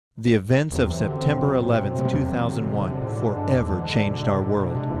The events of September 11th, 2001 forever changed our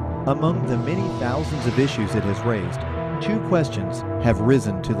world. Among the many thousands of issues it has raised, two questions have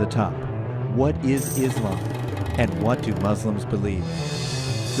risen to the top. What is Islam? And what do Muslims believe?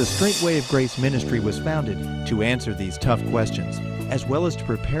 The Straight Way of Grace Ministry was founded to answer these tough questions, as well as to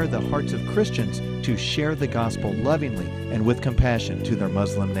prepare the hearts of Christians to share the gospel lovingly and with compassion to their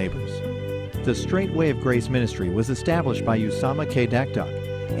Muslim neighbors. The Straight Way of Grace Ministry was established by Usama K. Dakdak,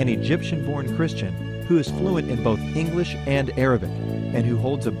 an Egyptian-born Christian who is fluent in both English and Arabic, and who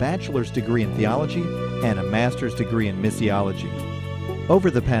holds a bachelor's degree in theology and a master's degree in missiology. Over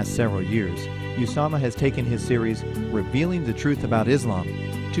the past several years, Usama has taken his series, Revealing the Truth About Islam,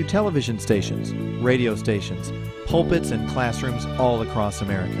 to television stations, radio stations, pulpits, and classrooms all across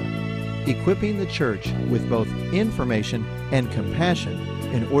America. Equipping the church with both information and compassion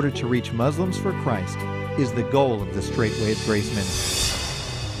in order to reach Muslims for Christ is the goal of the Straight Way of Grace Ministry.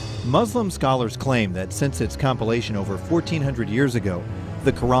 Muslim scholars claim that since its compilation over 1,400 years ago,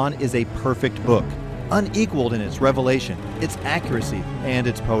 the Quran is a perfect book, unequaled in its revelation, its accuracy, and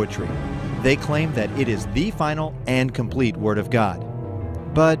its poetry. They claim that it is the final and complete Word of God.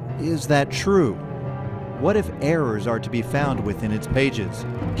 But is that true? What if errors are to be found within its pages?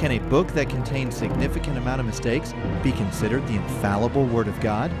 Can a book that contains significant amount of mistakes be considered the infallible Word of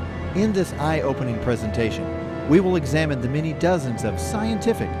God? In this eye-opening presentation, we will examine the many dozens of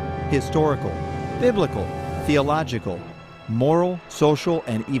scientific, historical, biblical, theological, moral, social,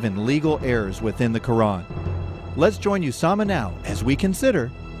 and even legal errors within the Quran. Let's join Usama now as we consider,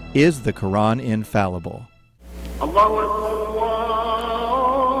 is the Quran infallible?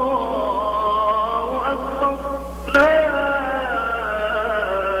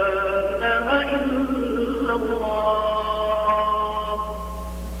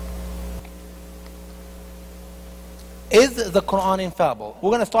 Is the Quran infallible? We're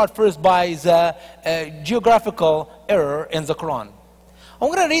going to start first by the geographical error in the Quran. I'm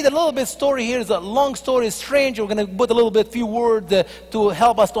going to read a little bit story here. It's a long story, it's strange. We're going to put a little bit, few words to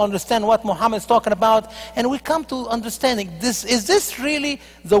help us to understand what Muhammad is talking about. And we come to understanding, is this really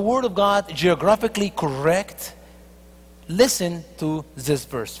the Word of God geographically correct? Listen to this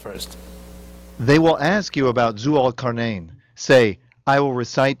verse first. They will ask you about Zu al-Qarnayn. Say, I will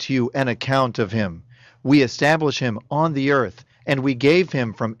recite to you an account of him. We establish him on the earth, and we gave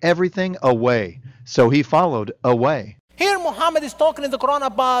him from everything away. So he followed away. Here Muhammad is talking in the Quran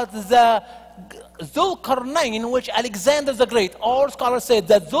about the Zulqarnain, which Alexander the Great. All scholars say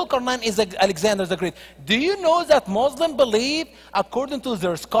that Zulqarnain is Alexander the Great. Do you know that Muslims believe, according to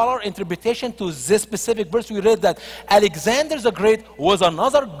their scholar interpretation to this specific verse we read, that Alexander the Great was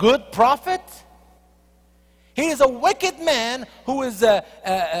another good prophet? He is a wicked man who is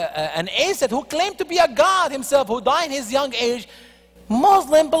an atheist who claimed to be a god himself, who died in his young age.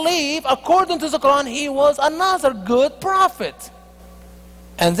 Muslims believe, according to the Quran, he was another good prophet.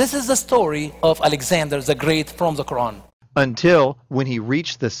 And this is the story of Alexander the Great from the Quran. Until when he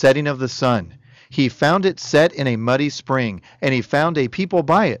reached the setting of the sun, he found it set in a muddy spring, and he found a people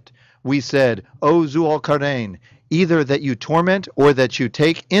by it. We said, O Zu al-Qarnayn, either that you torment or that you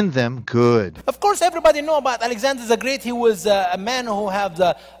take in them good. Of course, everybody know about Alexander the Great. He was a man who had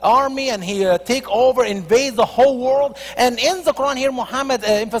the army, and he take over, invade the whole world. And in the Quran here, Muhammad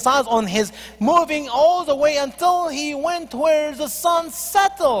emphasized on his moving all the way until he went where the sun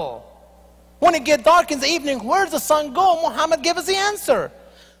settled. When it get dark in the evening, where does the sun go? Muhammad gave us the answer.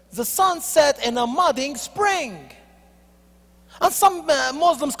 The sun set in a muddying spring. And some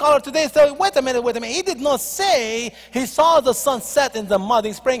Muslim scholar today say, wait a minute, he did not say he saw the sun set in the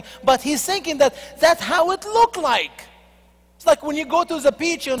muddy spring, but he's thinking that that's how it looked like. It's like when you go to the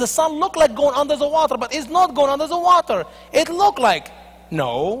beach and the sun looked like going under the water, but it's not going under the water. It looked like,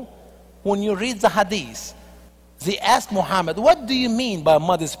 no. When you read the hadith, they asked Muhammad, what do you mean by a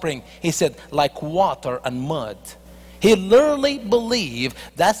muddy spring? He said, like water and mud. He literally believed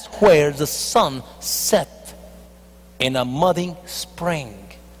that's where the sun set, in a muddy spring.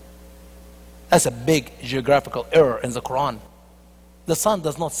 That's a big geographical error in the Quran. The sun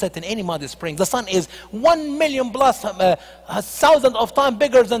does not set in any muddy spring. The sun is 1 million plus thousand of times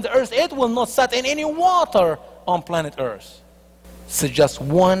bigger than the earth. It will not set in any water on planet earth. It's just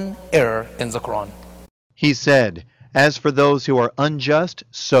one error in the Quran. He said, as for those who are unjust,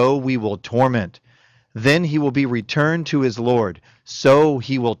 so we will torment. Then he will be returned to his Lord. So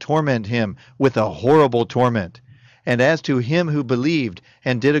he will torment him with a horrible torment. And as to him who believed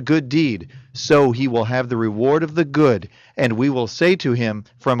and did a good deed, so he will have the reward of the good, and we will say to him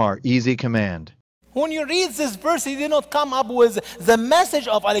from our easy command. When you read this verse, he did not come up with the message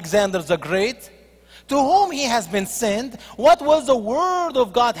of Alexander the Great. to whom he has been sent, what was the word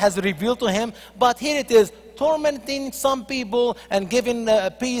of God has revealed to him. But here it is, tormenting some people and giving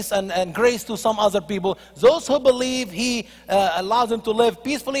peace and grace to some other people. Those who believe, he allows them to live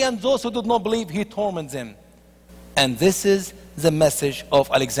peacefully, and those who do not believe, he torments them. And this is the message of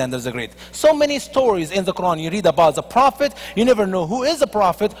Alexander the Great. So many stories in the Quran. You read about the prophet, you never know who is the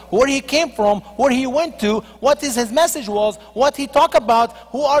prophet, where he came from, where he went to, what his message was, what he talked about,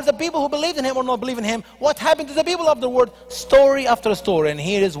 who are the people who believed in him or not believe in him, what happened to the people of the world, story after story. And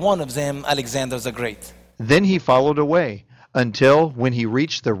here is one of them, Alexander the Great. Then he followed away, until, when he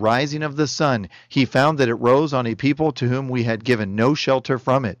reached the rising of the sun, he found that it rose on a people to whom we had given no shelter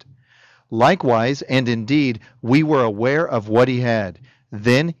from it. Likewise, and indeed, we were aware of what he had.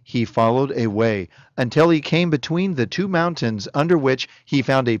 Then he followed away, until he came between the two mountains, under which he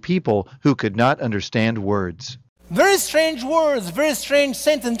found a people who could not understand words. Very strange words, very strange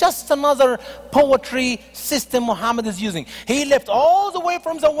sentence, just another poetry system Muhammad is using. He left all the way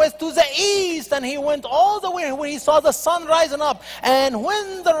from the west to the east, and he went all the way when he saw the sun rising up. And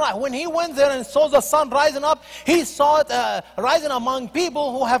when he went there and saw the sun rising up, he saw it rising among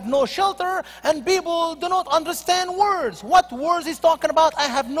people who have no shelter, and people do not understand words. What words he's talking about, I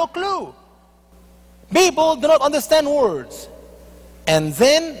have no clue. People do not understand words. And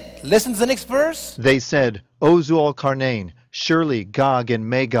then, listen to the next verse. They said, O Zul-Qarnayn, surely Gog and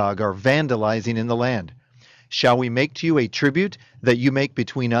Magog are vandalizing in the land. Shall we make to you a tribute, that you make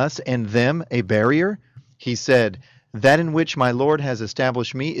between us and them a barrier? He said, that in which my Lord has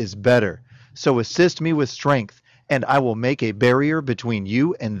established me is better. So assist me with strength, and I will make a barrier between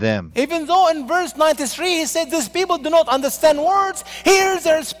you and them. Even though in verse 93 he said these people do not understand words, here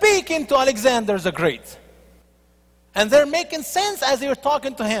they're speaking to Alexander the Great. And they're making sense as they're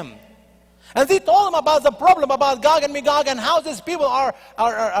talking to him. And they told him about the problem about Gog and Magog, and how these people are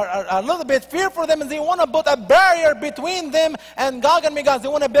a little bit fearful for them, and they want to put a barrier between them and Gog and Magog. They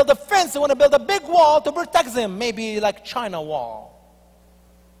want to build a fence, they want to build a big wall to protect them, maybe like China wall.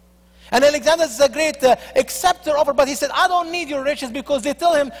 And Alexander is a great acceptor of it, but he said, I don't need your riches, because they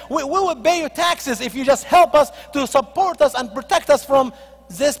tell him, we will pay you taxes if you just help us to support us and protect us from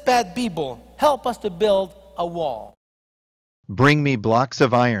this bad people. Help us to build a wall. Bring me blocks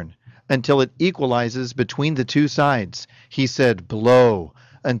of iron, until it equalizes between the two sides. He said, blow,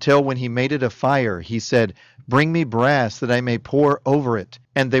 until when he made it a fire, he said, bring me brass, that I may pour over it.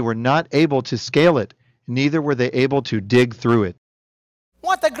 And they were not able to scale it, neither were they able to dig through it.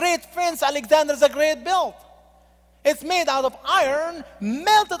 What a great fence Alexander the Great built. It's made out of iron,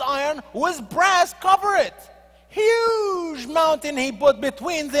 melted iron, with brass cover it. Huge mountain he put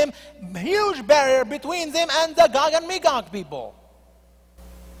between them, huge barrier between them and the Gog and Magog people.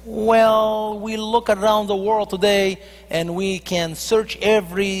 Well, we look around the world today and we can search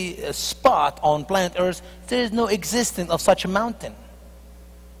every spot on planet Earth. There is no existence of such a mountain.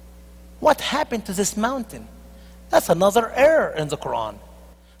 What happened to this mountain? That's another error in the Quran.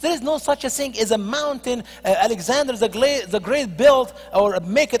 There is no such a thing as a mountain Alexander the Great built or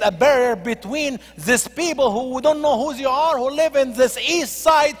make it a barrier between these people who we don't know who they are, who live in this east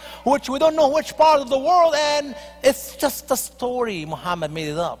side, which we don't know which part of the world, and it's just a story. Muhammad made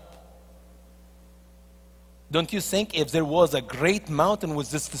it up. Don't you think if there was a great mountain with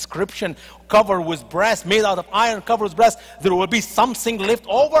this description, covered with brass, made out of iron, covered with brass, there will be something left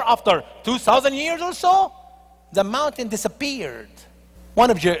over after 2,000 years or so? The mountain disappeared. One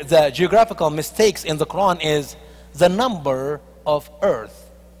of the geographical mistakes in the Quran is the number of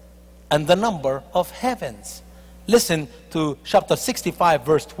earth and the number of heavens. Listen to chapter 65,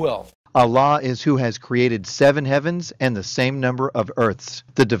 verse 12. Allah is who has created 7 heavens and the same number of earths.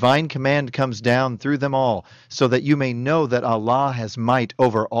 The divine command comes down through them all, so that you may know that Allah has might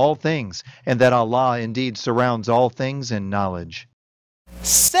over all things, and that Allah indeed surrounds all things in knowledge.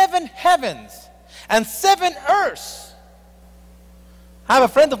 7 heavens and 7 earths. I have a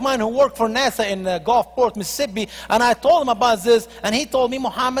friend of mine who worked for NASA in Gulfport, Mississippi, and I told him about this, and he told me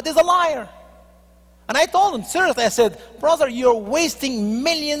Muhammad is a liar. And I told him, seriously, I said, brother, you're wasting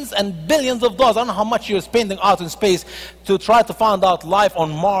millions and billions of dollars. I don't know how much you're spending out in space to try to find out life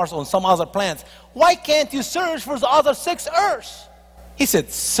on Mars or on some other planets. Why can't you search for the other 6 earths? He said,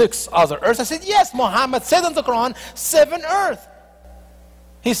 6 other earths? I said, yes, Muhammad said in the Quran, 7 earths.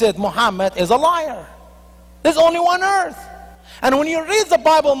 He said, Muhammad is a liar. There's only 1 earth. And when you read the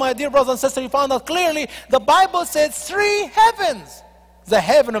Bible, my dear brothers and sisters, you find out clearly the Bible said 3 heavens. the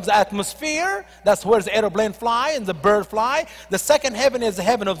heaven of the atmosphere. That's where the aeroplane fly and the bird fly. The second heaven is the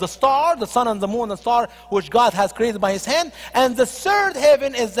heaven of the star, the sun and the moon and star, which God has created by his hand. And the third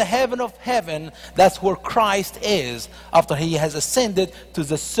heaven is the heaven of heaven. That's where Christ is after he has ascended to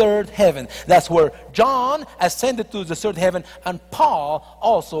the third heaven. That's where John ascended to the third heaven, and Paul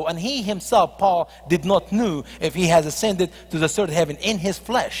also. And he himself, Paul, did not know if he has ascended to the third heaven in his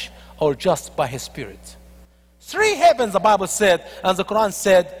flesh or just by his spirit. 3 heavens, the Bible said, and the Quran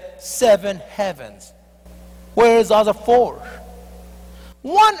said 7 heavens. Where is the other 4?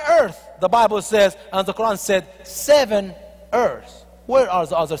 1 earth, the Bible says, and the Quran said 7 earths. Where are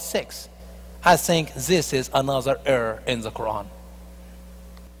the other 6? I think this is another error in the Quran.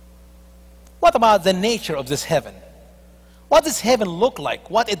 What about the nature of this heaven? What does heaven look like?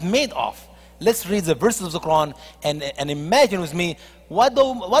 What it made of? Let's read the verses of the Quran and imagine with me, what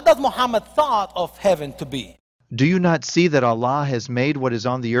does Muhammad thought of heaven to be? Do you not see that Allah has made what is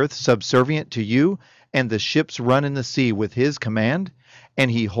on the earth subservient to you, and the ships run in the sea with his command?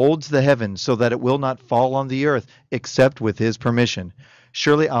 And he holds the heavens so that it will not fall on the earth except with his permission.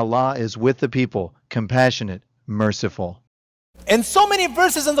 Surely Allah is with the people, compassionate, merciful. In so many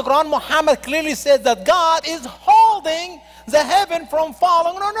verses in the Quran, Muhammad clearly says that God is holding the heaven from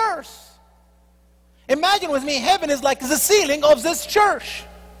falling on earth. Imagine with me, heaven is like the ceiling of this church.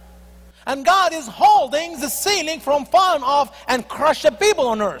 And God is holding the ceiling from falling off and crush the people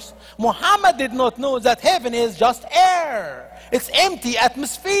on earth. Muhammad did not know that heaven is just air. It's empty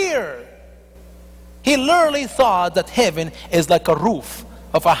atmosphere. He literally thought that heaven is like a roof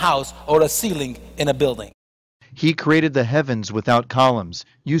of a house or a ceiling in a building. He created the heavens without columns.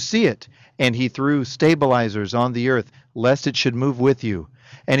 You see it. And he threw stabilizers on the earth, lest it should move with you.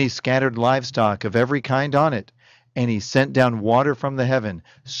 And he scattered livestock of every kind on it. And he sent down water from the heaven,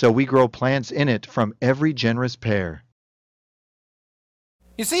 so we grow plants in it from every generous pair.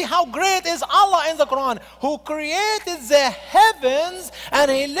 You see how great is Allah in the Quran, who created the heavens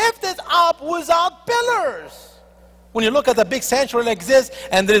and he lifted up without pillars. When you look at a big sanctuary like this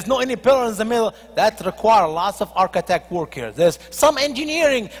and there is no any pillar in the middle, that requires lots of architect work here. There's some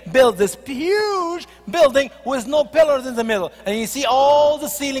engineering build this huge building with no pillars in the middle. And you see all the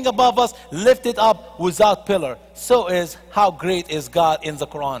ceiling above us lifted up without pillar. So is how great is God in the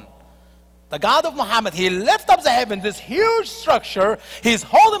Quran. The God of Muhammad, he lifted up the heaven, this huge structure, he's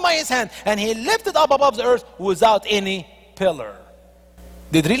holding by his hand, and he lifted up above the earth without any pillar.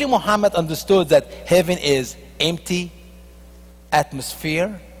 Did really Muhammad understood that heaven is empty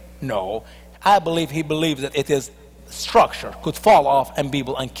atmosphere? No. I believe he believes that it is structure, could fall off and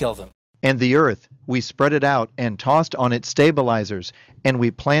people and kill them. And the earth, we spread it out and tossed on it stabilizers, and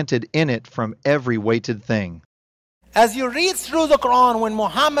we planted in it from every weighted thing. As you read through the Quran, when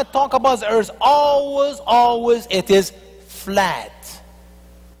Muhammad talks about the earth, always it is flat.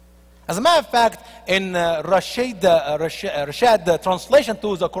 As a matter of fact, in Rashid translation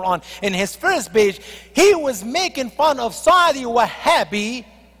to the Quran, in his first page, he was making fun of Saudi Wahhabi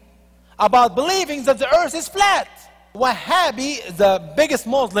about believing that the earth is flat. Wahhabi, the biggest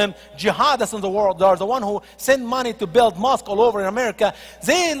Muslim jihadists in the world, they are the one who send money to build mosques all over in America.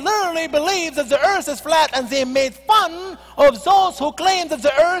 They literally believe that the earth is flat, and they made fun of those who claim that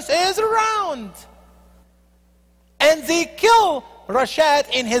the earth is round. And they kill Rashad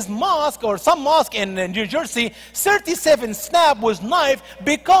in his mosque, or some mosque in New Jersey, 37 stabbed with knife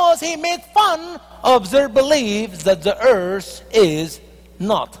because he made fun of their belief that the earth is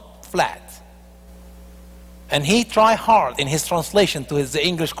not flat. And he tried hard in his translation to the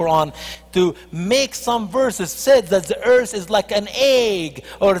English Quran to make some verses said that the earth is like an egg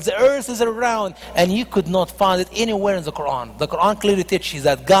or the earth is round, and you could not find it anywhere in the Quran. The Quran clearly teaches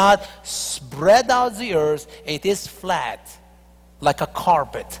that God spread out the earth, it is flat, like a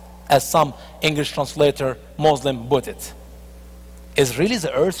carpet, as some English translator Muslim put it. Is really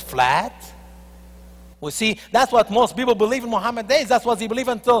the earth flat? We see, that's what most people believe in Muhammad days. That's what they believe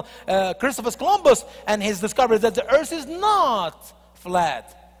until Christopher Columbus and his discovery that the earth is not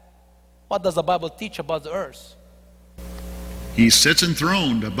flat. What does the Bible teach about the earth? He sits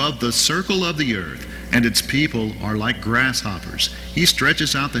enthroned above the circle of the earth, and its people are like grasshoppers. He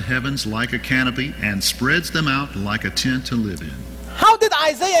stretches out the heavens like a canopy and spreads them out like a tent to live in. How did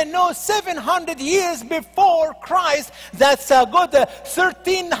Isaiah know 700 years before Christ, that's a good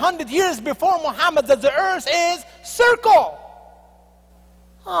 1300 years before Muhammad, that the earth is circle?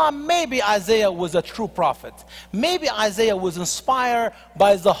 Maybe Isaiah was a true prophet. Maybe Isaiah was inspired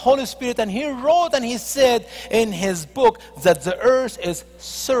by the Holy Spirit, and he wrote and he said in his book that the earth is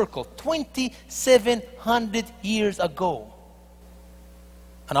circle 2700 years ago.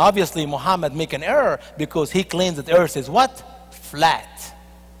 And obviously Muhammad made an error because he claims that the earth is what? flat.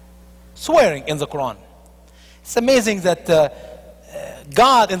 Swearing in the Quran. It's amazing that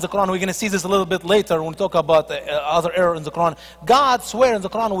God in the Quran, we're going to see this a little bit later when we talk about other error in the Quran. God swears in the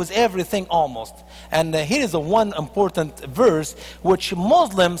Quran with everything almost. And here is the one important verse which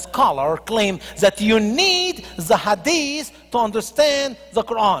Muslim scholars claim that you need the hadith to understand the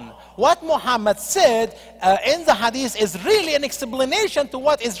Quran. What Muhammad said in the hadith is really an explanation to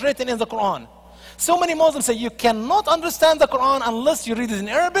what is written in the Quran. So many Muslims say you cannot understand the Quran unless you read it in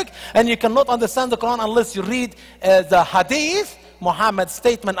Arabic, and you cannot understand the Quran unless you read the hadith, Muhammad's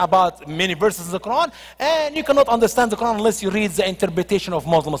statement about many verses in the Quran, and you cannot understand the Quran unless you read the interpretation of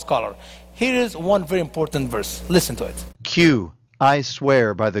Muslim scholar. Here is one very important verse. Listen to it. Q. I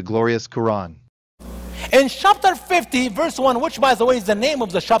swear by the glorious Quran. In chapter 50, verse 1, which by the way is the name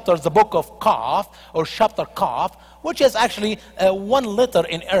of the chapter, the book of Qaf, or chapter Qaf, which is actually one letter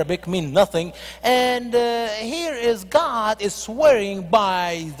in Arabic, mean nothing. And here is God is swearing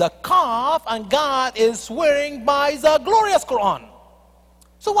by the Qaf, and God is swearing by the glorious Quran.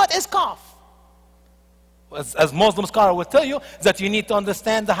 So what is Qaf? As Muslim scholar will tell you, that you need to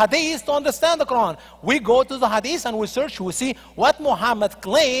understand the hadith to understand the Quran. We go to the hadith and we search, we see what Muhammad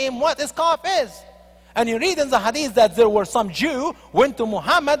claimed, what is Qaf is. And you read in the hadith that there were some Jew went to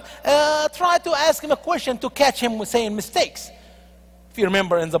Muhammad, tried to ask him a question to catch him saying mistakes. If you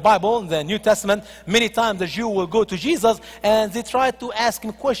remember in the Bible, in the New Testament, many times the Jew will go to Jesus and they try to ask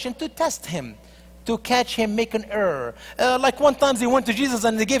him a question to test him, to catch him make an error. Like one time they went to Jesus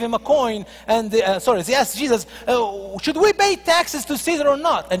and they gave him a coin, and they asked Jesus, should we pay taxes to Caesar or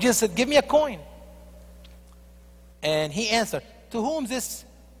not? And Jesus said, give me a coin. And he answered, to whom this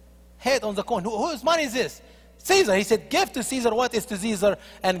head on the coin? Whose money is this? Caesar. He said, give to Caesar what is to Caesar,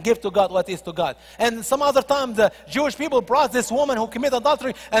 and give to God what is to God. And some other time the Jewish people brought this woman who committed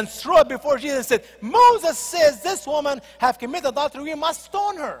adultery and threw her before Jesus and said, Moses says this woman have committed adultery, we must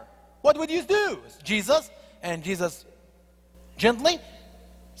stone her. What would you do, Jesus? And Jesus gently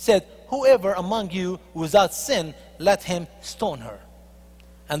said, whoever among you without sin, let him stone her.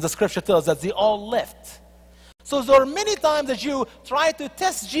 And the scripture tells us that they all left. So there are many times that you try to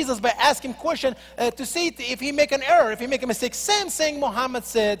test Jesus by asking questions to see if he make an error, if he make a mistake. Same thing Muhammad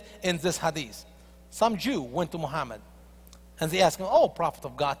said in this hadith. Some Jew went to Muhammad and they asked him, oh, prophet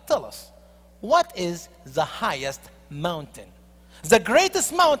of God, tell us, what is the highest mountain? The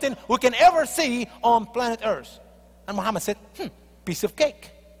greatest mountain we can ever see on planet Earth. And Muhammad said, piece of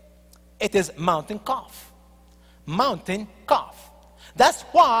cake. It is Mountain Qaf. Mountain Qaf. That's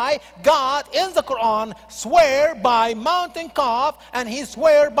why God in the Quran swear by Mountain Qaf, and he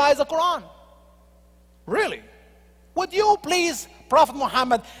swear by the Quran. Really? Would you please, Prophet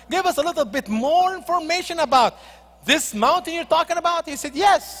Muhammad, give us a little bit more information about this mountain you're talking about? He said,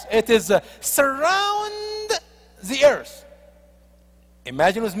 yes, it is surround the earth.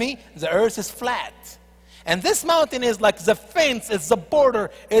 Imagine with me, the earth is flat. And this mountain is like the fence, it's the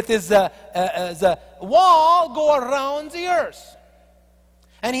border, it is the wall go around the earth.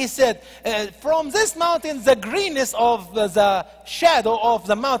 And he said, from this mountain, the greenness of the shadow of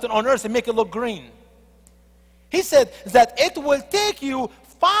the mountain on earth, make it look green. He said that it will take you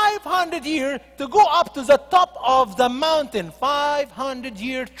 500 years to go up to the top of the mountain. 500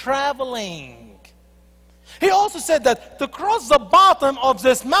 years traveling. He also said that to cross the bottom of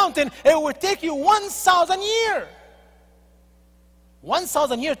this mountain, it will take you 1,000 years.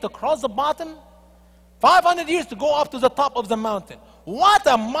 1,000 years to cross the bottom, 500 years to go up to the top of the mountain. What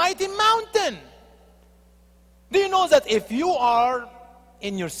a mighty mountain! Do you know that if you are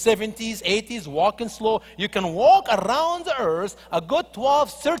in your 70s, 80s, walking slow, you can walk around the earth a good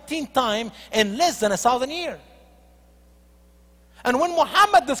 12, 13 times in less than 1,000 years? And when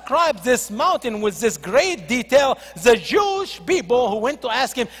Muhammad describes this mountain with this great detail, the Jewish people who went to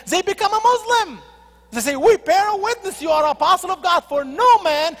ask him, they become a Muslim. They say, we bear witness, you are an apostle of God, for no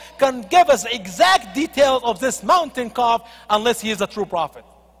man can give us exact details of this mountain Qaf unless he is a true prophet.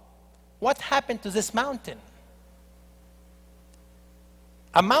 What happened to this mountain?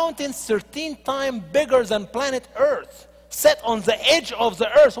 A mountain 13 times bigger than planet Earth, set on the edge of the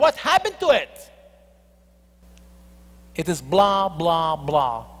earth. What happened to it? It is blah, blah,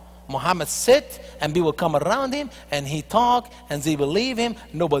 blah. Muhammad sit and people come around him and he talk and they believe him.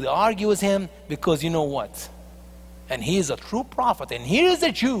 Nobody argues him because you know what? And he is a true prophet. And here is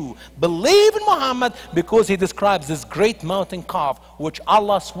a Jew believe in Muhammad because he describes this great mountain Qaf which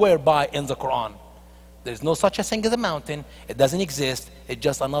Allah swear by in the Quran. There's no such a thing as a mountain. It doesn't exist. It's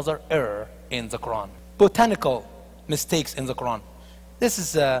just another error in the Quran. Botanical mistakes in the Quran. This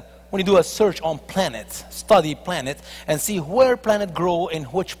is when you do a search on planets, study planet, and see where planet grow in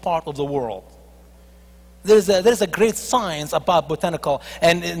which part of the world. There's a great science about botanical,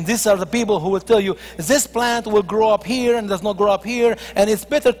 and these are the people who will tell you this plant will grow up here and does not grow up here, and it's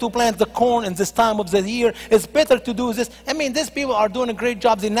better to plant the corn in this time of the year. It's better to do this. I mean, these people are doing a great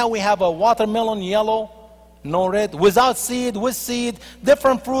job. Now we have a watermelon yellow, no red, without seed, with seed,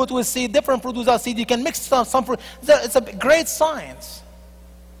 different fruit with seed, different fruit without seed. You can mix some fruit. It's a great science.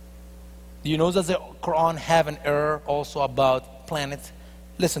 Do you know that the Quran have an error also about planets?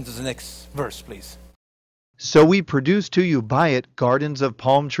 Listen to the next verse, please. So we produce to you by it gardens of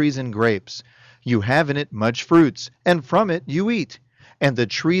palm trees and grapes. You have in it much fruits, and from it you eat. And the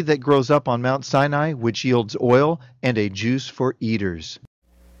tree that grows up on Mount Sinai, which yields oil and a juice for eaters.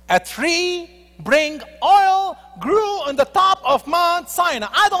 A tree bring oil grew on the top of Mount Sinai.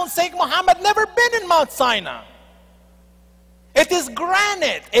 I don't think Muhammad never been in Mount Sinai. It is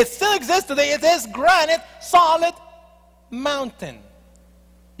granite. It still exists today. It is granite, solid mountain.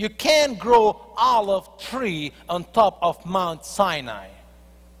 You can't grow olive tree on top of Mount Sinai.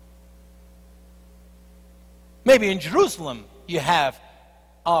 Maybe in Jerusalem you have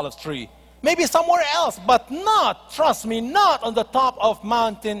olive tree. Maybe somewhere else, but not, trust me, not on the top of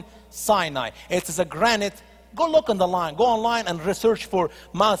Mountain Sinai. It is a granite. Go look on the line. Go online and research for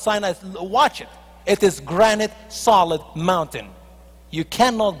Mount Sinai. Watch it. It is granite, solid mountain. You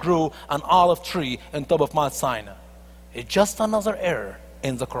cannot grow an olive tree on top of Mount Sinai. It's just another error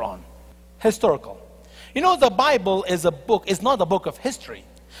in the Quran. Historical. You know, the Bible is a book, it's not a book of history.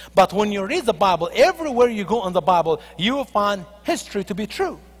 But when you read the Bible, everywhere you go in the Bible, you will find history to be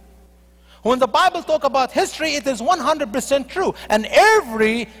true. When the Bible talks about history, it is 100% true. And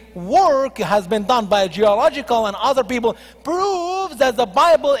every work has been done by geological and other people proves that the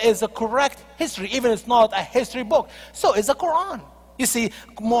Bible is a correct history, even if it's not a history book. So is the Quran. You see,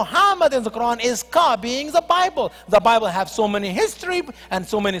 Muhammad in the Quran is copying the Bible. The Bible has so many history and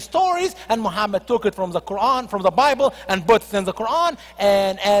so many stories, and Muhammad took it from the Quran, from the Bible, and put it in the Quran.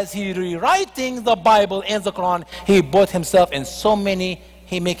 And as he rewriting the Bible in the Quran, he put himself in so many,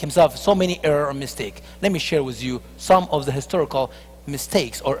 he make himself so many error or mistake. Let me share with you some of the historical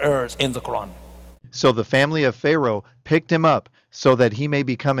mistakes or errors in the Quran. So the family of Pharaoh picked him up, so that he may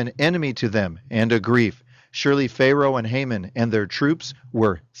become an enemy to them and a grief. Surely Pharaoh and Haman and their troops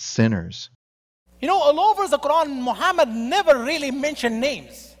were sinners. You know, all over the Quran, Muhammad never really mentioned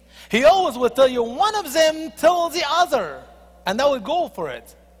names. He always will tell you one of them tells the other, and that will go for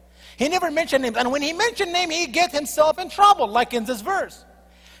it. He never mentioned names, and when he mentioned name, he get himself in trouble, like in this verse.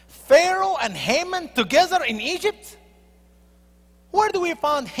 Pharaoh and Haman together in Egypt? Where do we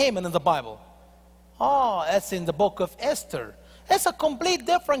find Haman in the Bible? Oh, that's in the book of Esther. It's a complete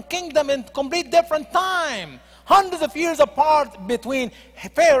different kingdom in complete different time. Hundreds of years apart between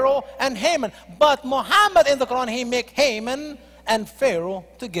Pharaoh and Haman. But Muhammad in the Quran, he make Haman and Pharaoh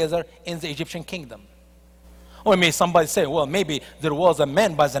together in the Egyptian kingdom. Or may somebody say, well, maybe there was a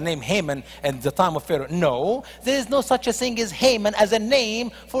man by the name Haman at the time of Pharaoh. No, there is no such a thing as Haman as a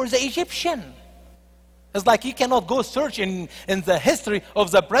name for the Egyptian. It's like you cannot go search in the history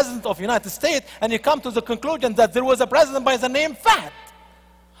of the President of the United States and you come to the conclusion that there was a president by the name Fahd.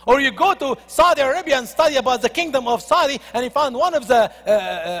 Or you go to Saudi Arabia and study about the kingdom of Saudi and you find one of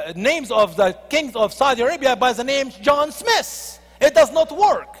the names of the kings of Saudi Arabia by the name John Smith. It does not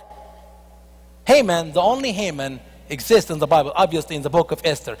work. Haman, the only Haman, exists in the Bible, obviously in the book of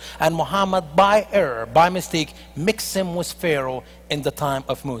Esther. And Muhammad, by error, by mistake, mixed him with Pharaoh in the time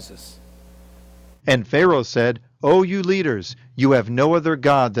of Moses. And Pharaoh said, O you leaders, you have no other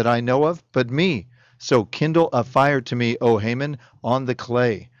God that I know of but me. So kindle a fire to me, O Haman, on the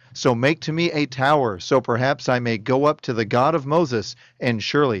clay. So make to me a tower, so perhaps I may go up to the God of Moses, and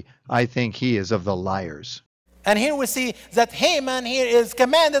surely I think he is of the liars. And here we see that Haman here is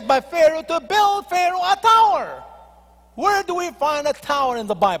commanded by Pharaoh to build Pharaoh a tower. Where do we find a tower in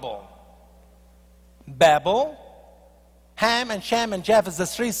the Bible? Babel. Ham and Shem and Japheth, the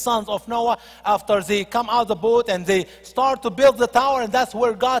three sons of Noah, after they come out of the boat and they start to build the tower, and that's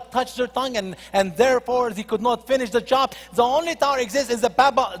where God touched their tongue, and therefore they could not finish the job. The only tower exists is the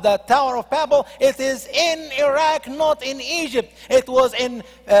Tower of Babel. It is in Iraq, not in Egypt. It was in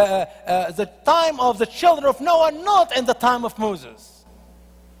the time of the children of Noah, not in the time of Moses.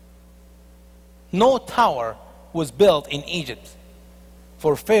 No tower was built in Egypt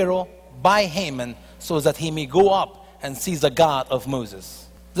for Pharaoh by Haman so that he may go up and sees the God of Moses.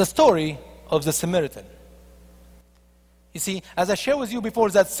 The story of the Samaritan. You see, as I shared with you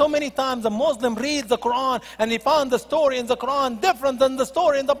before, that so many times a Muslim reads the Quran and he found the story in the Quran different than the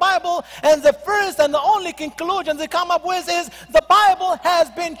story in the Bible, and the first and the only conclusion they come up with is the Bible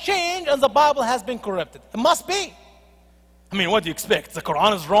has been changed and the Bible has been corrupted. It must be. I mean, what do you expect? The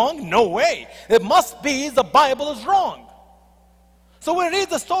Quran is wrong? No way. It must be the Bible is wrong. So we read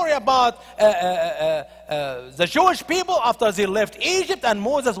the story about the Jewish people after they left Egypt, and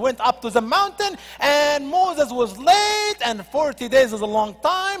Moses went up to the mountain, and Moses was late, and 40 days is a long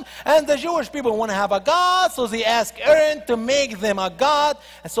time, and the Jewish people want to have a god, so they ask Aaron to make them a god,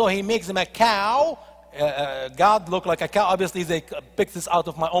 and so he makes them a cow. God looked like a cow. Obviously, they picked this out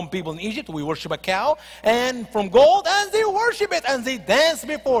of my own people in Egypt. We worship a cow, and from gold, and they worship it, and they dance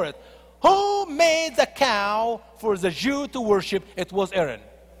before it. Who made the cow for the Jew to worship? It was Aaron.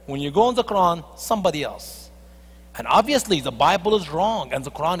 When you go in the Quran, somebody else. And obviously, the Bible is wrong, and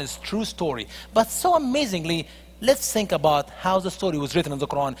the Quran is true story. But so amazingly, let's think about how the story was written in the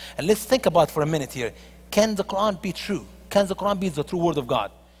Quran, and let's think about for a minute here. Can the Quran be true? Can the Quran be the true word of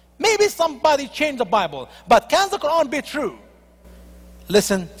God? Maybe somebody changed the Bible, but can the Quran be true?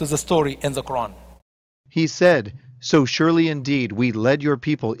 Listen to the story in the Quran. He said, "So surely indeed we led your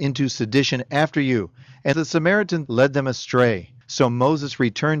people into sedition after you, and the Samaritans led them astray. So Moses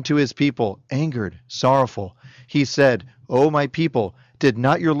returned to his people, angered, sorrowful. He said, O my people, did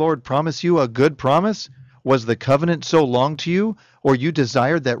not your Lord promise you a good promise? Was the covenant so long to you, or you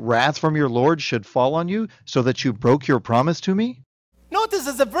desired that wrath from your Lord should fall on you, so that you broke your promise to me?" Notice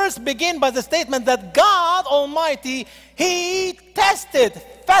that the verse begins by the statement that God Almighty, He tested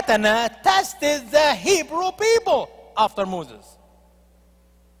the Hebrew people after Moses.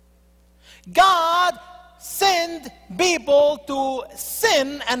 God sent people to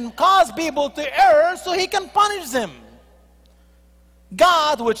sin and caused people to err so He can punish them.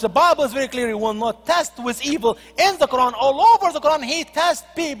 God, which the Bible is very clear, He will not test with evil. In the Quran, all over the Quran, He tests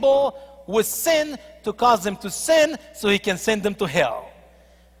people with sin to cause them to sin so He can send them to hell.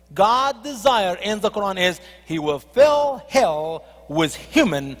 God's desire in the Quran is He will fill hell with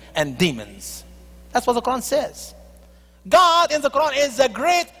human and demons. That's what the Quran says. God in the Quran is a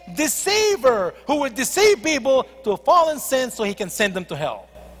great deceiver who will deceive people to fall in sin so He can send them to hell.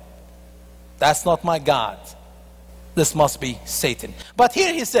 That's not my God. This must be Satan. But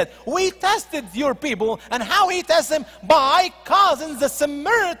here He said, we tested your people, and how He tested them? By causing the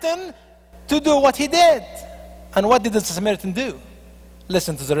Samaritan to do what he did. And what did the Samaritan do?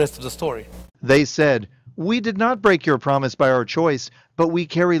 Listen to the rest of the story. They said, "We did not break your promise by our choice, but we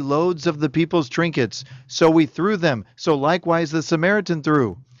carry loads of the people's trinkets. So we threw them, so likewise the Samaritan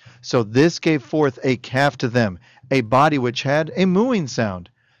threw. So this gave forth a calf to them, a body which had a mooing sound.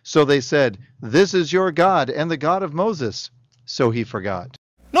 So they said, This is your God and the God of Moses." So he forgot.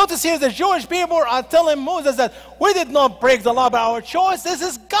 Notice here the Jewish people are telling Moses that we did not break the law by our choice. This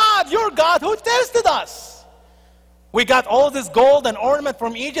is God, your God, who tested us. We got all this gold and ornament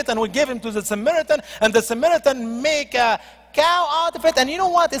from Egypt, and we give him to the Samaritan, and the Samaritan make a cow out of it. And you know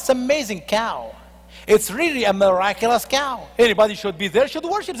what? It's an amazing cow. It's really a miraculous cow. Anybody should be there, should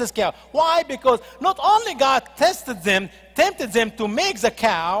worship this cow. Why? Because not only God tempted them to make the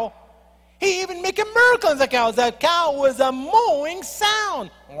cow, He even make a miracle in the cow. The cow was a mooing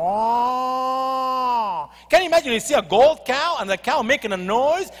sound. Can you imagine you see a gold cow and the cow making a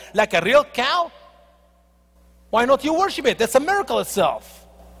noise like a real cow? Why not you worship it? That's a miracle itself.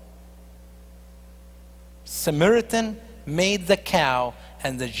 Samaritan made the cow,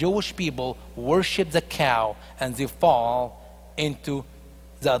 and the Jewish people worship the cow, and they fall into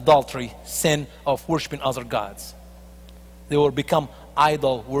the adultery, sin of worshiping other gods. They will become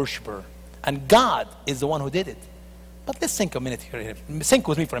idol worshiper. And God is the one who did it. But let's think a minute here. Think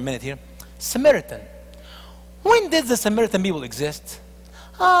with me for a minute here. Samaritan. When did the Samaritan people exist?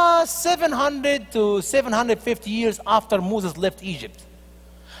 700 to 750 years after Moses left Egypt.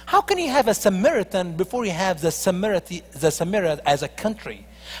 How can you have a Samaritan before you have the Samaria as a country?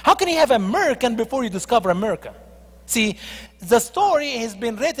 How can you have American before you discover America? See, the story has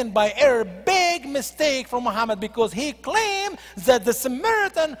been written by error, big mistake from Muhammad, because he claimed that the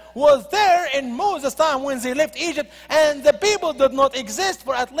Samaritan was there in Moses' time when they left Egypt, and the people did not exist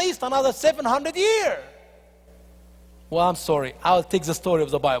for at least another 700 years. Well, I'm sorry. I'll take the story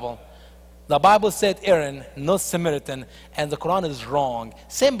of the Bible. The Bible said Aaron, not Samaritan, and the Quran is wrong.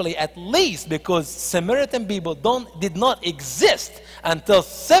 Simply, at least because Samaritan people did not exist until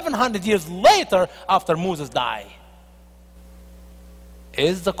 700 years later after Moses died.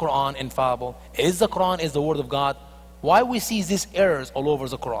 Is the Quran infallible? Is the Quran the word of God? Why we see these errors all over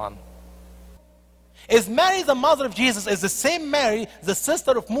the Quran? Is Mary the mother of Jesus? Is the same Mary the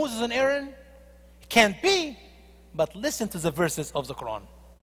sister of Moses and Aaron? Can't be. But listen to the verses of the Quran.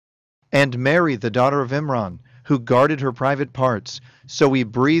 And Mary, the daughter of Imran, who guarded her private parts, so we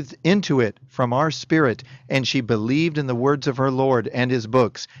breathed into it from our spirit, and she believed in the words of her Lord and his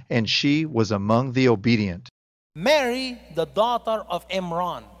books, and she was among the obedient. Mary, the daughter of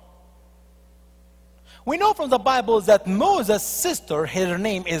Imran. We know from the Bible that Moses' sister, her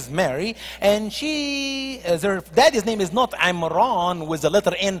name is Mary, and her daddy's name is not Imran with the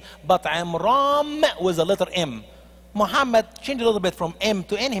letter N, but Imram with the letter M. Muhammad changed a little bit from M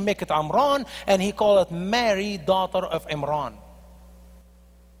to N, he make it Imran, and he called it Mary, daughter of Imran.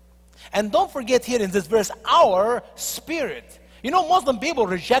 And don't forget here in this verse, our spirit. You know, Muslim people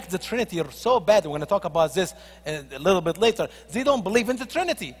reject the Trinity so bad. We're going to talk about this a little bit later. They don't believe in the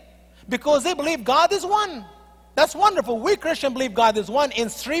Trinity because they believe God is one. That's wonderful. We Christians believe God is one in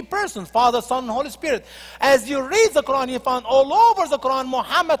three persons, Father, Son, and Holy Spirit. As you read the Quran, you find all over the Quran,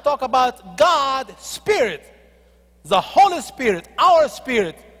 Muhammad talk about God, Spirit, the Holy Spirit, our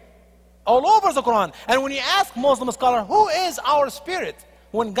Spirit, all over the Quran. And when you ask Muslim scholar, who is our Spirit?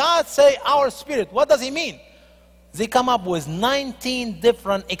 When God say our Spirit, what does he mean? They come up with 19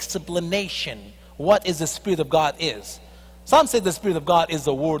 different explanations what is the Spirit of God is. Some say the Spirit of God is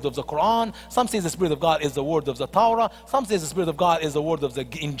the word of the Quran. Some say the Spirit of God is the word of the Torah. Some say the Spirit of God is the word of the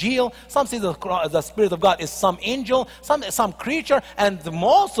Injil. Some say the Spirit of God is some angel, some creature. And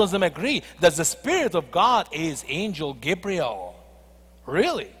most of them agree that the Spirit of God is Angel Gabriel.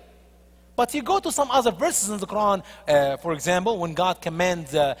 Really? But you go to some other verses in the Quran, for example, when God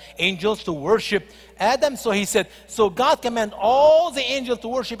commands angels to worship Adam, so he said, so God commanded all the angels to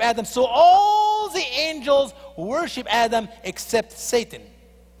worship Adam, so all the angels worship Adam except Satan.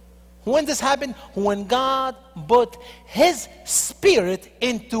 When this happened? When God put his spirit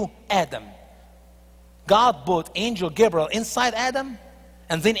into Adam. God put Angel Gabriel inside Adam,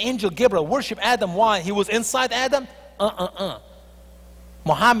 and then Angel Gabriel worshiped Adam while he was inside Adam?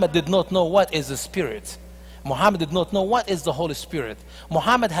 Muhammad did not know what is the Spirit. Muhammad did not know what is the Holy Spirit.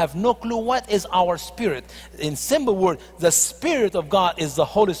 Muhammad have no clue what is our spirit. In simple word, the Spirit of God is the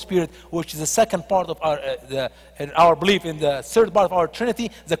Holy Spirit, which is the second part of our belief in the third part of our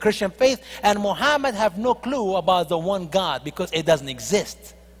Trinity, the Christian faith. And Muhammad have no clue about the one God because it doesn't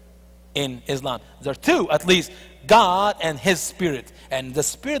exist in Islam. There are two, at least, God and his Spirit. And the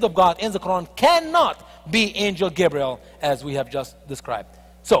Spirit of God in the Quran cannot be Angel Gabriel, as we have just described.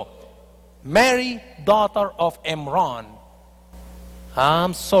 So, Mary, daughter of Imran.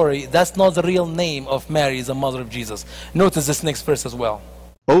 I'm sorry, that's not the real name of Mary, the mother of Jesus. Notice this next verse as well.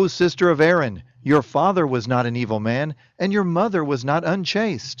 O sister of Aaron, your father was not an evil man, and your mother was not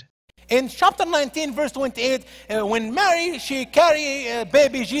unchaste. In chapter 19, verse 28, when Mary, she carried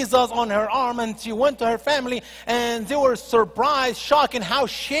baby Jesus on her arm, and she went to her family, and they were surprised, shocked, and how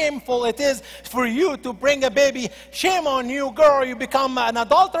shameful it is for you to bring a baby. Shame on you, girl, you become an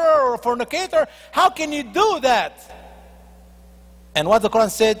adulterer or a fornicator. How can you do that? And what the Quran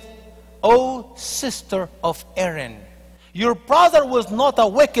said, O sister of Aaron, your brother was not a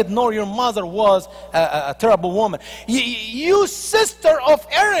wicked, nor your mother was a terrible woman. You sister of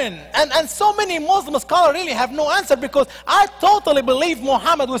Aaron. And so many Muslim scholars really have no answer, because I totally believe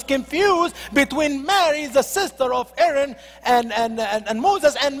Muhammad was confused between Mary, the sister of Aaron, and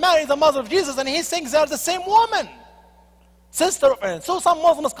Moses, and Mary, the mother of Jesus, and he thinks they are the same woman. Sister of Aaron. So some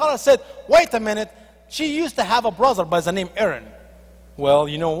Muslim scholars said, wait a minute, she used to have a brother by the name Aaron. Well,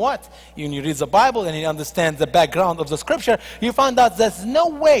 you know what? When you read the Bible and you understand the background of the scripture, you find out there's no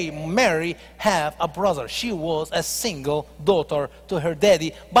way Mary have a brother. She was a single daughter to her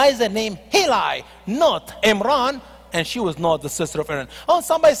daddy by the name Heli, not Imran, and she was not the sister of Aaron. Oh,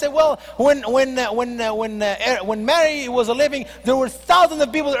 somebody said, well, when Mary was living, there were thousands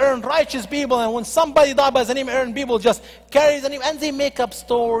of people, Aaron, righteous people, and when somebody died by the name Aaron, people just carry the name, and they make up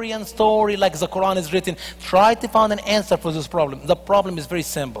story and story like the Quran is written. Try to find an answer for this problem. The problem is very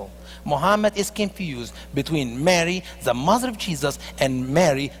simple. Muhammad is confused between Mary, the mother of Jesus, and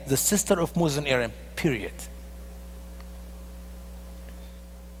Mary, the sister of Moses and Aaron, period.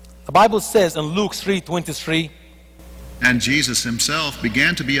 The Bible says in Luke 3:23, and Jesus himself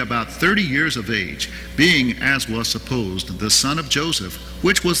began to be about 30 years of age, being, as was supposed, the son of Joseph,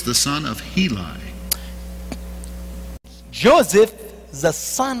 which was the son of Heli. Joseph, the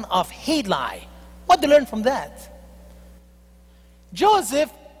son of Heli. What do you learn from that? Joseph,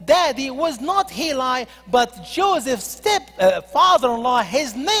 daddy, was not Heli, but Joseph's father-in-law,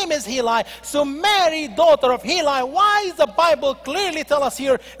 his name is Heli. So Mary, daughter of Heli. Why does the Bible clearly tell us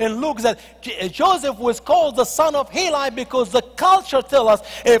here in Luke that Joseph was called the son of Heli? Because the culture tells us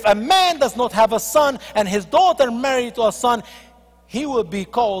if a man does not have a son and his daughter married to a son, he will be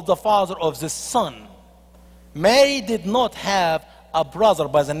called the father of this son. Mary did not have a brother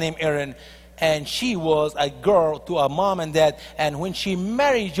by the name Aaron, and she was a girl to a mom and dad. And when she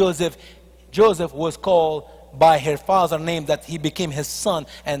married Joseph, Joseph was called by her father's name that he became his son.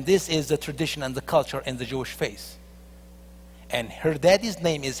 And this is the tradition and the culture in the Jewish faith. And her daddy's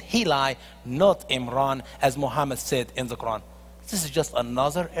name is Heli, not Imran, as Muhammad said in the Quran. This is just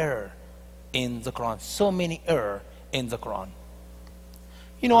another error in the Quran. So many errors in the Quran.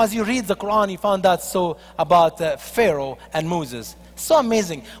 You know, as you read the Quran, you found out so about Pharaoh and Moses. So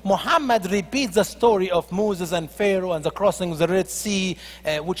amazing. Muhammad repeats the story of Moses and Pharaoh and the crossing of the Red Sea,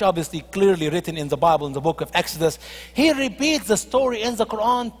 which obviously clearly written in the Bible, in the book of Exodus. He repeats the story in the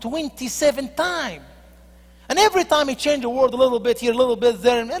Quran 27 times. And every time he changes a word a little bit here, a little bit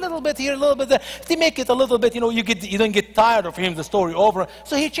there, and a little bit here, a little bit there, to make it a little bit, you know, you don't get tired of hearing the story over.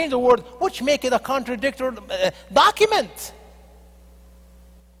 So he changed the word, which make it a contradictory document.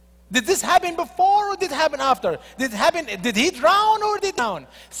 Did this happen before or did it happen after? Did he drown or did he drown?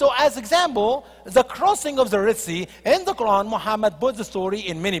 So as example, the crossing of the Red Sea, in the Quran, Muhammad put the story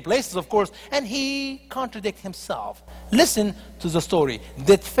in many places, of course, and he contradicts himself. Listen to the story.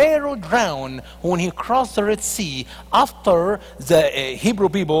 Did Pharaoh drown when he crossed the Red Sea after the Hebrew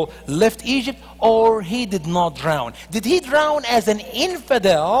people left Egypt, or he did not drown? Did he drown as an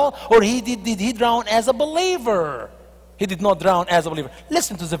infidel, or did he drown as a believer? He did not drown as a believer.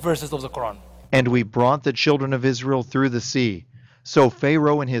 Listen to the verses of the Quran. And we brought the children of Israel through the sea. So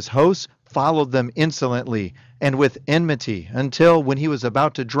Pharaoh and his hosts followed them insolently and with enmity, until when he was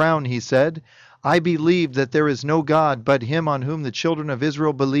about to drown, he said, I believe that there is no God but him on whom the children of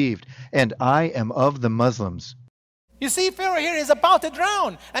Israel believed, and I am of the Muslims. You see, Pharaoh here is about to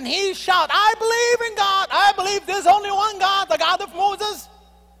drown, and he shouts, I believe in God. I believe there's only one God, the God of Moses.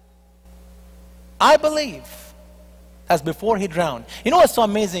 I believe. As before he drowned. You know what's so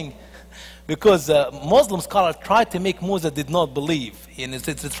amazing? Because Muslim scholars tried to make Moses did not believe. And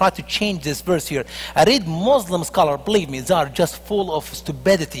they tried to change this verse here. I read Muslim scholars, believe me, they are just full of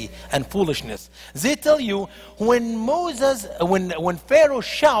stupidity and foolishness. They tell you when Pharaoh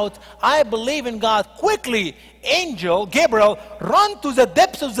shouts, I believe in God, quickly angel Gabriel run to the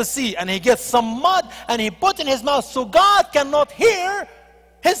depths of the sea and he gets some mud and he put in his mouth so God cannot hear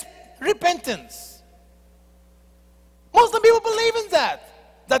his repentance. Muslim people believe in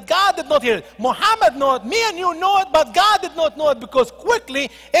that God did not hear it. Muhammad know it, me and you know it, but God did not know it because quickly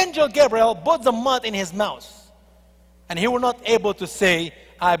angel Gabriel put the mud in his mouth. And he was not able to say,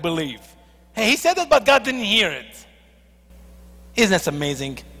 I believe. Hey, he said it, but God didn't hear it. Isn't this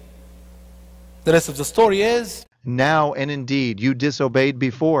amazing? The rest of the story is, Now and indeed you disobeyed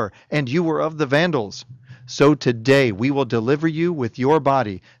before, and you were of the Vandals. So today we will deliver you with your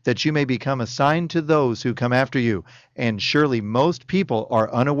body, that you may become a sign to those who come after you. And surely most people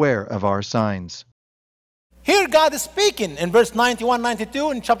are unaware of our signs. here God is speaking in verse 91,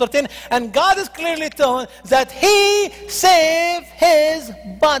 92 in chapter 10. And God is clearly telling that he saved his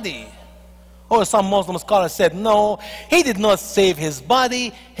body. Or some Muslim scholars said, no, he did not save his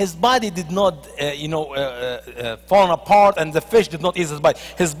body. His body did not, fall apart, and the fish did not eat his body.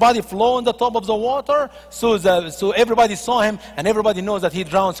 His body flew on the top of the water, so everybody saw him, and everybody knows that he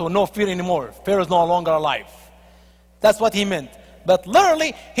drowned, so no fear anymore. Pharaoh is no longer alive. That's what he meant. But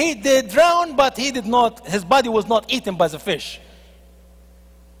literally, he did drown, but he did not, his body was not eaten by the fish.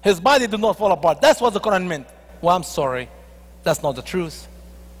 His body did not fall apart. That's what the Quran meant. Well, I'm sorry. That's not the truth.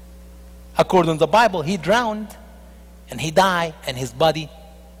 According to the Bible, he drowned and he died and his body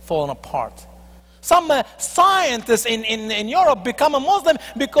fallen apart. Some scientists in Europe become a Muslim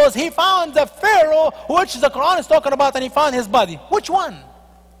because he found the Pharaoh, which the Quran is talking about, and he found his body. Which one?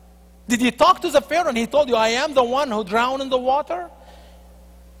 Did you talk to the Pharaoh and he told you, I am the one who drowned in the water?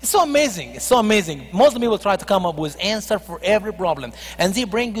 It's so amazing. It's so amazing. Muslim people try to come up with answer for every problem. And they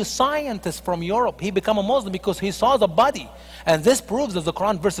bring you scientists from Europe. He became a Muslim because he saw the body. And this proves that the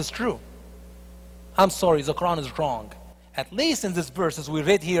Quran verse is true. I'm sorry, the Quran is wrong. At least in these verses we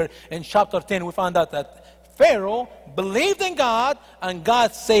read here in chapter 10, we found out that Pharaoh believed in God and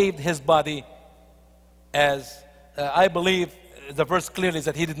God saved his body. As I believe the verse clearly is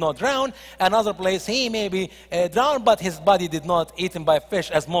that he did not drown. Another place he may be drowned, but his body did not eaten by fish,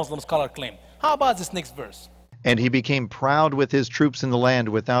 as Muslim scholars claim. How about this next verse? And he became proud with his troops in the land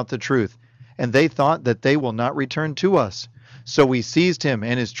without the truth, and they thought that they will not return to us. So we seized him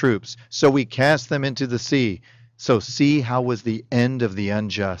and his troops, so we cast them into the sea. So see how was the end of the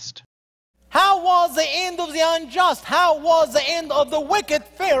unjust. How was the end of the unjust? How was the end of the wicked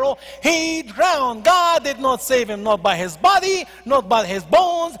Pharaoh? He drowned. God did not save him, not by his body, not by his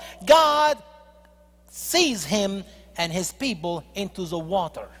bones. God seized him and his people into the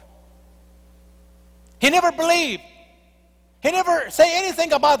water. He never believed. He never said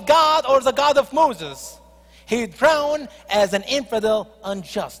anything about God or the God of Moses. He drowned as an infidel,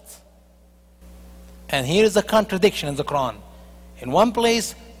 unjust. And here is a contradiction in the Quran. In one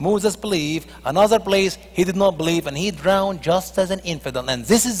place, Moses believed, another place, he did not believe, and he drowned just as an infidel. And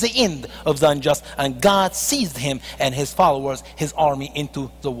this is the end of the unjust. And God seized him and his followers, his army,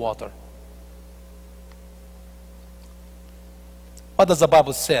 into the water. What does the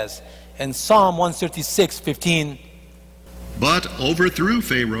Bible says? In Psalm 136:15, but overthrew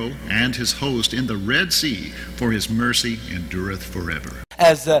Pharaoh and his host in the Red Sea, for his mercy endureth forever.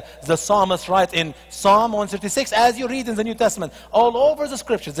 As the psalmist writes in Psalm 136, as you read in the New Testament, all over the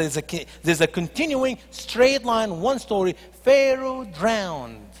scriptures, there's a continuing straight line, one story. Pharaoh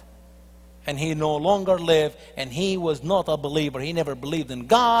drowned, and he no longer lived, and he was not a believer. He never believed in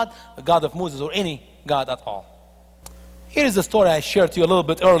God, the God of Moses, or any God at all. Here is the story I shared to you a little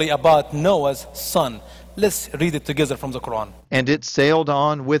bit earlier about Noah's son. Let's read it together from the Quran. And it sailed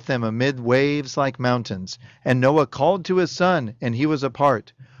on with them amid waves like mountains. And Noah called to his son, and he was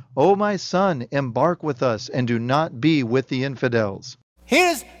apart. O my son, embark with us, and do not be with the infidels.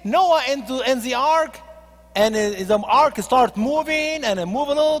 Here's Noah in the ark, and the ark starts moving, and it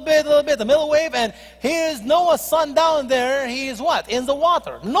moves a little bit, the middle wave, and here's Noah's son down there. He is what? In the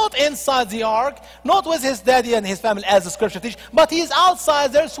water. Not inside the ark, not with his daddy and his family, as the scripture teaches, but he's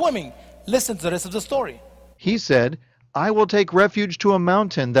outside there swimming. Listen to the rest of the story. He said, I will take refuge to a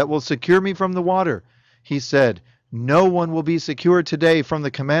mountain that will secure me from the water. He said, no one will be secure today from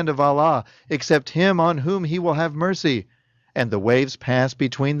the command of Allah, except him on whom he will have mercy. And the waves passed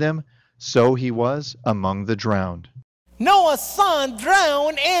between them, so he was among the drowned. Noah's son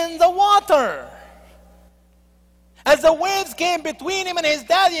drowned in the water. As the waves came between him and his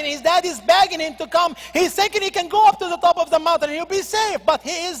daddy's begging him to come, he's thinking he can go up to the top of the mountain and he'll be safe, but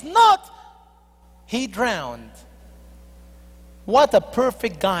he is not. He drowned. What a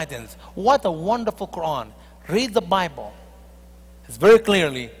perfect guidance. What a wonderful Quran. Read the Bible. It's very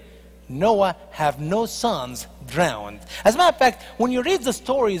clearly, Noah have no sons drowned. As a matter of fact, when you read the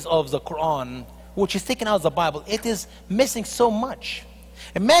stories of the Quran, which is taken out of the Bible, it is missing so much.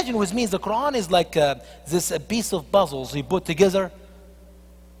 Imagine with me, the Quran is like this piece of puzzles you put together.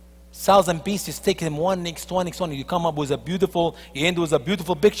 1,000 pieces, take them one next one next one, you come up with a beautiful, you end with a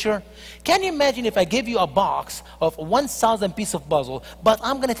beautiful picture. Can you imagine if I give you a box of 1,000 pieces of puzzle, but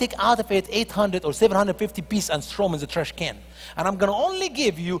I'm going to take out of it 800 or 750 pieces and throw them in the trash can. And I'm going to only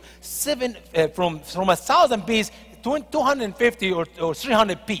give you from 1,000 pieces, 250 or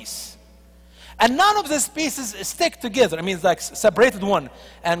 300 pieces. And none of these pieces stick together. I mean, it's like separated one.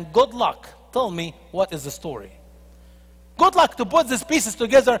 And good luck. Tell me, what is the story? Good luck to put these pieces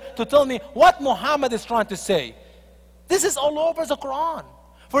together to tell me what Muhammad is trying to say. This is all over the Quran.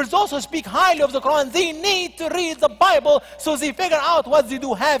 For those who speak highly of the Quran, they need to read the Bible so they figure out what they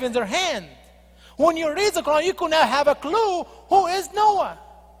do have in their hand. When you read the Quran, you could now have a clue who is Noah.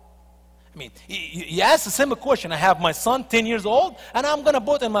 I mean, you ask a simple question. I have my son, 10 years old, and I'm going to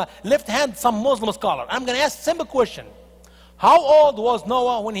put in my left hand some Muslim scholar. I'm going to ask a simple question. How old was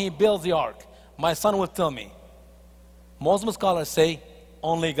Noah when he built the ark? My son will tell me. Muslim scholars say,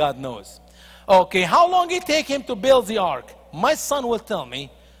 only God knows. Okay, how long did it take him to build the ark? My son will tell me.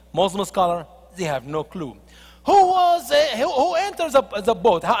 Muslim scholar, they have no clue. Who enters the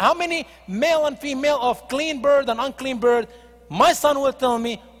boat? How many male and female of clean bird and unclean bird? My son will tell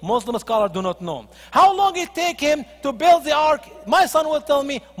me. Muslim scholars do not know. How long it take him to build the ark? My son will tell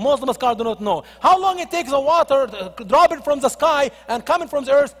me. Muslim scholars do not know. How long it takes the water to drop it from the sky and coming from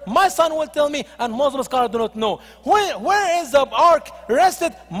the earth? My son will tell me, and Muslim scholars do not know. Where is the ark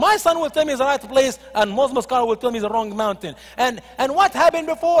rested? My son will tell me is the right place, and Muslim scholar will tell me the wrong mountain. And what happened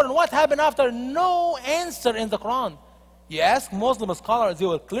before and what happened after? No answer in the Quran. You ask Muslim scholars, they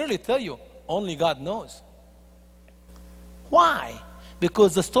will clearly tell you, only God knows. Why?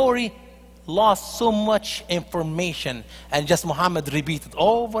 Because the story lost so much information, and just Muhammad repeated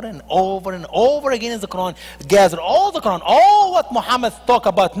over and over and over again in the Quran. Gather all the Quran, all what Muhammad talked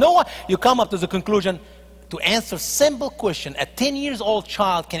about Noah, you come up to the conclusion to answer simple question. A 10 years old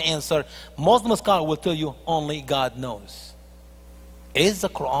child can answer. Muslim scholar will tell you only God knows. Is the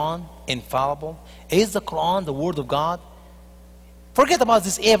Quran infallible? Is the Quran the word of God? Forget about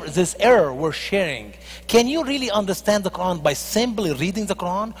this error we're sharing. Can you really understand the Quran by simply reading the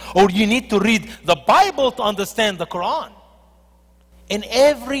Quran? Or you need to read the Bible to understand the Quran? In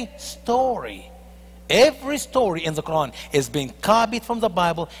every story in the Quran is being copied from the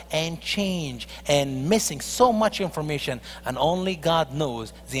Bible and changed and missing so much information, and only God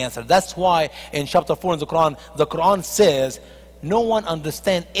knows the answer. That's why in chapter 4 in the Quran says, no one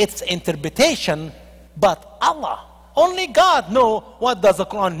understands its interpretation but Allah. Only God knows what does the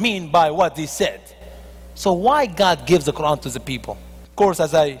Quran mean by what they said. So why God gives the Quran to the people? Of course,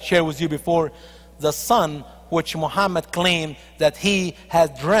 as I shared with you before, the son which Muhammad claimed that he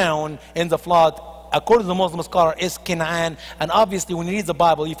had drowned in the flood, according to the Muslim scholar, is Canaan. And obviously when you read the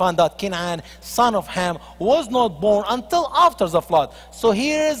Bible, you find out Canaan, son of Ham, was not born until after the flood. So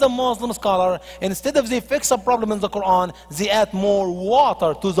here is a Muslim scholar, instead of they fix a problem in the Quran, they add more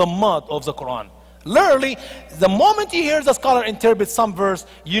water to the mud of the Quran. Literally, the moment you hear the scholar interpret some verse,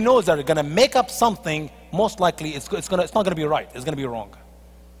 you know they're going to make up something. Most likely it's not going to be right, it's going to be wrong.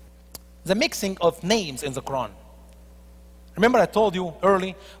 The mixing of names in the Quran. Remember I told you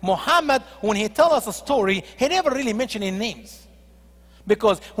early, Muhammad, when he tells us a story, he never really mentioned any names.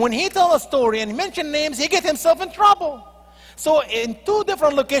 Because when he tells a story and he mentions names, he gets himself in trouble. So in two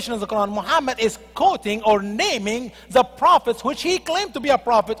different locations in the Quran, Muhammad is quoting or naming the prophets which he claimed to be a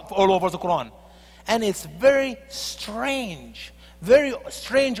prophet all over the Quran. And it's very strange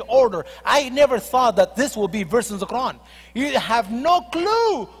order. I never thought that this would be verses in the Quran. You have no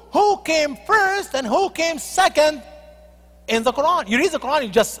clue who came first and who came second in the Quran. You read the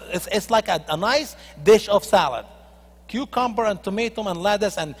Quran, it's like a nice dish of salad. Cucumber and tomato and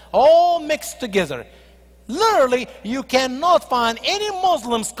lettuce and all mixed together. Literally, you cannot find any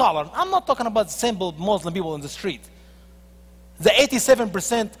Muslim scholar. I'm not talking about simple Muslim people in the street. The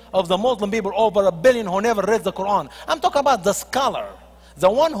 87% of the Muslim people, over 1 billion, who never read the Quran. I'm talking about the scholar,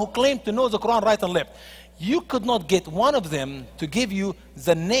 the one who claimed to know the Quran right and left. You could not get one of them to give you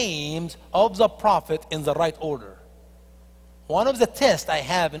the names of the prophet in the right order. One of the tests I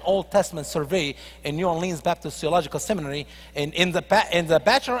have in Old Testament survey in New Orleans Baptist Theological Seminary, in the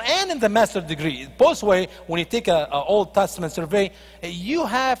bachelor and in the master degree. Both way, when you take an Old Testament survey, you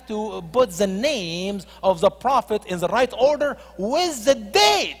have to put the names of the prophet in the right order with the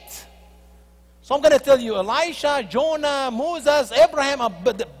date. So I'm going to tell you Elisha, Jonah, Moses, Abraham, a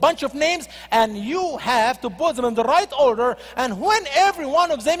bunch of names, and you have to put them in the right order and when every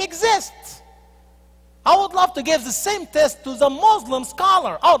one of them exists. I would love to give the same test to the Muslim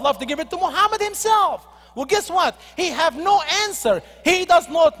scholar. I would love to give it to Muhammad himself. Well, guess what? He have no answer. He does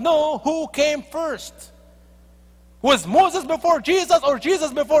not know who came first. Was Moses before Jesus or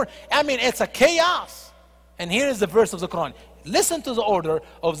Jesus before? I mean, it's a chaos. And here is the verse of the Quran. Listen to the order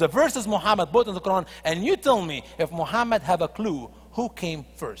of the verses Muhammad put in the Quran, and you tell me if Muhammad have a clue who came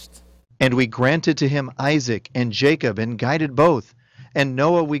first. And we granted to him Isaac and Jacob and guided both. And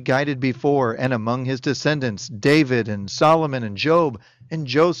Noah we guided before, and among his descendants, David and Solomon and Job and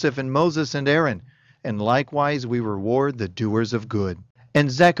Joseph and Moses and Aaron. And likewise we reward the doers of good.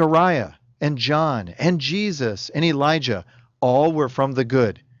 And Zechariah and John and Jesus and Elijah, all were from the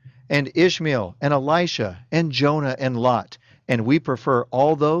good. And Ishmael and Elisha and Jonah and Lot. And we prefer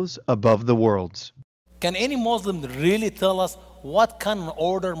all those above the worlds. Can any Muslim really tell us what kind of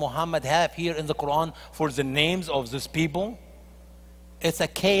order Muhammad have here in the Quran for the names of these people? It's a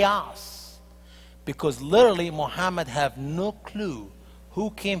chaos, because literally Muhammad have no clue who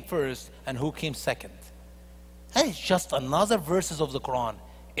came first and who came second. And it's just another verses of the Quran.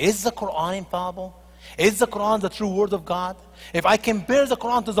 Is the Quran infallible? Is the Quran the true word of God? If I compare the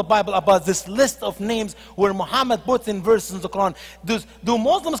Quran to the Bible about this list of names where Muhammad puts in verses in the Quran, do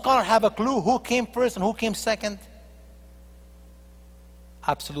Muslim scholars have a clue who came first and who came second?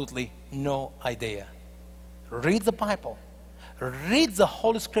 Absolutely no idea. Read the Bible. Read the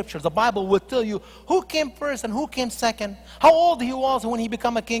Holy Scripture. The Bible will tell you who came first and who came second, how old he was when he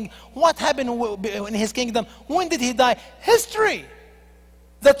became a king, what happened in his kingdom, when did he die. History.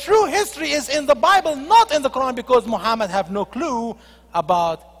 The true history is in the Bible, not in the Quran, because Muhammad have no clue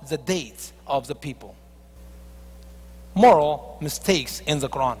about the dates of the people. Moral mistakes in the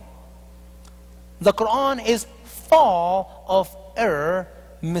Quran. The Quran is full of error,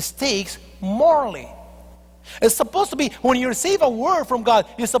 mistakes morally. It's supposed to be, when you receive a word from God,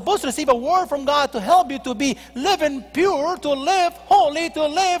 you're supposed to receive a word from God to help you to be living pure, to live holy, to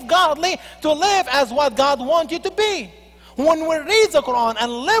live godly, to live as what God wants you to be. When we read the Quran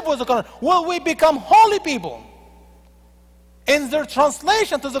and live with the Quran, will we become holy people? In their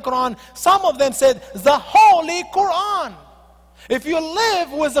translation to the Quran, some of them said, the Holy Quran. If you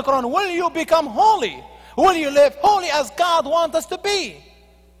live with the Quran, will you become holy? Will you live holy as God wants us to be?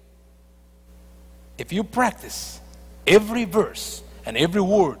 If you practice every verse and every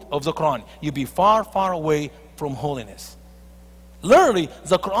word of the Quran, you'll be far, far away from holiness. Literally,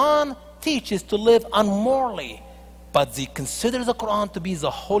 the Quran teaches to live unmorally, but they consider the Quran to be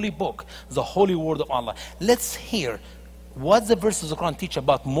the holy book, the holy word of Allah. Let's hear what the verses of the Quran teach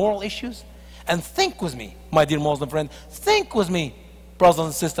about moral issues. And think with me, my dear Muslim friend, think with me, brothers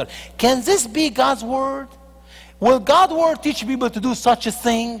and sisters. Can this be God's word? Will God's word teach people to do such a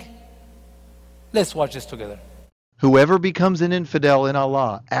thing? Let's watch this together. Whoever becomes an infidel in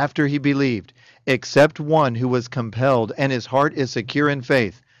Allah after he believed, except one who was compelled and his heart is secure in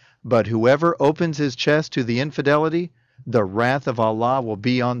faith. But whoever opens his chest to the infidelity, the wrath of Allah will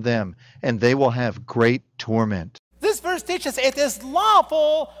be on them, and they will have great torment. This verse teaches it is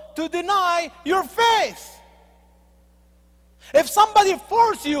lawful to deny your faith. If somebody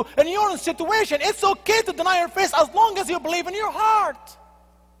forces you and you're in a situation, it's okay to deny your faith as long as you believe in your heart.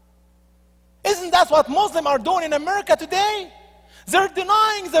 Isn't that what Muslims are doing in America today? They're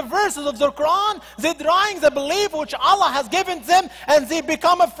denying the verses of the Quran, they're denying the belief which Allah has given them, and they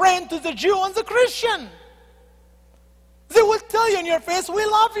become a friend to the Jew and the Christian. They will tell you in your face, we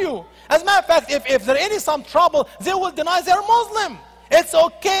love you. As a matter of fact, if there is some trouble, they will deny they're Muslim. It's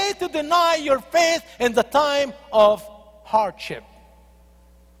okay to deny your faith in the time of hardship.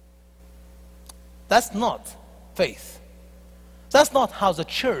 That's not faith. That's not how the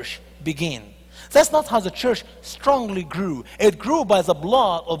church began. That's not how the church strongly grew. It grew by the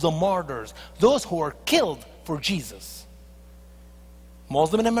blood of the martyrs, those who were killed for Jesus.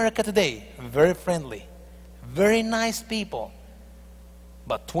 Muslim in America today, very friendly, very nice people.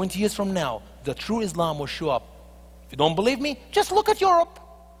 But 20 years from now, the true Islam will show up. If you don't believe me, just look at Europe.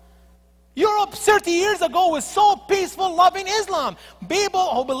 Europe 30 years ago was so peaceful, loving Islam.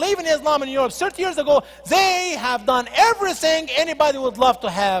 People who believe in Islam in Europe 30 years ago, they have done everything anybody would love to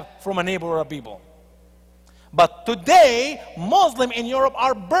have from a neighbor or a people. But today, Muslims in Europe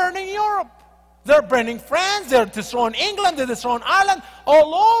are burning Europe. They're burning France, they're destroying England, they're destroying Ireland.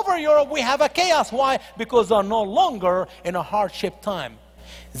 All over Europe we have a chaos. Why? Because they're no longer in a hardship time.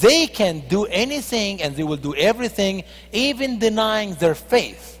 They can do anything and they will do everything, even denying their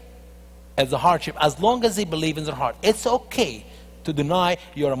faith as a hardship, as long as they believe in their heart. It's okay to deny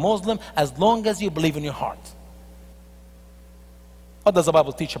you're a Muslim as long as you believe in your heart. What does the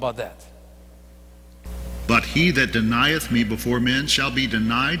Bible teach about that? But he that denieth me before men shall be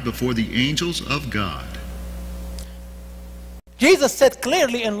denied before the angels of God. Jesus said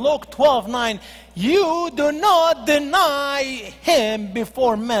clearly in Luke 12:9, you do not deny him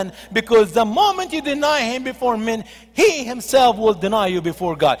before men, because the moment you deny him before men, he himself will deny you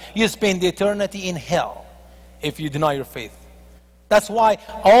before God. You spend eternity in hell if you deny your faith. That's why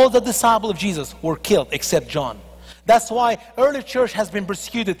all the disciples of Jesus were killed except John. That's why early church has been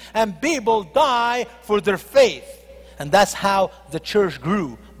persecuted and people die for their faith. And that's how the church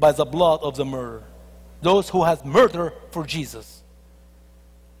grew, by the blood of the murderer. Those who have murdered for Jesus.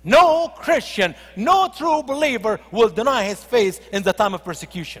 No Christian, no true believer will deny his faith in the time of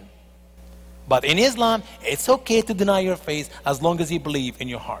persecution. But in Islam, it's okay to deny your faith as long as you believe in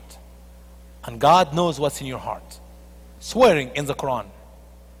your heart. And God knows what's in your heart. Swearing in the Quran.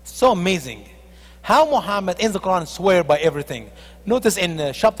 So amazing. How Muhammad in the Quran swear by everything. Notice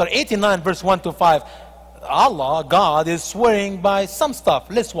in chapter 89 verse 1 to 5, Allah, God, is swearing by some stuff.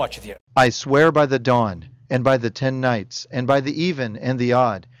 Let's watch it here. I swear by the dawn, and by the 10 nights, and by the even and the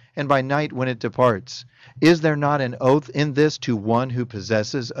odd, and by night when it departs. Is there not an oath in this to one who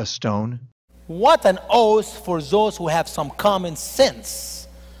possesses a stone? What an oath for those who have some common sense,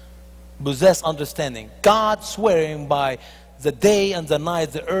 possess understanding. God swearing by the day and the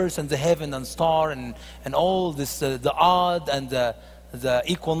night, the earth and the heaven and star and all this, the odd and the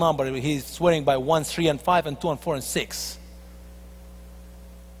equal number. He's swearing by 1, 3, and 5, and 2, and 4, and 6.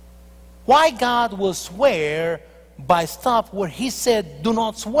 Why God will swear by stuff where he said do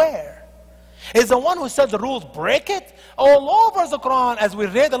not swear? Is the one who said the rules break it? All over the Quran, as we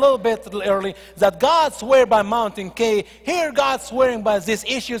read a little bit early, that God swear by mountain K. Here God swearing by these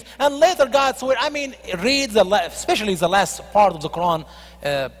issues, and later God swear. I mean, read especially the last part of the Quran,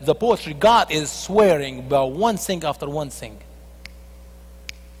 the poetry. God is swearing by one thing after one thing.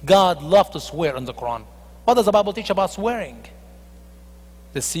 God loves to swear in the Quran. What does the Bible teach about swearing?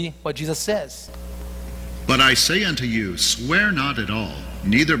 Let's see what Jesus says. But I say unto you, swear not at all,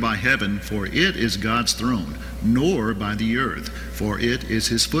 neither by heaven, for it is God's throne, nor by the earth, for it is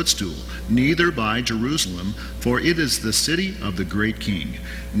his footstool, neither by Jerusalem, for it is the city of the great king.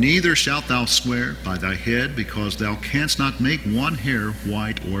 Neither shalt thou swear by thy head, because thou canst not make one hair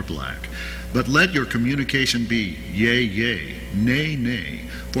white or black. But let your communication be, yea, yea, nay, nay,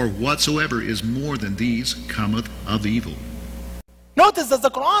 for whatsoever is more than these cometh of evil. Notice that the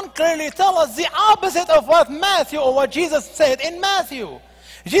Quran clearly tells us the opposite of what Matthew or what Jesus said in Matthew.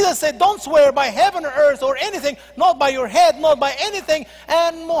 Jesus said, don't swear by heaven or earth or anything, not by your head, not by anything.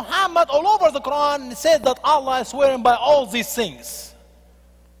 And Muhammad all over the Quran said that Allah is swearing by all these things.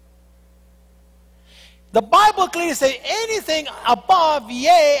 The Bible clearly says anything above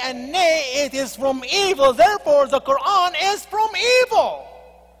yea and nay, it is from evil. Therefore, the Quran is from evil.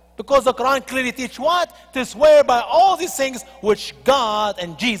 Because the Quran clearly teaches what? To swear by all these things which God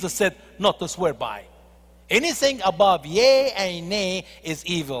and Jesus said not to swear by. Anything above yea and nay is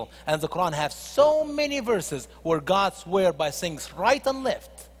evil. And the Quran has so many verses where God swears by things right and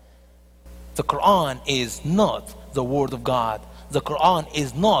left. The Quran is not the word of God. The Quran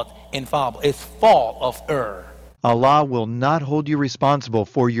is not infallible. It's full of error. Allah will not hold you responsible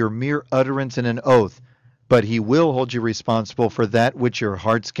for your mere utterance in an oath, but He will hold you responsible for that which your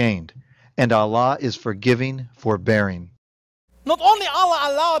hearts gained. And Allah is forgiving, forbearing. Not only Allah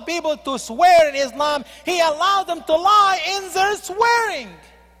allowed people to swear in Islam, He allowed them to lie in their swearing.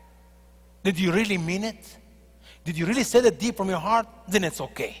 Did you really mean it? Did you really say that deep from your heart? Then it's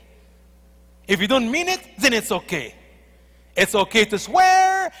okay. If you don't mean it, then it's okay. It's okay to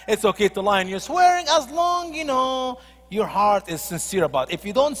swear. It's okay to lie in your swearing as long, your heart is sincere about it.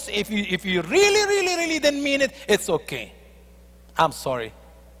 If you really didn't mean it, it's okay. I'm sorry.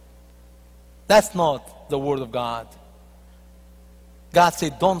 That's not the word of God. God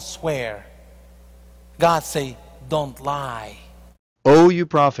said, don't swear. God said, don't lie. O you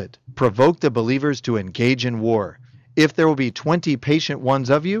prophet, provoke the believers to engage in war. If there will be 20 patient ones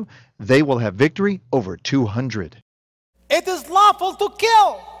of you, they will have victory over 200. It is lawful to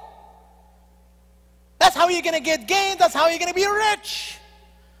kill. That's how you're going to get gain. That's how you're going to be rich.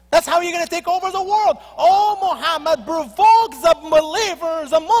 That's how you're going to take over the world. Oh, Muhammad provokes the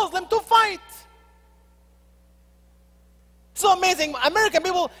believers, the Muslim, to fight. So amazing. American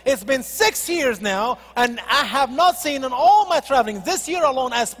people, it's been 6 years now, and I have not seen in all my traveling, this year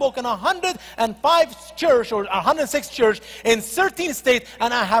alone, I've spoken 105 church or 106 church in 13 states,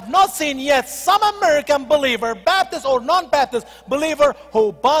 and I have not seen yet some American believer, Baptist or non-Baptist believer,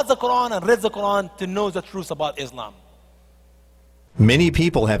 who bought the Quran and read the Quran to know the truth about Islam. Many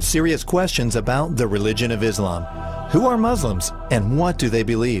people have serious questions about the religion of Islam. Who are Muslims and what do they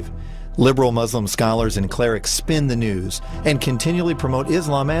believe? Liberal Muslim scholars and clerics spin the news and continually promote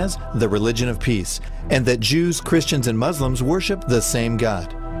Islam as the religion of peace, and that Jews, Christians, and Muslims worship the same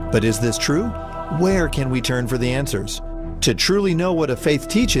God. But is this true? Where can we turn for the answers? To truly know what a faith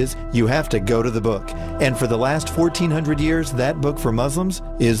teaches, you have to go to the book. And for the last 1400 years, that book for Muslims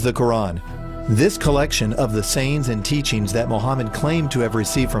is the Quran. This collection of the sayings and teachings that Muhammad claimed to have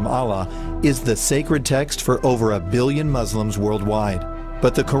received from Allah is the sacred text for over 1 billion Muslims worldwide.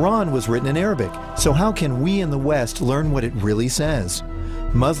 But the Quran was written in Arabic, so how can we in the West learn what it really says?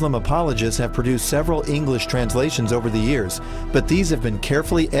 Muslim apologists have produced several English translations over the years, but these have been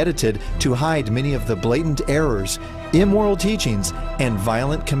carefully edited to hide many of the blatant errors, immoral teachings, and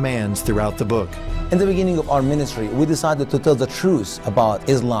violent commands throughout the book. In the beginning of our ministry, we decided to tell the truth about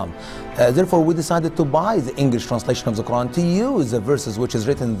Islam. Therefore, we decided to buy the English translation of the Quran to use the verses which is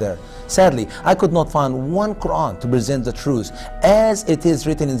written there. Sadly, I could not find one Quran to present the truth as it is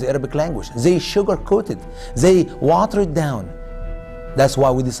written in the Arabic language. They sugar-coated, they water it down. That's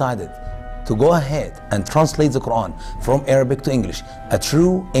why we decided to go ahead and translate the Quran from Arabic to English, a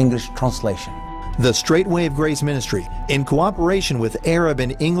true English translation. The Straight Way of Grace Ministry, in cooperation with Arab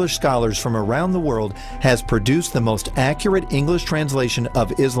and English scholars from around the world, has produced the most accurate English translation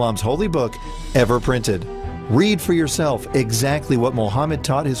of Islam's holy book ever printed. Read for yourself exactly what Muhammad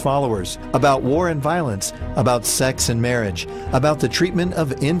taught his followers about war and violence, about sex and marriage, about the treatment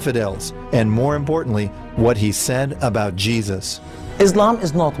of infidels, and more importantly, what he said about Jesus. Islam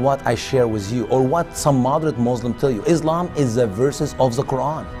is not what I share with you or what some moderate Muslim tell you. Islam is the verses of the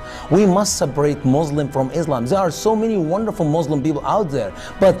Quran. We must separate Muslim from Islam. There are so many wonderful Muslim people out there,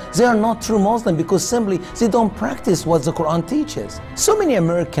 but they are not true Muslim because simply they don't practice what the Quran teaches. So many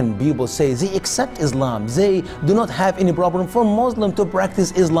American people say they accept Islam. They do not have any problem for Muslim to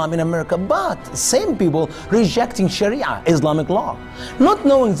practice Islam in America, but same people rejecting Sharia, Islamic law, not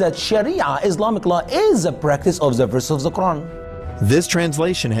knowing that Sharia, Islamic law, is a practice of the verse of the Quran. This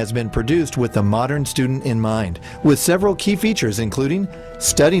translation has been produced with the modern student in mind, with several key features including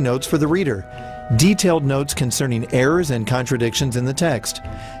study notes for the reader, detailed notes concerning errors and contradictions in the text,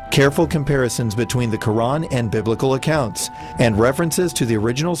 careful comparisons between the Quran and biblical accounts, and references to the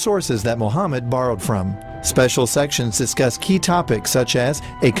original sources that Muhammad borrowed from. Special sections discuss key topics such as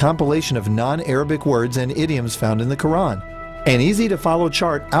a compilation of non-Arabic words and idioms found in the Quran, an easy-to-follow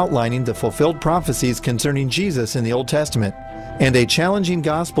chart outlining the fulfilled prophecies concerning Jesus in the Old Testament, and a challenging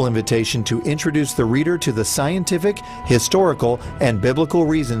gospel invitation to introduce the reader to the scientific, historical, and biblical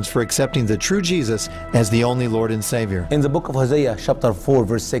reasons for accepting the true Jesus as the only Lord and Savior. In the book of Hosea, chapter 4,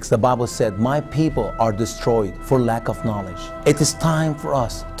 verse 6, the Bible said, "My people are destroyed for lack of knowledge." It is time for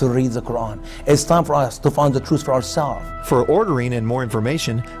us to read the Quran. It's time for us to find the truth for ourselves. For ordering and more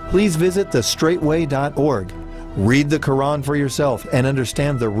information, please visit thestraightway.org. Read the Quran for yourself and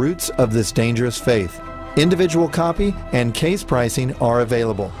understand the roots of this dangerous faith. Individual copy and case pricing are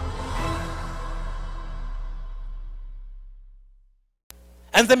available.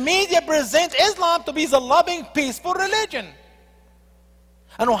 And the media presents Islam to be the loving, peaceful religion.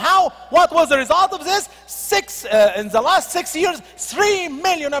 And what was the result of this? In the last 6 years, 3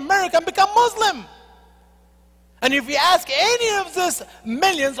 million Americans become Muslim. And if you ask any of these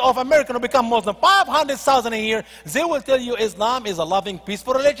millions of Americans who become Muslim, 500,000 a year, they will tell you Islam is a loving,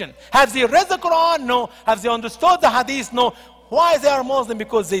 peaceful religion. Have they read the Quran? No. Have they understood the Hadith? No. Why they are Muslim?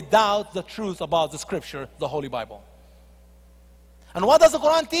 Because they doubt the truth about the scripture, the Holy Bible. And what does the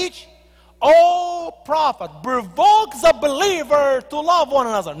Quran teach? Oh, prophet, provoke the believer to love one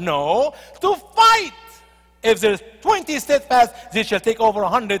another. No, to fight. If there's 20 steadfast, they shall take over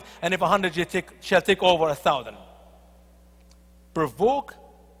 100, and if 100 shall take over 1,000. Provoke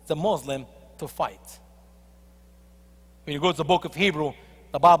the Muslim to fight. When you go to the book of Hebrew,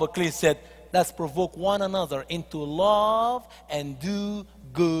 the Bible clearly said, let's provoke one another into love and do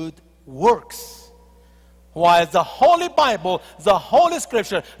good works. While the Holy Bible, the Holy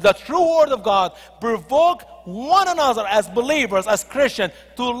Scripture, the true Word of God, provoke one another as believers, as Christians,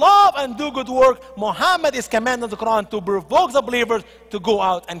 to love and do good work, Muhammad is commanding the Quran to provoke the believers to go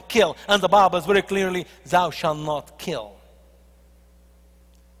out and kill. And the Bible is very clearly, thou shalt not kill.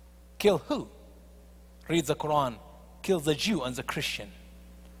 Kill who? Read the Quran. Kill the Jew and the Christian.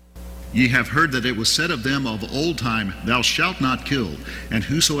 Ye have heard that it was said of them of old time, Thou shalt not kill, and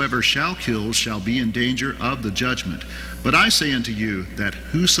whosoever shall kill shall be in danger of the judgment. But I say unto you, that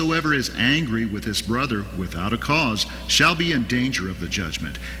whosoever is angry with his brother without a cause shall be in danger of the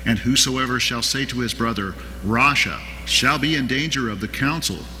judgment. And whosoever shall say to his brother, Rasha, shall be in danger of the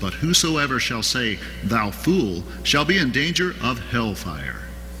council. But whosoever shall say, Thou fool, shall be in danger of hellfire.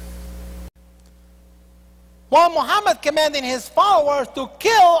 While Muhammad commanding his followers to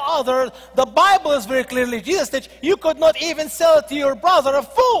kill others, the Bible is very clearly, Jesus said, you could not even say to your brother a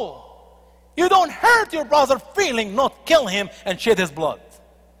fool. You don't hurt your brother feeling, not kill him and shed his blood.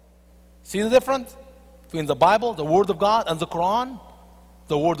 See the difference between the Bible, the Word of God, and the Quran,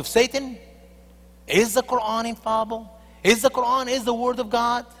 the Word of Satan? Is the Quran infallible? Is the Quran the Word of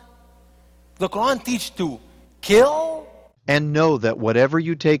God? The Quran teaches to kill. And know that whatever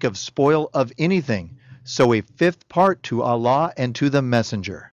you take of spoil of anything, sow a fifth part to Allah and to the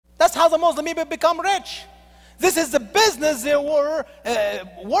Messenger. That's how the Muslim people become rich. This is the business they were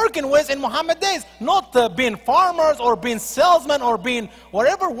working with in Muhammad days. Not being farmers or being salesmen or being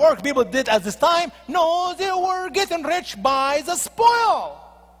whatever work people did at this time. No, they were getting rich by the spoil.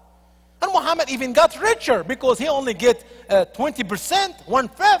 And Muhammad even got richer because he only get 20%,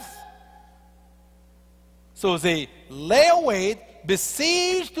 1/5. So they lay await,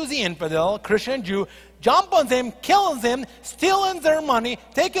 besiege to the infidel, Christian Jew, jump on them, killing them, stealing their money,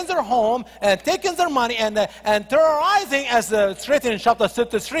 taking their home, and taking their money, and terrorizing, as written in chapter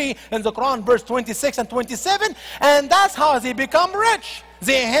 33 in the Quran, verse 26 and 27. And that's how they become rich.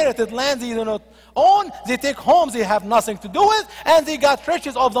 They inherited lands they do not own. They take homes they have nothing to do with, and they got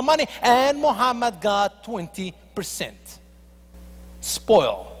riches of the money. And Muhammad got 20%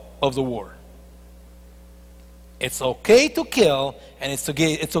 spoil of the war. It's okay to kill, and it's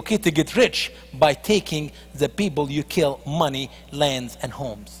okay to get rich by taking the people you kill money, lands, and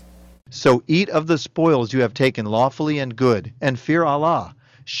homes. So eat of the spoils you have taken lawfully and good, and fear Allah.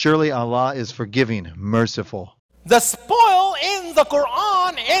 Surely Allah is forgiving, merciful. The spoil in the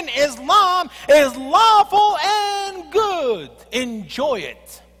Quran, in Islam, is lawful and good. Enjoy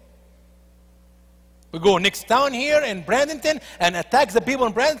it. We go next town here in Bradenton and attack the people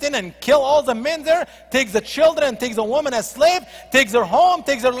in Bradenton and kill all the men there, take the children, take the women as slaves, take their home,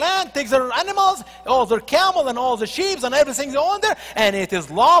 take their land, take their animals, all their camel and all the sheep and everything they own there, and it is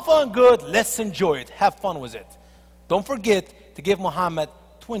lawful and good. Let's enjoy it. Have fun with it. Don't forget to give Muhammad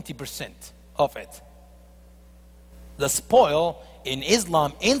 20% of it. The spoil in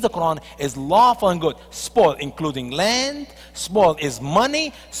Islam, in the Quran, is lawful and good. Spoil including land, spoil is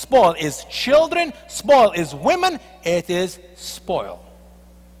money, spoil is children, spoil is women. It is spoil.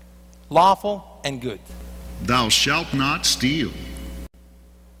 Lawful and good. Thou shalt not steal.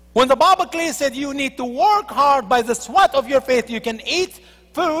 When the Bible clearly said you need to work hard by the sweat of your faith, you can eat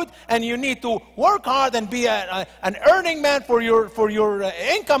food, and you need to work hard and be an earning man for your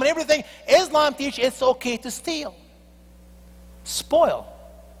income and everything. Islam teaches it's okay to steal. Spoil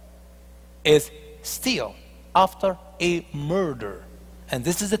is steal after a murder. And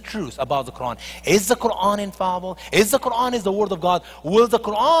this is the truth about the Quran. Is the Quran infallible? Is the Quran the Word of God? Will the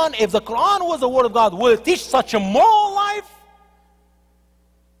Quran, if the Quran was the Word of God, will it teach such a moral life?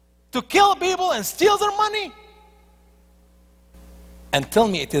 To kill people and steal their money? And tell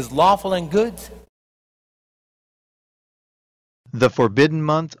me it is lawful and good? The forbidden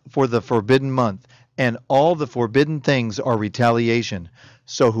month for the forbidden month, and all the forbidden things are retaliation.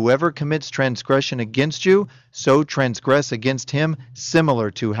 So whoever commits transgression against you, so transgress against him, similar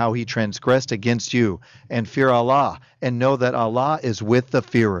to how he transgressed against you. And fear Allah, and know that Allah is with the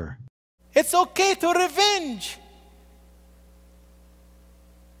fearer. It's okay to revenge.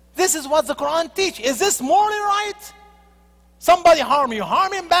 This is what the Quran teaches. Is this morally right? Somebody harm you,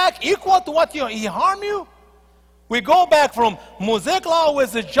 harm him back equal to what he harmed you? We go back from Mosaic law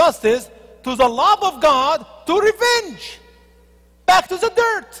with the justice to the love of God to revenge. Back to the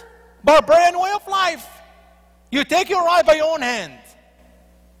dirt. Barbarian way of life. You take your right by your own hand.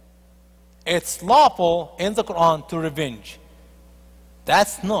 It's lawful in the Quran to revenge.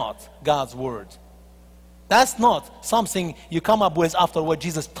 That's not God's word. That's not something you come up with after what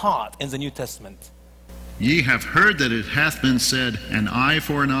Jesus taught in the New Testament. Ye have heard that it hath been said, an eye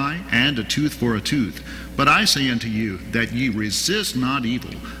for an eye, and a tooth for a tooth. But I say unto you, that ye resist not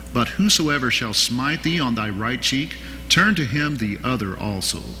evil, but whosoever shall smite thee on thy right cheek, turn to him the other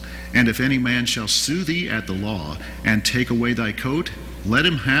also. And if any man shall sue thee at the law, and take away thy coat, let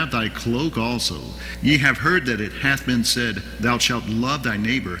him have thy cloak also. Ye have heard that it hath been said, thou shalt love thy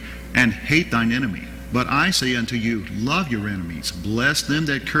neighbor, and hate thine enemy. But I say unto you, love your enemies, bless them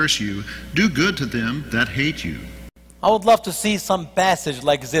that curse you, do good to them that hate you. I would love to see some passage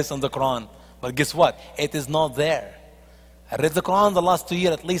like this in the Quran. But guess what? It is not there. I read the Quran the last 2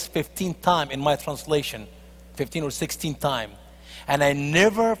 years at least 15 times in my translation. 15 or 16 times. And I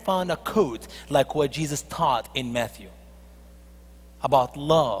never found a quote like what Jesus taught in Matthew. About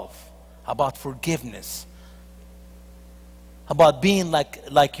love, about forgiveness, about being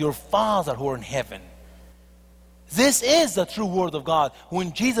like your Father who are in heaven. This is the true word of God.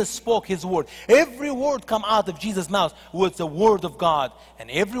 When Jesus spoke his word, every word come out of Jesus' mouth was the word of God.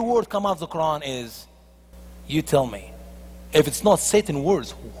 And every word come out of the Quran is, you tell me. If it's not Satan's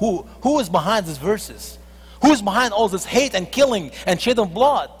words, who is behind these verses? Who is behind all this hate and killing and shed of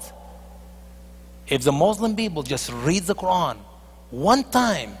blood? If the Muslim people just read the Quran one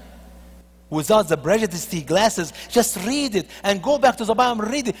time, without the prejudiced glasses, just read it and go back to the Bible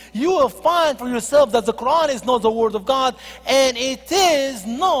and read it. You will find for yourself that the Quran is not the word of God and it is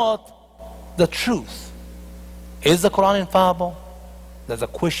not the truth. Is the Quran infallible? That's a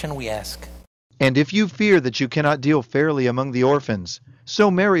question we ask. And if you fear that you cannot deal fairly among the orphans,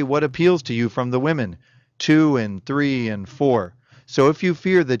 so marry what appeals to you from the women, 2 and 3 and 4. So if you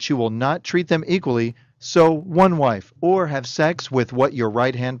fear that you will not treat them equally, so one wife, or have sex with what your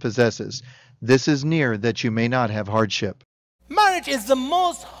right hand possesses. This is near that you may not have hardship. Marriage is the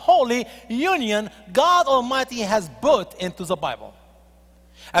most holy union God Almighty has put into the Bible.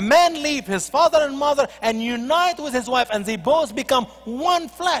 A man leave his father and mother and unite with his wife, and they both become one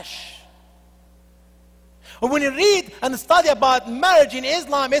flesh. When you read and study about marriage in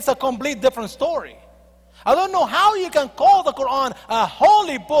Islam, it's a complete different story. I don't know how you can call the Quran a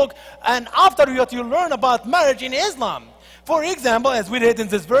holy book and after what you learn about marriage in Islam. For example, as we read in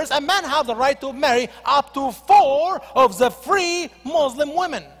this verse, a man has the right to marry up to 4 of the free Muslim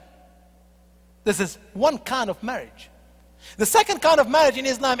women. This is one kind of marriage. The second kind of marriage in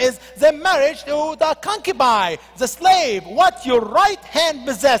Islam is the marriage to the concubine, the slave, what your right hand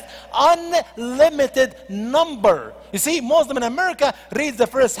possessed, unlimited number. You see, Muslim in America reads the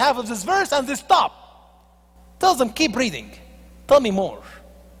first half of this verse and they stop. Tells them, keep reading. Tell me more.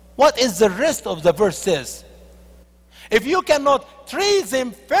 What is the rest of the verse says? If you cannot treat them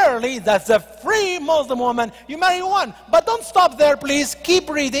fairly, that's a free Muslim woman, you marry one. But don't stop there, please.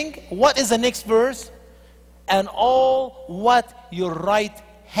 Keep reading. What is the next verse? And all what your right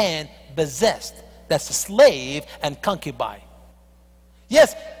hand possessed. That's a slave and concubine.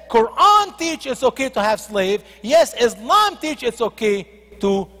 Yes, Quran teaches it's okay to have slave. Yes, Islam teaches it's okay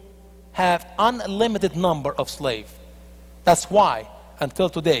to have unlimited number of slaves. That's why, until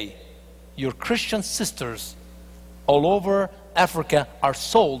today, your Christian sisters all over Africa are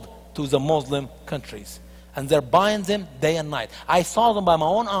sold to the Muslim countries. And they're buying them day and night. I saw them by my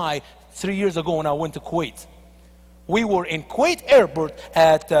own eye 3 years ago when I went to Kuwait. We were in Kuwait airport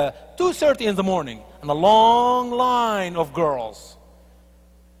at 2:30 in the morning, and a long line of girls.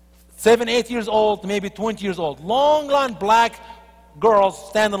 7, 8 years old, maybe 20 years old. Long line, black girls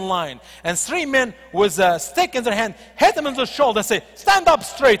stand in line. And 3 men with a stick in their hand hit them in the shoulder and say, stand up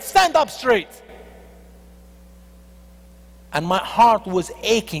straight, stand up straight. And my heart was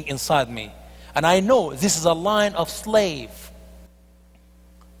aching inside me. And I know this is a line of slave.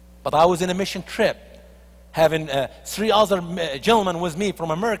 But I was in a mission trip, having 3 other gentlemen with me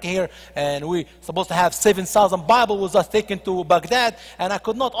from America here, and we supposed to have 7,000 Bible was us taken to Baghdad, and I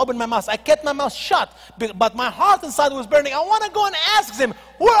could not open my mouth. I kept my mouth shut, but my heart inside was burning. I want to go and ask them,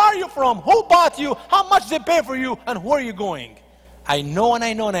 where are you from? Who bought you? How much they pay for you? And where are you going? I know and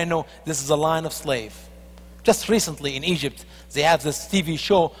I know and I know this is a line of slave. Just recently in Egypt, they have this TV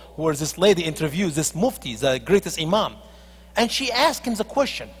show where this lady interviews this mufti, the greatest imam. And she asked him the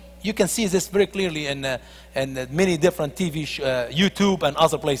question. You can see this very clearly in many different TV, YouTube and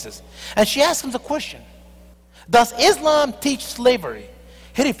other places. And she asked him the question, does Islam teach slavery?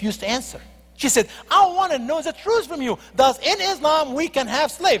 He refused to answer. She said, I want to know the truth from you. Does in Islam we can have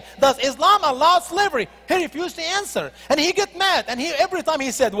slave? Does Islam allow slavery? He refused to answer. And he get mad. And every time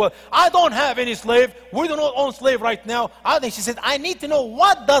he said, well, I don't have any slave. We don't own slave right now. She said, I need to know,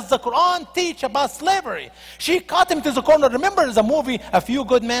 what does the Quran teach about slavery? She caught him to the corner. Remember the movie, A Few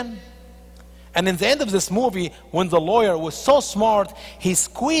Good Men? And in the end of this movie, when the lawyer was so smart, he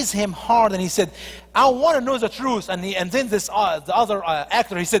squeezed him hard and he said, I want to know the truth. And then the other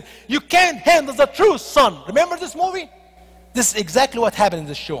actor, he said, you can't handle the truth, son. Remember this movie? This is exactly what happened in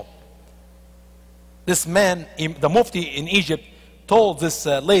this show. This man, the mufti in Egypt, told this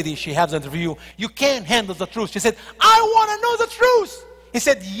lady, she has an interview, you can't handle the truth. She said, I want to know the truth. He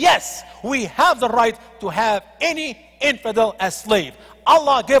said, yes, we have the right to have any infidel as slave.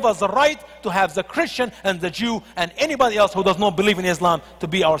 Allah gave us the right to have the Christian and the Jew and anybody else who does not believe in Islam to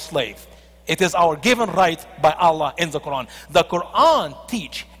be our slave. It is our given right by Allah in the Quran. The Quran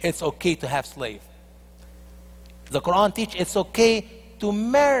teach it's okay to have slave. The Quran teach it's okay to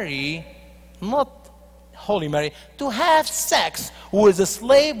marry, not Holy Mary, to have sex with a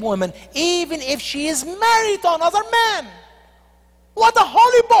slave woman even if she is married to another man. What a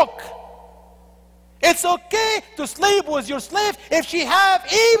holy book! It's okay to sleep with your slave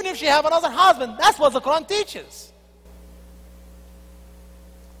even if she have another husband. That's what the Quran teaches.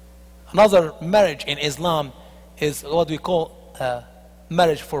 Another marriage in Islam is what we call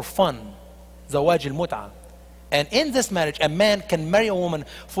marriage for fun, zawaj al-mut'ah. And in this marriage, a man can marry a woman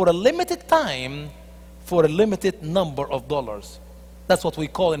for a limited time, for a limited number of dollars. That's what we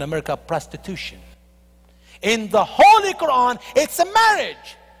call in America prostitution. In the Holy Quran, it's a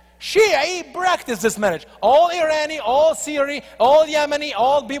marriage. Shia practice this marriage. All Irani, all Syri, all Yemeni,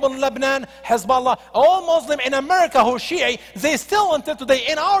 all people in Lebanon, Hezbollah, all Muslim in America who Shia, they still until today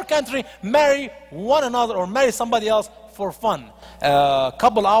in our country marry one another or marry somebody else for fun. A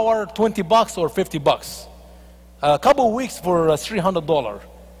couple hours, $20 or $50. A couple weeks for $300.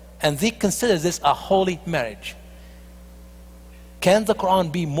 And they consider this a holy marriage. Can the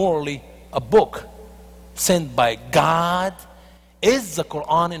Quran be morally a book sent by God? Is the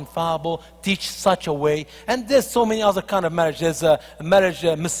Quran infallible? Teach such a way? And there's so many other kind of marriage. There's a marriage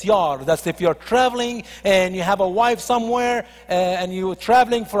misyar. That's if you're traveling and you have a wife somewhere and you're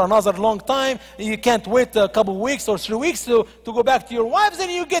traveling for another long time. You can't wait a couple weeks or 3 weeks to go back to your wives,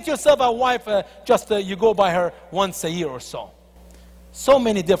 and you get yourself a wife. You go by her once a year or so. So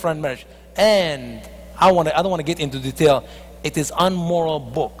many different marriages. And I don't want to get into detail. It is unmoral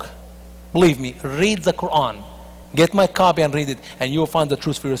book. Believe me, read the Quran. Get my copy and read it, and you will find the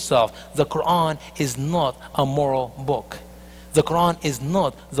truth for yourself. The Quran is not a moral book. The Quran is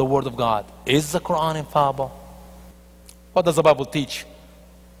not the Word of God. Is the Quran infallible? What does the Bible teach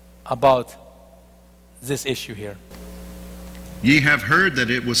about this issue here? Ye have heard that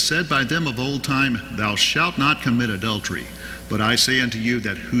it was said by them of old time, Thou shalt not commit adultery. But I say unto you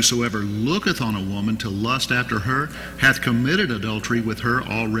that whosoever looketh on a woman to lust after her hath committed adultery with her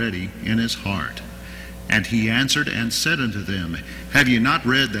already in his heart. And he answered and said unto them, Have ye not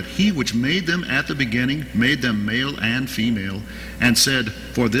read that he which made them at the beginning made them male and female, and said,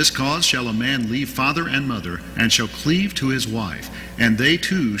 For this cause shall a man leave father and mother, and shall cleave to his wife, and they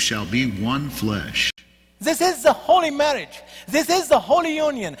two shall be one flesh. This is the holy marriage. This is the holy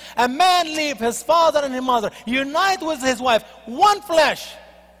union. A man leave his father and his mother, unite with his wife, one flesh.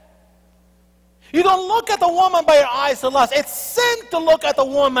 You don't look at a woman by your eyes to lust. It's sin to look at a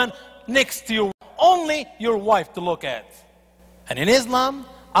woman next to you. Only your wife to look at. And in Islam,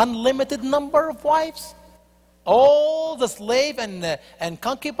 unlimited number of wives. All the slave and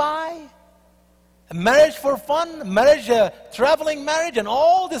concubine. Marriage for fun, marriage, traveling marriage, and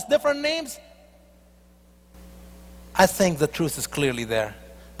all these different names. I think the truth is clearly there.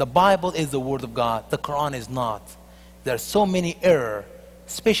 The Bible is the Word of God. The Quran is not. There are so many errors,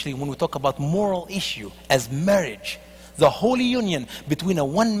 especially when we talk about moral issue as marriage. The holy union between a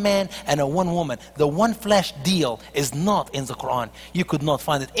one man and a one woman, the one flesh deal, is not in the Quran. You could not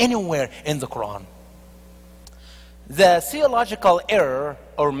find it anywhere in the Quran. The theological error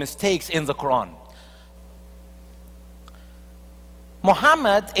or mistakes in the Quran.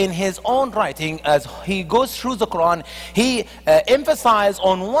 Muhammad, in his own writing, as he goes through the Quran, he emphasized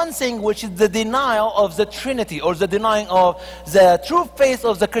on one thing, which is the denial of the Trinity, or the denying of the true faith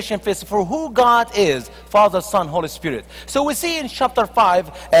of the Christian faith for who God is, Father, Son, Holy Spirit. So we see in chapter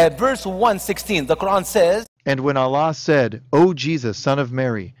 5, verse 116, the Quran says, And when Allah said, O Jesus, son of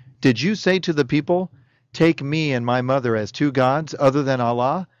Mary, did you say to the people, take me and my mother as two gods other than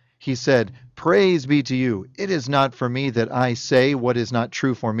Allah? He said, Praise be to you. It is not for me that I say what is not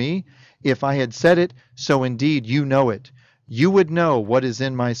true for me. If I had said it, so indeed you know it. You would know what is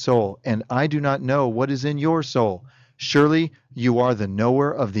in my soul, and I do not know what is in your soul. Surely you are the knower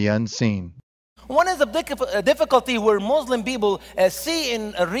of the unseen. one is the difficulty where Muslim people see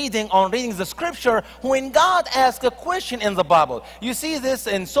in reading the scripture when God asks a question in the Bible. You see this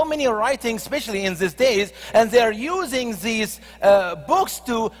in so many writings, especially in these days, and they are using these books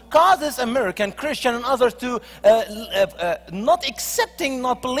to cause this American Christian and others to not accepting,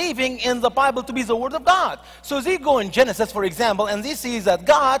 not believing in the Bible to be the Word of God. So they go in Genesis, for example, and they see that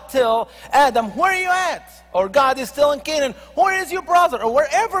God tell Adam, where are you at? Or God is still in Canaan, where is your brother? Or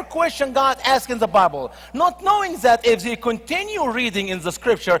wherever question God asks in the Bible, not knowing that if they continue reading in the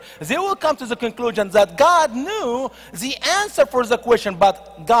scripture, they will come to the conclusion that God knew the answer for the question,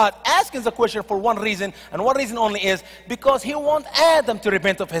 but God asking the question for one reason, and one reason only is because He wants Adam to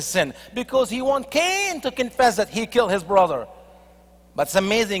repent of his sin, because He wants Cain to confess that he killed his brother. But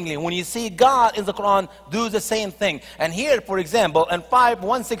amazingly, when you see God in the Quran do the same thing, and here, for example, in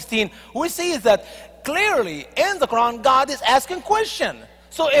 5:116, we see that clearly in the Quran, God is asking question.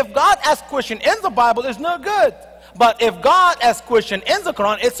 So if God asks question in the Bible, it's no good. But if God asks question in the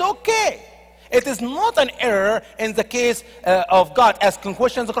Quran, it's okay. It is not an error in the case of God asking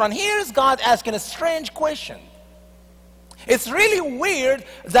questions in the Quran. Here is God asking a strange question. It's really weird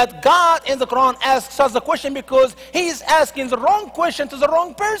that God in the Quran asks us a question because He is asking the wrong question to the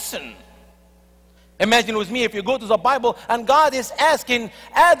wrong person. Imagine with me if you go to the Bible and God is asking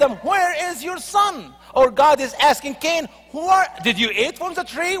Adam, where is your son? Or God is asking Cain, did you eat from the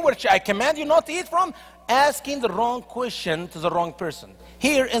tree which I command you not to eat from? Asking the wrong question to the wrong person.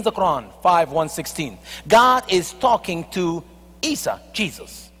 Here in the Quran, 5:116, God is talking to Isa,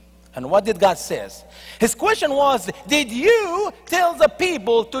 Jesus. And what did God say? His question was, did you tell the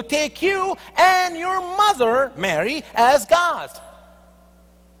people to take you and your mother, Mary, as gods?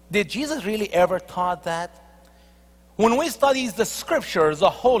 Did Jesus really ever taught that? When we study the scriptures, the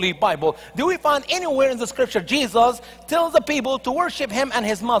Holy Bible, do we find anywhere in the scripture Jesus tells the people to worship Him and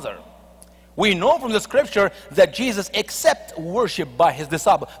His mother? We know from the scripture that Jesus accepts worship by His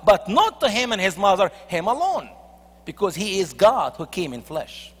disciples, but not to Him and His mother, Him alone, because He is God who came in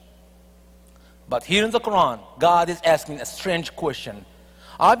flesh. But here in the Quran, God is asking a strange question.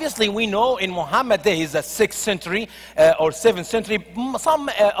 Obviously, we know in Muhammad days, the 6th century or 7th century, some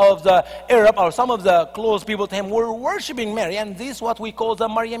of the Arab or some of the close people to him were worshiping Mary, and this is what we call the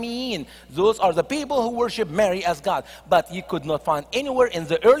Maryamiyin. Those are the people who worship Mary as God. But you could not find anywhere in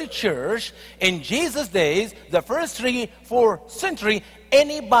the early church, in Jesus' days, the first 3-4 century,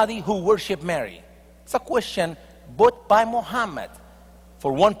 anybody who worshiped Mary. It's a question put by Muhammad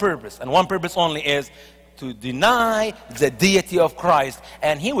for one purpose, and one purpose only is to deny the deity of Christ.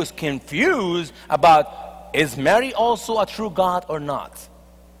 And he was confused about, is Mary also a true God or not?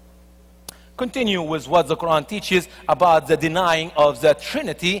 Continue with what the Quran teaches about the denying of the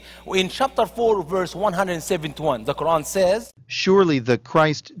Trinity. In chapter 4, verse 171, the Quran says, Surely the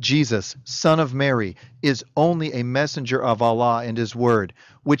Christ Jesus, son of Mary, is only a messenger of Allah and His word,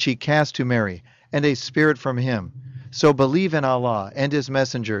 which He cast to Mary, and a spirit from Him. So believe in Allah and His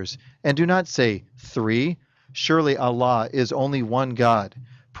messengers, and do not say, 3. Surely Allah is only one God.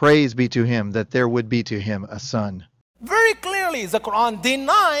 Praise be to Him that there would be to Him a son. Very clearly, the Quran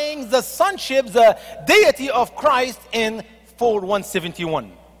denying the sonship, the deity of Christ in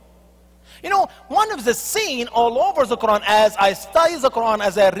 4:171. You know, one of the scenes all over the Quran, as I study the Quran,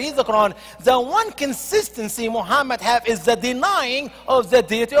 as I read the Quran, the one consistency Muhammad have is the denying of the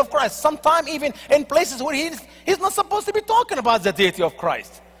deity of Christ. Sometimes even in places where he's not supposed to be talking about the deity of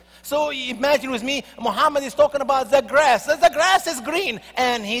Christ. So imagine with me, Muhammad is talking about the grass. The grass is green.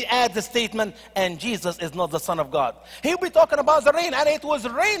 And he adds the statement, and Jesus is not the Son of God. He'll be talking about the rain, and it was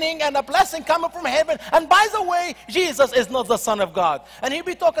raining and a blessing coming from heaven. And by the way, Jesus is not the Son of God. And he'll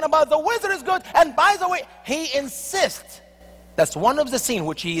be talking about the weather is good. And by the way, he insists. That's one of the scenes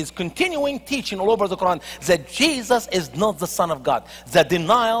which he is continuing teaching all over the Quran, that Jesus is not the Son of God. The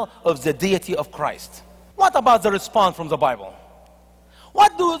denial of the deity of Christ. What about the response from the Bible?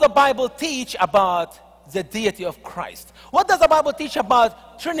 What does the Bible teach about the deity of Christ? What does the Bible teach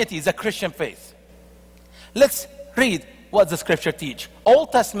about Trinity, the Christian faith? Let's read what the scripture teach,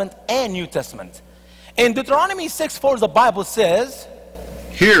 Old Testament and New Testament. In Deuteronomy 6:4, the Bible says,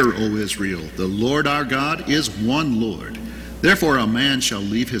 Hear, O Israel, the Lord our God is one Lord. Therefore a man shall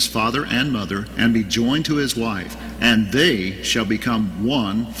leave his father and mother, and be joined to his wife, and they shall become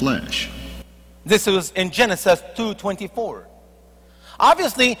one flesh. This was in Genesis 2:24.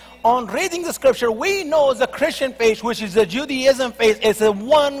 Obviously, on reading the scripture, we know the Christian faith, which is the Judaism faith, is a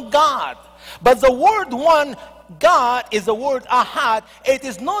one God. But the word one God is the word ahad. It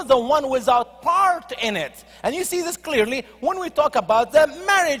is not the one without part in it. And you see this clearly when we talk about the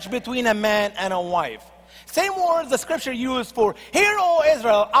marriage between a man and a wife. Same word the scripture used for, Hear, O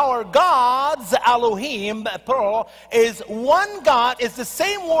Israel, our gods, Elohim, plural, is one God, is the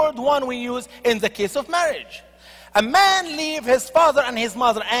same word one we use in the case of marriage. A man leave his father and his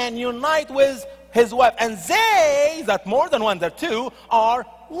mother and unite with his wife, and they, that more than one, that two, are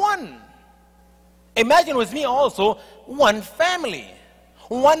one. Imagine with me also, one family,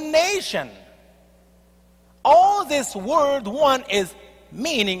 one nation. All this word one is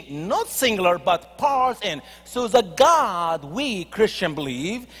meaning not singular but parts in. So the God we Christian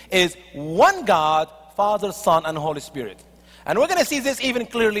believe is one God, Father, Son, and Holy Spirit. And we're going to see this even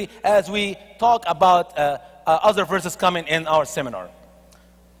clearly as we talk about other verses coming in our seminar.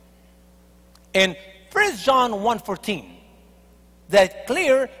 In 1 John 1:14, the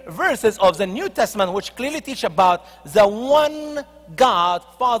clear verses of the New Testament which clearly teach about the one God,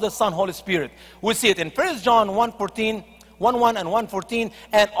 Father, Son, Holy Spirit. We see it in 1 John 1:14, 1:1 and 1:14,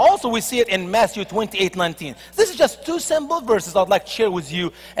 and also we see it in Matthew 28:19. This is just two simple verses I'd like to share with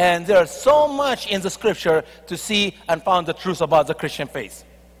you, and there's so much in the scripture to see and find the truth about the Christian faith.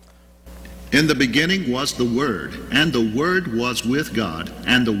 In the beginning was the Word, and the Word was with God,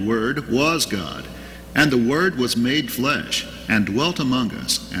 and the Word was God. And the Word was made flesh, and dwelt among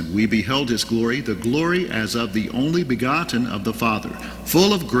us, and we beheld his glory, the glory as of the only begotten of the Father,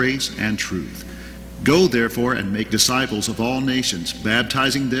 full of grace and truth. Go therefore and make disciples of all nations,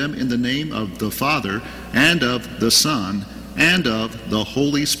 baptizing them in the name of the Father, and of the Son, and of the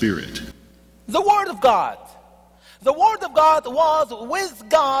Holy Spirit. The Word of God. The Word of God was with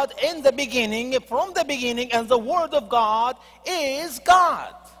God in the beginning, from the beginning, and the Word of God is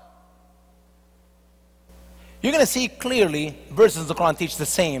God. You're going to see clearly verses of the Quran teach the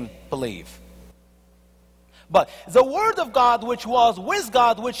same belief. But the Word of God, which was with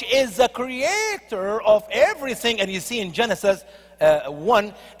God, which is the creator of everything, and you see in Genesis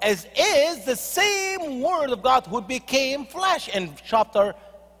 1, is the same Word of God who became flesh in chapter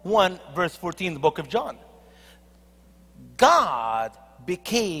 1, verse 14, the book of John. God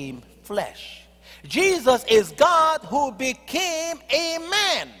became flesh. Jesus is God who became a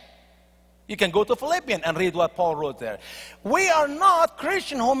man. You can go to Philippians and read what Paul wrote there. We are not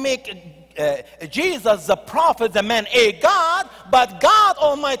Christians who make Jesus, the prophet, the man, a God, but God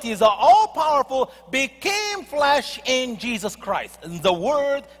Almighty, the all-powerful, became flesh in Jesus Christ. And the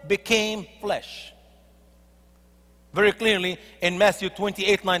Word became flesh. Very clearly in Matthew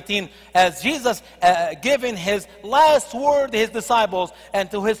 28:19, as Jesus giving his last word to his disciples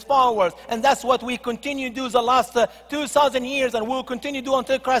and to his followers, and that's what we continue to do the last 2,000 years, and we'll continue to do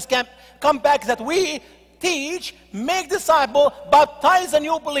until Christ come back, that we teach, make disciples, baptize the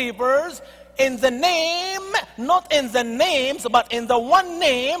new believers in the name, not in the names, but in the one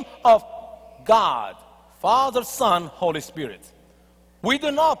name of God, Father, Son, Holy Spirit. We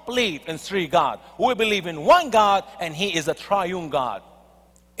do not believe in three God. We believe in one God, and He is a triune God.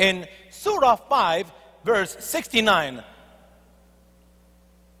 In Surah 5, verse 69,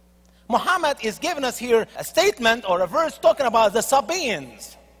 Muhammad is giving us here a statement or a verse talking about the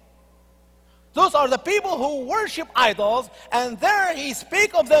Sabaeans. Those are the people who worship idols, and there he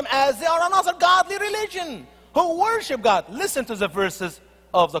speaks of them as they are another godly religion, who worship God. Listen to the verses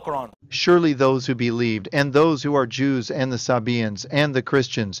of the Quran. Surely those who believed, and those who are Jews and the Sabaeans and the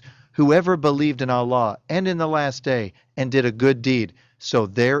Christians, whoever believed in Allah and in the last day and did a good deed, so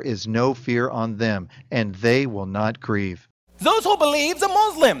there is no fear on them, and they will not grieve. Those who believe, the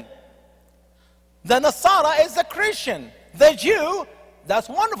Muslim. The Nasara is the Christian. The Jew, that's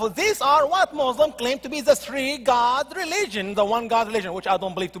wonderful. These are what Muslims claim to be the three God religion, the one God religion, which I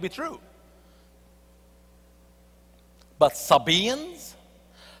don't believe to be true. But Sabaeans,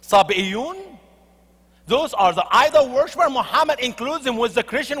 Sabaeun, those are the idol worshiper. Muhammad includes them with the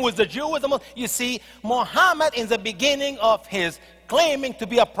Christian, with the Jew, with the Muslim. You see, Muhammad in the beginning of his claiming to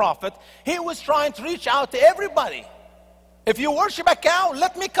be a prophet, he was trying to reach out to everybody. If you worship a cow,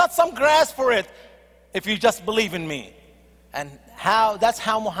 let me cut some grass for it, if you just believe in me. And that's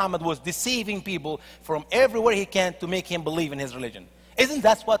how Muhammad was deceiving people from everywhere he can to make him believe in his religion. Isn't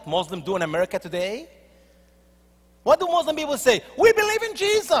that what Muslims do in America today? What do Muslim people say? We believe in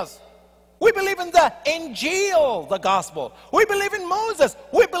Jesus. We believe in the Injil, the gospel. We believe in Moses.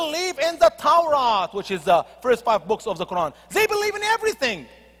 We believe in the Torah, which is the first 5 books of the Quran. They believe in everything.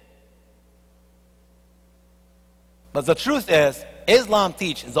 But the truth is, Islam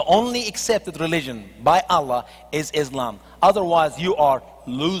teaches the only accepted religion by Allah is Islam. Otherwise, you are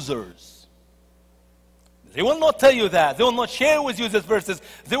losers. They will not tell you that. They will not share with you these verses.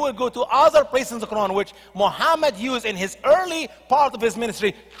 They will go to other places in the Quran which Muhammad used in his early part of his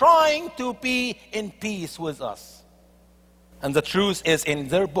ministry, trying to be in peace with us. And the truth is in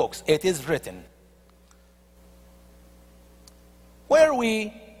their books. It is written. Where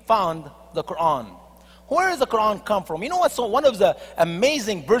we found the Quran. Where does the Quran come from? You know what? So one of the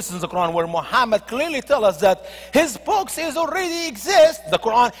amazing verses in the Quran where Muhammad clearly tells us that his books already exist. The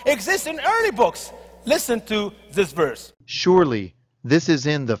Quran exists in early books. Listen to this verse. Surely, this is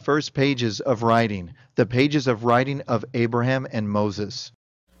in the first pages of writing, the pages of writing of Abraham and Moses.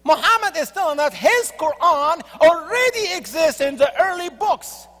 Muhammad is telling us his Quran already exists in the early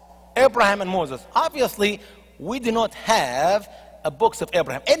books. Abraham and Moses. Obviously, we do not have books of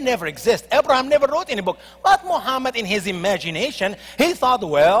Abraham. It never exists. Abraham never wrote any book. But Muhammad, in his imagination, he thought,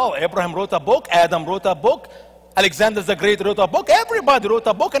 well, Abraham wrote a book, Adam wrote a book, Alexander the Great wrote a book, everybody wrote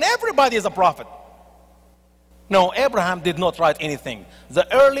a book, and everybody is a prophet. No, Abraham did not write anything. The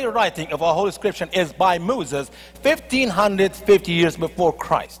early writing of our Holy Scripture is by Moses, 1550 years before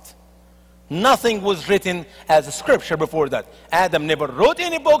Christ. Nothing was written as a scripture before that. Adam never wrote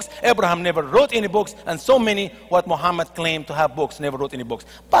any books, Abraham never wrote any books, and so many what Muhammad claimed to have books never wrote any books.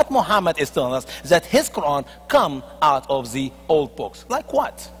 But Muhammad is telling us that his Quran come out of the old books. Like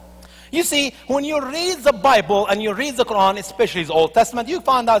what? You see, when you read the Bible and you read the Quran, especially the Old Testament, you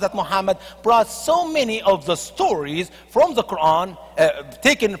find out that Muhammad brought so many of the stories from the Quran,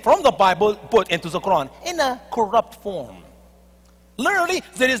 taken from the Bible, put into the Quran in a corrupt form. Literally,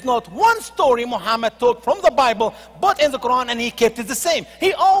 there is not one story Muhammad took from the Bible, but in the Quran, and he kept it the same.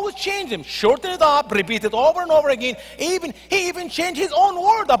 He always changed them, shortened it up, repeated it over and over again. He even changed his own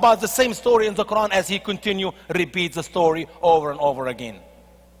word about the same story in the Quran as he continued repeat the story over and over again.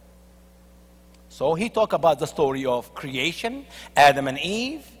 So he talked about the story of creation, Adam and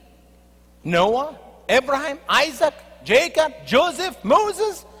Eve, Noah, Abraham, Isaac, Jacob, Joseph,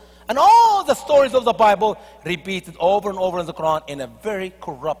 Moses, and all the stories of the Bible repeated over and over in the Quran in a very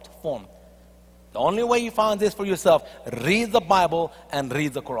corrupt form. The only way you find this for yourself, read the Bible and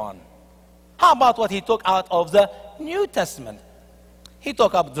read the Quran. How about what he took out of the New Testament? He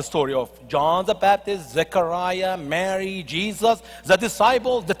took up the story of John the Baptist, Zechariah, Mary, Jesus, the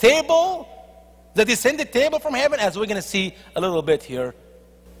disciples, the table, the descended table from heaven, as we're going to see a little bit here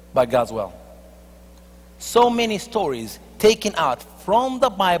by God's will. So many stories taken out from the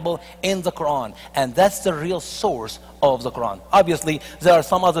Bible in the Quran, and that's the real source of the Quran. Obviously, there are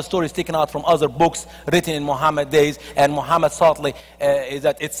some other stories taken out from other books written in Muhammad's days, and Muhammad thought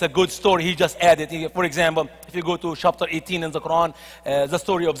that it's a good story. He just added. For example, if you go to chapter 18 in the Quran, the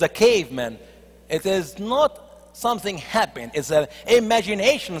story of the caveman, it is not something happened. It's an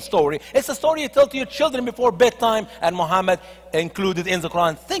imagination story. It's a story you tell to your children before bedtime, and Muhammad included in the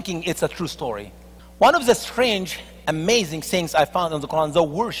Quran, thinking it's a true story. One of the strange, amazing things I found in the Quran, the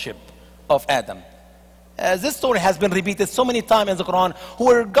worship of Adam. This story has been repeated so many times in the Quran,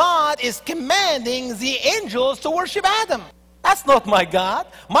 where God is commanding the angels to worship Adam. That's not my God.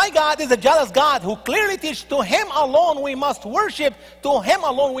 My God is a jealous God who clearly teaches to Him alone we must worship, to Him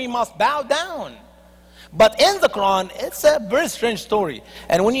alone we must bow down. But in the Quran, it's a very strange story.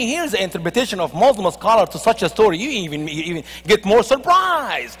 And when you hear the interpretation of Muslim scholars to such a story, you even get more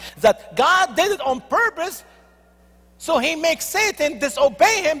surprised that God did it on purpose, so He makes Satan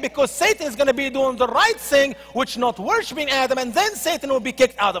disobey Him, because Satan is going to be doing the right thing, which not worshiping Adam, and then Satan will be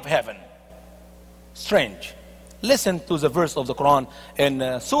kicked out of heaven. Strange. Listen to the verse of the Quran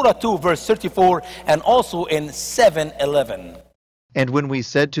in Surah 2, verse 34, and also in 7:11. And when we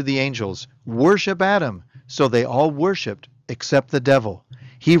said to the angels, worship Adam, so they all worshipped, except the devil.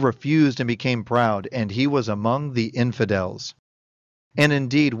 He refused and became proud, and he was among the infidels. And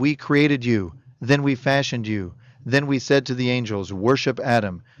indeed we created you, then we fashioned you. Then we said to the angels, worship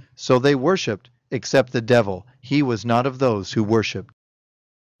Adam. So they worshipped, except the devil. He was not of those who worshipped.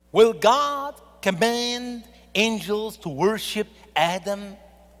 Will God command angels to worship Adam?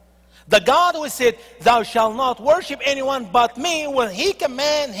 The God who said, thou shalt not worship anyone but me, will He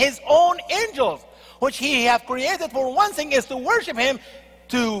command His own angels, which He have created for one thing, is to worship Him,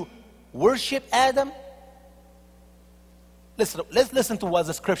 to worship Adam? Let's listen to what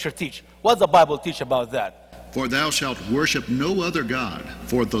the scripture teach, what the Bible teach about that. For thou shalt worship no other God,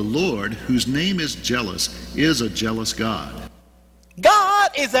 for the Lord, whose name is jealous, is a jealous God.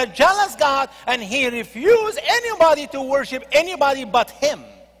 God is a jealous God, and He refuses anybody to worship anybody but Him.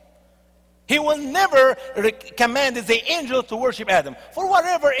 He will never command the angels to worship Adam, for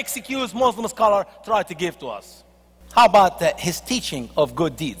whatever excuse Muslim scholar try to give to us. How about his teaching of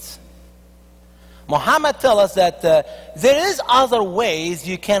good deeds? Muhammad tells us that there is other ways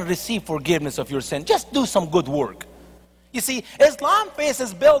you can receive forgiveness of your sin. Just do some good work. You see, Islam faith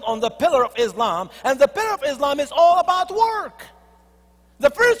is built on the pillar of Islam, and the pillar of Islam is all about work. The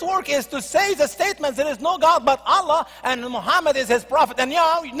first work is to say the statement, there is no God but Allah, and Muhammad is his prophet, and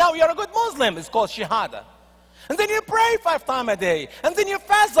now you're a good Muslim. It's called Shahada. And then you pray 5 times a day, and then you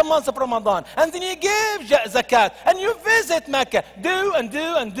fast the month of Ramadan, and then you give zakat, and you visit Mecca. Do and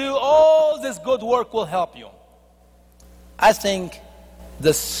do and do. All this good work will help you. I think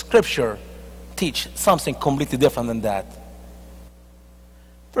the scripture teach something completely different than that.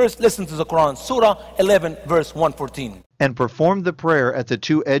 First, listen to the Quran, Surah 11, verse 114. And perform the prayer at the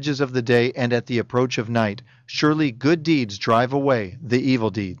 2 edges of the day and at the approach of night. Surely good deeds drive away the evil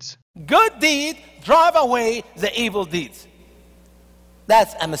deeds. Good deed drive away the evil deeds.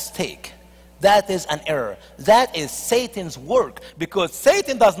 That's a mistake. That is an error. That is Satan's work, because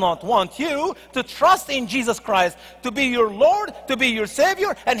Satan does not want you to trust in Jesus Christ to be your Lord, to be your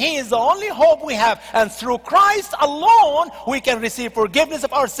Savior, and He is the only hope we have. And through Christ alone, we can receive forgiveness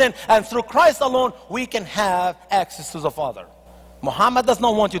of our sin, and through Christ alone, we can have access to the Father. Muhammad does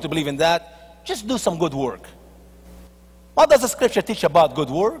not want you to believe in that. Just do some good work. What does the scripture teach about good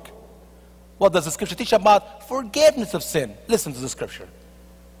work? What does the scripture teach about forgiveness of sin? Listen to the scripture.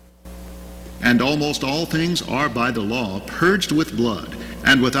 And almost all things are by the law purged with blood,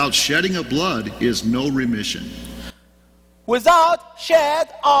 and without shedding of blood is no remission. Without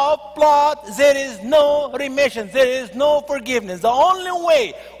shed of blood, there is no remission. There is no forgiveness. The only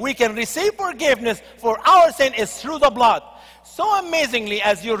way we can receive forgiveness for our sin is through the blood. So amazingly,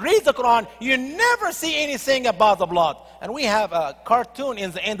 as you read the Quran, you never see anything about the blood. And we have a cartoon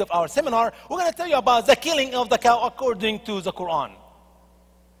in the end of our seminar. We're going to tell you about the killing of the cow according to the Quran.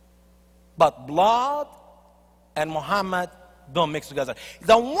 But blood and Muhammad don't mix together.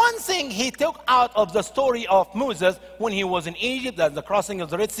 The one thing he took out of the story of Moses when he was in Egypt, at the crossing of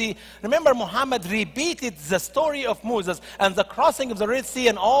the Red Sea, remember Muhammad repeated the story of Moses and the crossing of the Red Sea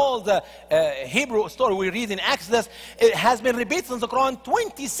and all the Hebrew story we read in Exodus. It has been repeated in the Quran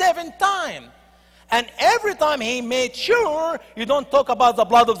 27 times. And every time he made sure you don't talk about the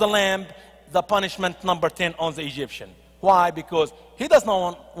blood of the lamb, the punishment number 10 on the Egyptian. Why? Because he does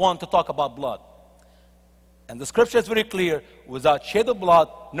not want to talk about blood. And the scripture is very clear, without shed of blood,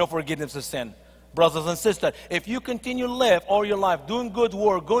 no forgiveness of sin. Brothers and sisters, if you continue to live all your life doing good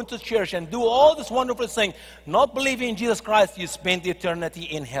work, going to church and do all this wonderful thing, not believing in Jesus Christ, you spend eternity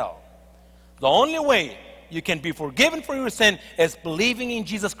in hell. The only way you can be forgiven for your sin is believing in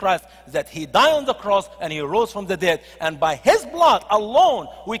Jesus Christ, that He died on the cross and He rose from the dead. And by His blood alone,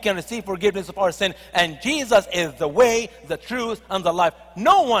 we can receive forgiveness of our sin. And Jesus is the way, the truth, and the life.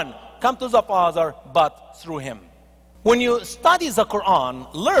 No one comes to the Father but through Him. When you study the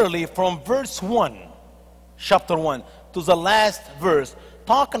Quran, literally from verse 1, chapter 1, to the last verse,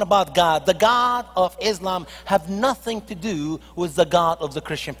 talking about God, the God of Islam have nothing to do with the God of the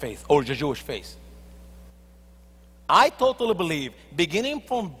Christian faith or the Jewish faith. I totally believe, beginning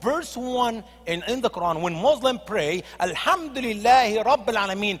from verse 1 in the Quran, when Muslims pray, Alhamdulillahi Rabbil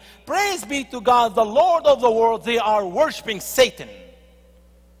Alameen, praise be to God, the Lord of the world, they are worshiping Satan.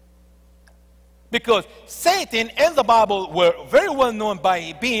 Because Satan in the Bible were very well known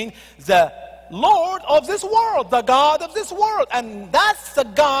by being the Lord of this world, the God of this world. And that's the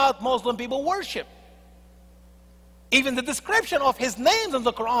God Muslim people worship. Even the description of His names in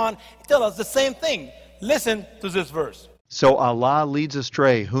the Quran tell us the same thing. Listen to this verse. So Allah leads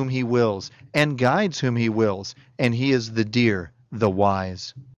astray whom He wills, and guides whom He wills, and He is the dear, the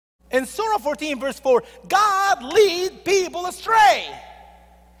wise. In Surah 14, verse 4, God lead people astray.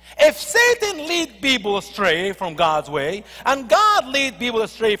 If Satan lead people astray from God's way, and God lead people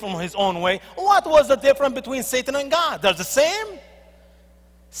astray from His own way, what was the difference between Satan and God? They're the same.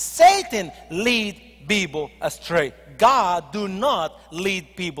 Satan lead people astray. God do not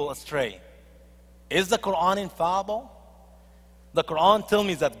lead people astray. Is the Quran infallible? The Quran tells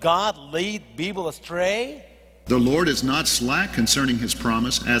me that God lead people astray. The Lord is not slack concerning His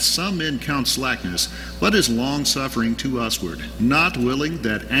promise, as some men count slackness, but is long-suffering to usward, not willing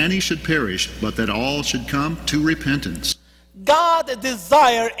that any should perish, but that all should come to repentance. God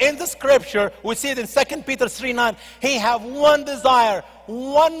desire in the scripture, we see it in 2 Peter 3:9, He have one desire,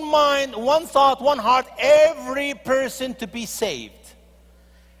 one mind, one thought, one heart, every person to be saved.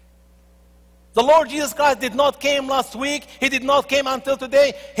 The Lord Jesus Christ did not came last week. He did not came until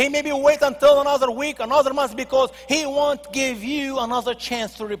today. He maybe wait until another week, another month, because He won't give you another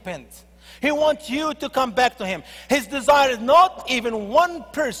chance to repent. He wants you to come back to Him. His desire is not even one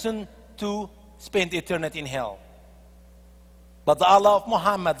person to spend eternity in hell. But the Allah of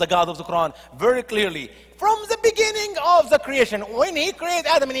Muhammad, the God of the Quran, very clearly, from the beginning of the creation, when He created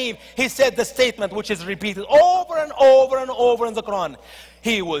Adam and Eve, He said the statement which is repeated over and over and over in the Quran.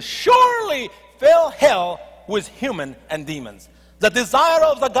 He will surely fill hell with human and demons. The desire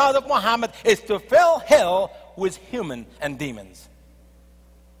of the God of Muhammad is to fill hell with human and demons.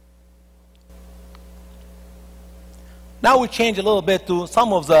 Now we change a little bit to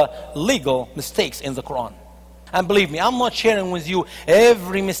some of the legal mistakes in the Quran. And believe me, I'm not sharing with you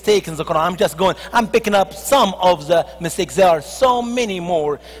every mistake in the Quran. I'm picking up some of the mistakes. There are so many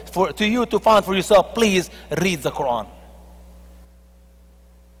more to you to find for yourself. Please read the Quran.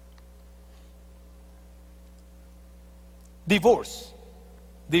 Divorce.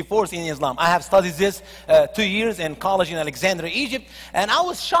 Divorce in Islam. I have studied this 2 years in college in Alexandria, Egypt, and I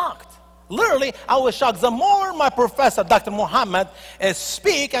was shocked. Literally, I was shocked. The more my professor, Dr. Muhammad,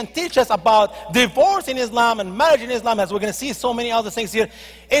 speak and teach us about divorce in Islam and marriage in Islam, as we're going to see so many other things here,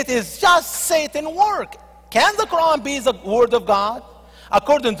 it is just Satan work. Can the Quran be the word of God?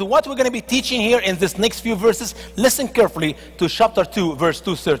 According to what we're going to be teaching here in this next few verses, listen carefully to chapter 2, verse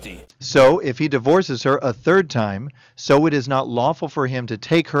 230. So if he divorces her a third time, so it is not lawful for him to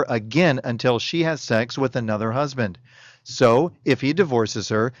take her again until she has sex with another husband. So if he divorces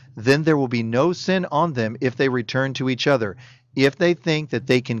her, then there will be no sin on them if they return to each other, if they think that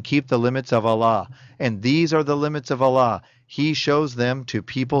they can keep the limits of Allah. And these are the limits of Allah. He shows them to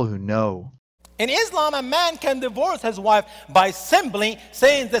people who know. In Islam, a man can divorce his wife by simply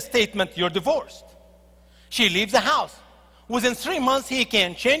saying the statement, "You're divorced." She leaves the house. Within 3 months, he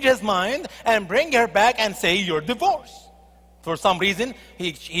can change his mind and bring her back and say, "You're divorced." For some reason,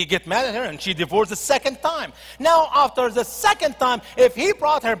 he get mad at her and she divorced the second time. Now, after the second time, if he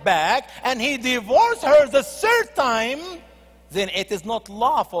brought her back and he divorced her the third time, then it is not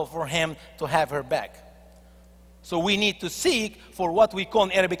lawful for him to have her back. So we need to seek for what we call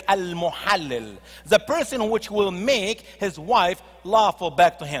in Arabic al-muhallil, the person which will make his wife lawful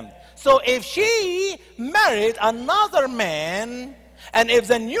back to him. So if she married another man, and if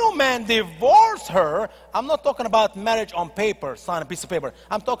the new man divorced her, I'm not talking about marriage on paper, sign a piece of paper.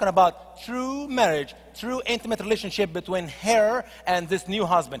 I'm talking about true marriage, true intimate relationship between her and this new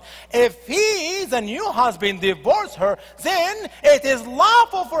husband. If he, the new husband, divorced her, then it is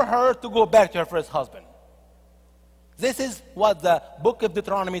lawful for her to go back to her first husband. This is what the book of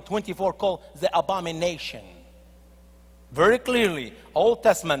Deuteronomy 24 called the abomination. Very clearly, Old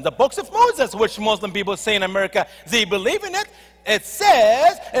Testament, the books of Moses, which Muslim people say in America, they believe in it. It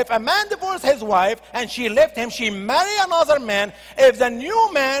says, if a man divorced his wife and she left him, she married another man, if the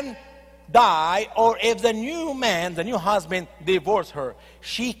new man die, or if the new man, the new husband, divorced her,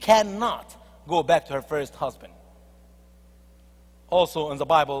 she cannot go back to her first husband. Also in the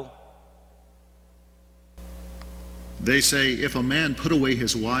Bible, they say, if a man put away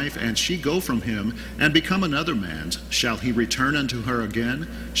his wife, and she go from him, and become another man's, shall he return unto her again?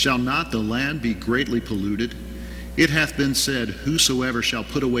 Shall not the land be greatly polluted? It hath been said, whosoever shall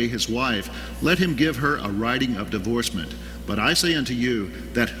put away his wife, let him give her a writing of divorcement. But I say unto you,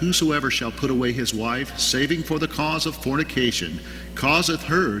 that whosoever shall put away his wife, saving for the cause of fornication, causeth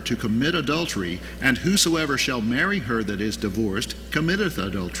her to commit adultery, and whosoever shall marry her that is divorced, committeth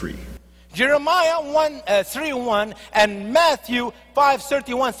adultery. Jeremiah 3:1 and Matthew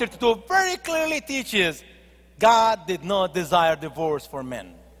 5:31-32 very clearly teaches God did not desire divorce for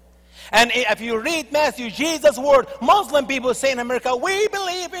men. And if you read Matthew, Jesus' word, Muslim people say in America, we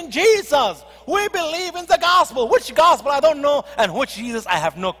believe in Jesus. We believe in the gospel. Which gospel? I don't know. And which Jesus? I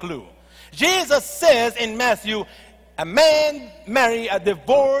have no clue. Jesus says in Matthew, a man marry a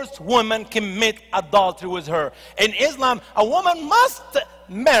divorced woman, commit adultery with her. In Islam, a woman must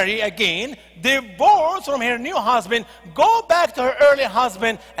marry again, divorce from her new husband, go back to her early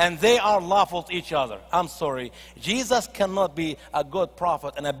husband, and they are lawful to each other. I'm sorry. Jesus cannot be a good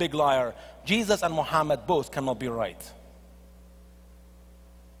prophet and a big liar. Jesus and Muhammad both cannot be right.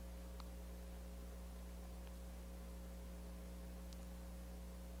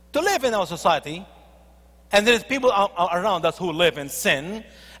 To live in our society, and there's people around us who live in sin,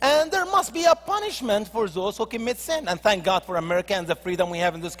 and there must be a punishment for those who commit sin. And thank God for America and the freedom we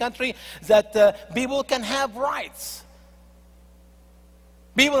have in this country, that people can have rights.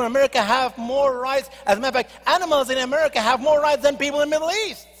 People in America have more rights. As a matter of fact, animals in America have more rights than people in the Middle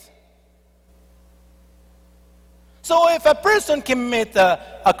East. So if a person commits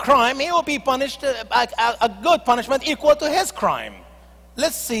a crime, he will be punished, a good punishment equal to his crime.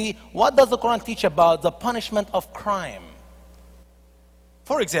 Let's see, what does the Quran teach about the punishment of crime?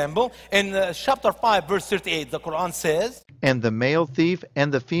 For example, in chapter 5, verse 38, the Quran says, And the male thief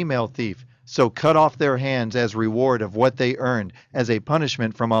and the female thief, so cut off their hands as reward of what they earned, as a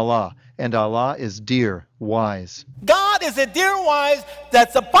punishment from Allah, and Allah is dear, wise. God is a dear wise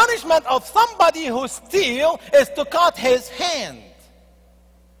that the punishment of somebody who steals is to cut his hand.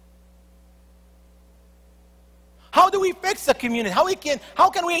 How do we fix the community? How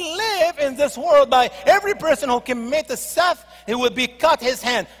can we live in this world by every person who commits a theft, he will be cut his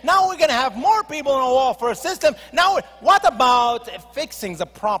hand? Now we're going to have more people in a welfare system. Now, what about fixing the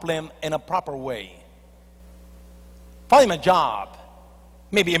problem in a proper way? Find him a job.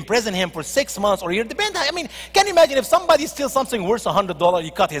 Maybe imprison him for 6 months or a year. Depends. I mean, can you imagine if somebody steals something worth $100,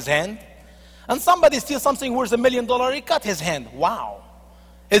 you cut his hand? And somebody steals something worth $1 million, you cut his hand. Wow.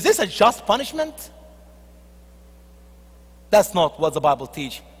 Is this a just punishment? That's not what the Bible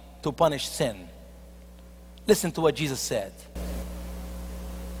teaches to punish sin. Listen to what Jesus said.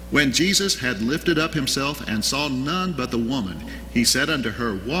 When Jesus had lifted up himself and saw none but the woman, he said unto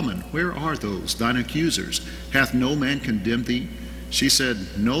her, Woman, where are those thine accusers? Hath no man condemned thee? She said,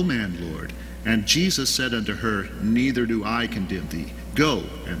 No man, Lord. And Jesus said unto her, Neither do I condemn thee. Go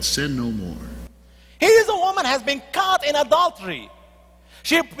and sin no more. Here is a woman has been caught in adultery.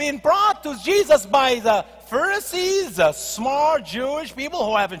 She's been brought to Jesus by the Pharisees, the smart Jewish people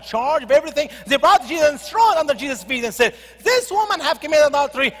who have in charge of everything. They brought Jesus and thrown under Jesus' feet and said, This woman have committed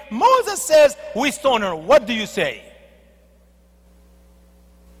adultery. Moses says, we stone her. What do you say?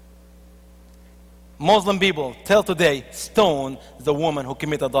 Muslim people till today stone the woman who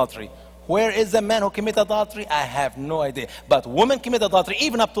committed adultery. Where is the man who committed adultery? I have no idea. But women commit adultery.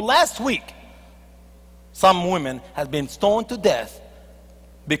 Even up to last week, some women have been stoned to death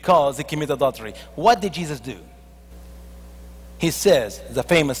because they committed adultery. What did Jesus do? He says, the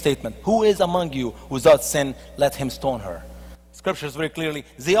famous statement, Who is among you without sin? Let him stone her. Scriptures very clearly,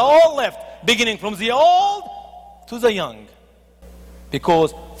 they all left, beginning from the old to the young.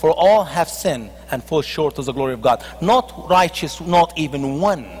 Because for all have sinned and fall short of the glory of God. Not righteous, not even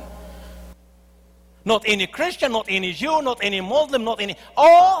one. Not any Christian, not any Jew, not any Muslim, not any.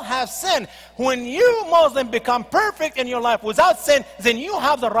 All have sinned. When you Muslim become perfect in your life without sin, then you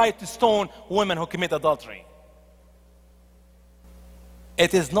have the right to stone women who commit adultery.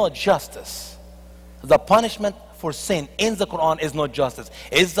 It is not justice. The punishment for sin in the Quran is not justice.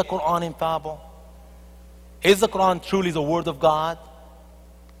 Is the Quran infallible? Is the Quran truly the word of God?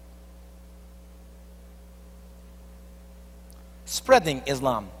 Spreading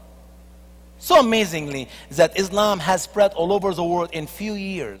Islam. So amazingly that Islam has spread all over the world in few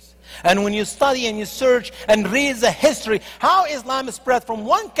years. And when you study and you search and read the history, how Islam spread from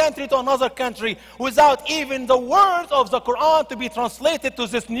one country to another country without even the words of the Quran to be translated to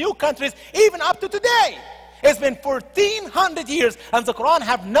these new countries, even up to today. It's been 1400 years and the Quran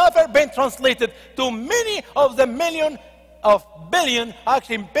have never been translated to many of the billion,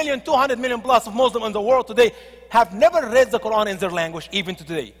 200 million plus of Muslims in the world today have never read the Quran in their language, even to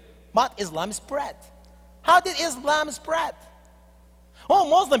today. But Islam spread. How did Islam spread? Oh,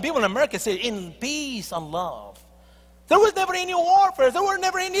 Muslim people in America say, in peace and love. There was never any warfare. There were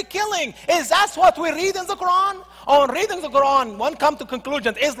never any killing. Is that what we read in the Quran? On reading the Quran, one comes to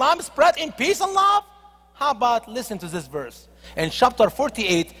conclusion, Islam spread in peace and love? How about listen to this verse? In chapter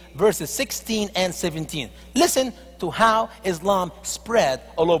 48, verses 16 and 17. Listen to how Islam spread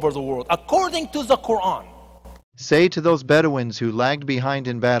all over the world, according to the Quran. Say to those Bedouins who lagged behind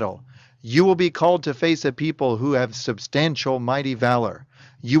in battle, You will be called to face a people who have substantial mighty valor.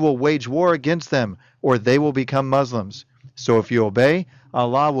 You will wage war against them, or they will become Muslims. So if you obey,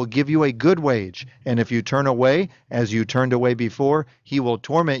 Allah will give you a good wage, and if you turn away, as you turned away before, He will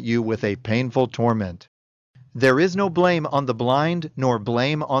torment you with a painful torment. There is no blame on the blind, nor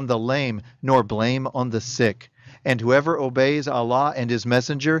blame on the lame, nor blame on the sick. And whoever obeys Allah and His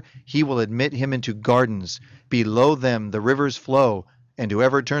Messenger, He will admit him into gardens. Below them the rivers flow. And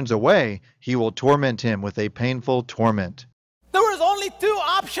whoever turns away, He will torment him with a painful torment. There was only two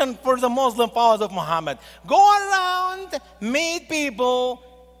options for the Muslim followers of Muhammad. Go around, meet people,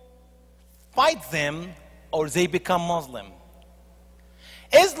 fight them, or they become Muslim.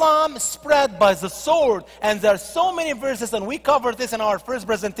 Islam spread by the sword, and there are so many verses, and we covered this in our first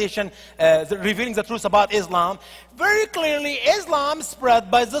presentation, revealing the truth about Islam. Very clearly, Islam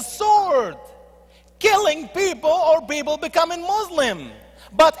spread by the sword, killing people or people becoming Muslim.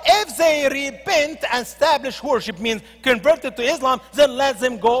 But if they repent and establish worship, means converted to Islam, then let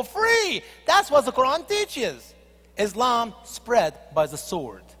them go free. That's what the Quran teaches. Islam spread by the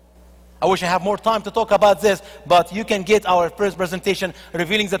sword. I wish I have more time to talk about this, but you can get our first presentation,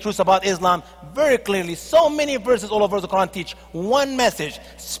 Revealing the Truth About Islam, very clearly. So many verses all over the Quran teach one message: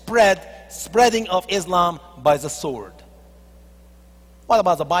 spreading of Islam by the sword. What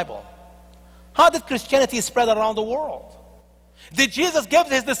about the Bible? How did Christianity spread around the world? Did Jesus give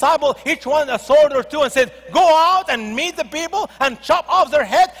his disciples each one a sword or two and said, go out and meet the people and chop off their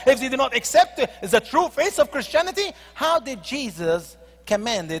head if they do not accept the true face of Christianity? How did Jesus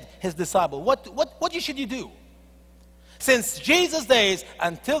commanded his disciples? What should you do? Since Jesus' days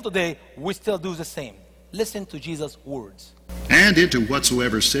until today, we still do the same. Listen to Jesus' words. And into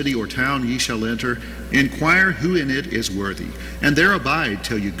whatsoever city or town ye shall enter, inquire who in it is worthy, and there abide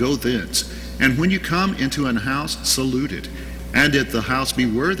till you go thence. And when you come into an house, salute it. And if the house be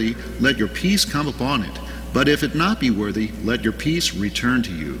worthy, let your peace come upon it. But if it not be worthy, let your peace return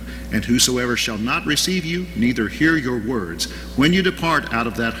to you. And whosoever shall not receive you, neither hear your words, when you depart out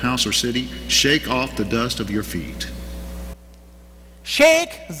of that house or city, shake off the dust of your feet.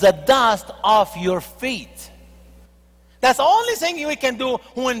 Shake the dust off your feet. That's the only thing we can do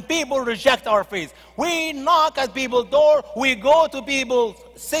when people reject our faith. We knock at people's door. We go to people's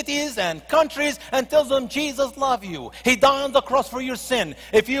cities and countries and tell them Jesus loves you. He died on the cross for your sin.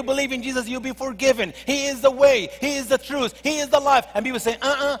 If you believe in Jesus, you'll be forgiven. He is the way. He is the truth. He is the life. And people say,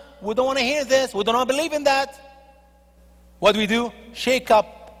 we don't want to hear this. We do not believe in that. What do? Shake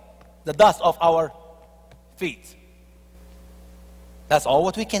up the dust off our feet. That's all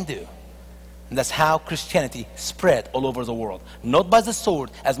what we can do. And that's how Christianity spread all over the world. Not by the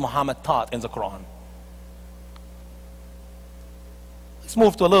sword, as Muhammad taught in the Quran. Let's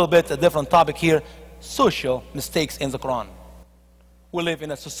move to a different topic here. Social mistakes in the Quran. We live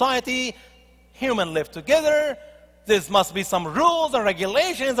in a society. Humans live together. There must be some rules and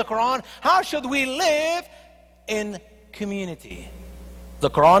regulations in the Quran. How should we live in community? The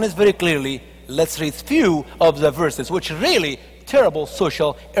Quran is very clearly, let's read few of the verses, which really terrible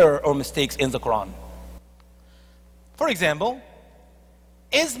social error or mistakes in the Quran. For example,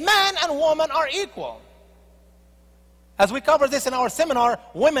 is man and woman are equal? As we cover this in our seminar,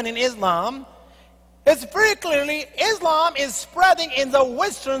 Women in Islam, it's very clearly Islam is spreading in the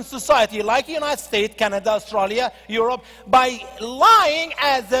Western society like United States, Canada, Australia, Europe, by lying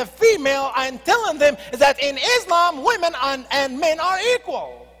as a female and telling them that in Islam women and men are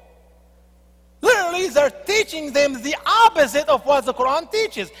equal. Literally, they're teaching them the opposite of what the Quran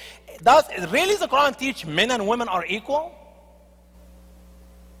teaches. Does really the Quran teach men and women are equal?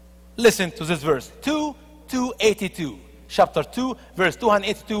 Listen to this verse, 2:282. Chapter 2, verse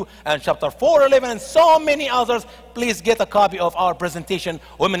 282, and chapter 4:11, and so many others. Please get a copy of our presentation,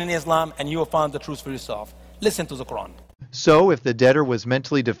 Women in Islam, and you will find the truth for yourself. Listen to the Quran. So if the debtor was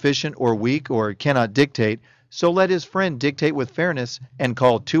mentally deficient or weak or cannot dictate, so let his friend dictate with fairness, and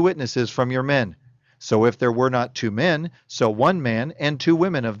call 2 witnesses from your men. So if there were not 2 men, so 1 man and 2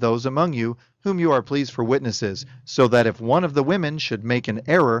 women of those among you whom you are pleased for witnesses, so that if one of the women should make an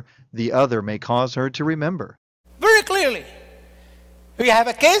error, the other may cause her to remember. Very clearly. We have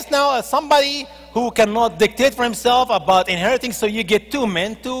a case now of somebody who cannot dictate for himself about inheriting, so you get 2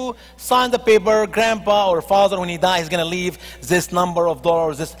 men to sign the paper. Grandpa or father, when he dies, is going to leave this number of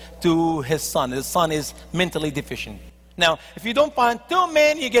dollars to his son. His son is mentally deficient. Now, if you don't find 2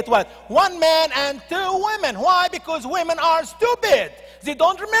 men, you get what? 1 man and 2 women. Why? Because women are stupid. They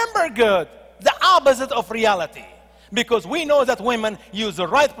don't remember good. The opposite of reality. Because we know that women use the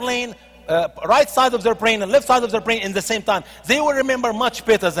right side of their brain and left side of their brain in the same time. They will remember much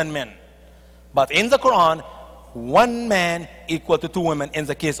better than men. But in the Quran, 1 man equal to 2 women in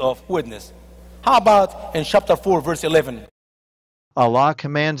the case of witness. How about in chapter 4, verse 11? Allah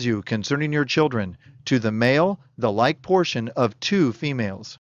commands you concerning your children, to the male the like portion of 2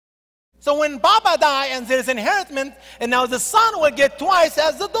 females. So when Baba dies and there's inheritance, and now the son will get twice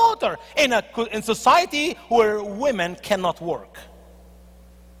as the daughter in society where women cannot work.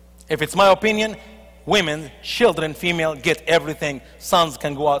 If it's my opinion, women, children, female, get everything. Sons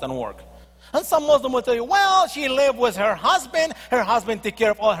can go out and work. And some Muslim will tell you, well, she lived with her husband take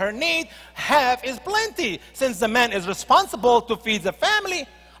care of all her needs. Half is plenty. Since the man is responsible to feed the family,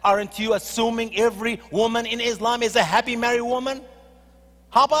 aren't you assuming every woman in Islam is a happy married woman?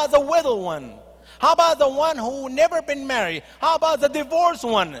 How about the widow one? How about the one who never been married? How about the divorced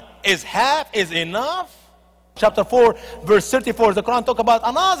one? Is half is enough? Chapter 4, verse 34, the Quran talk about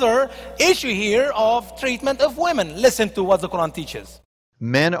another issue here of treatment of women. Listen to what the Quran teaches.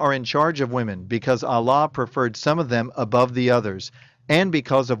 Men are in charge of women because Allah preferred some of them above the others, and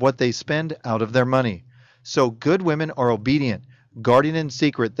because of what they spend out of their money. So good women are obedient, guarding in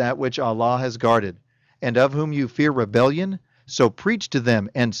secret that which Allah has guarded. And of whom you fear rebellion, so preach to them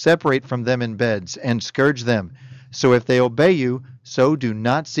and separate from them in beds and scourge them. So if they obey you, so do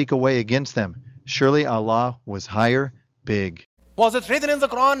not seek a way against them. Surely Allah was higher, big. Was it written in the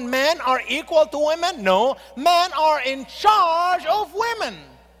Quran, men are equal to women? No, men are in charge of women.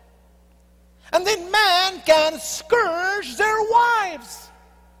 And then men can scourge their wives.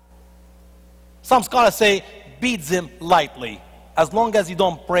 Some scholars say, beat them lightly, as long as you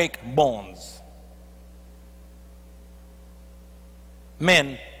don't break bones.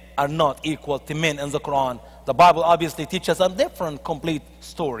 Men are not equal to men in the Quran. The Bible obviously teaches a different complete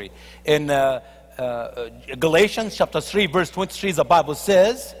story. In Galatians chapter 3 verse 23, the Bible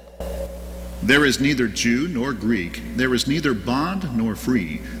says, There is neither Jew nor Greek, there is neither bond nor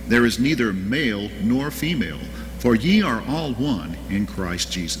free, there is neither male nor female, for ye are all one in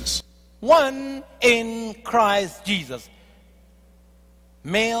Christ Jesus. One in Christ Jesus.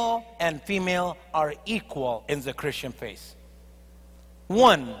 Male and female are equal in the Christian faith.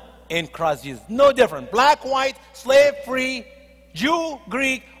 One in Christ Jesus. No different. Black, white, slave, free, Jew,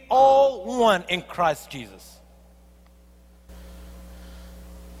 Greek, all one in Christ Jesus.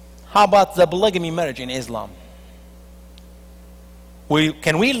 How about the polygamy marriage in Islam?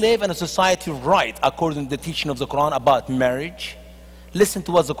 Can we live in a society right according to the teaching of the Quran about marriage? Listen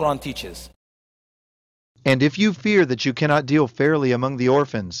to what the Quran teaches. And if you fear that you cannot deal fairly among the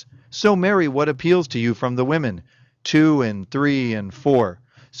orphans, so marry what appeals to you from the women, 2 and 3 and 4.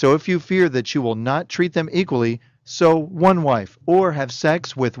 So if you fear that you will not treat them equally, so one wife, or have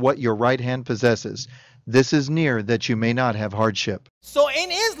sex with what your right hand possesses. This is near that you may not have hardship. So in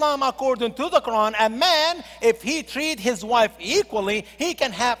Islam, according to the Quran, a man, if he treats his wife equally, he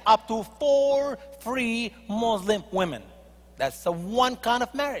can have up to 4 free Muslim women. That's the one kind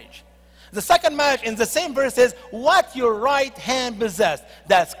of marriage. The second marriage in the same verse is what your right hand possesses.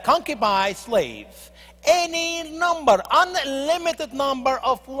 That's concubine, slave. Any number, unlimited number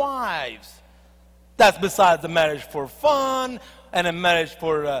of wives. That's besides the marriage for fun and a marriage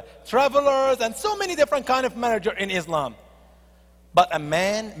for travelers and so many different kind of marriage in Islam. But a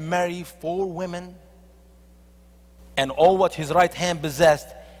man marry 4 women and all what his right hand possessed.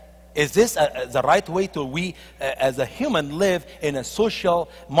 Is this the right way to we as a human live in a social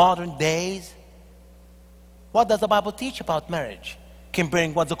modern days? What does the Bible teach about marriage?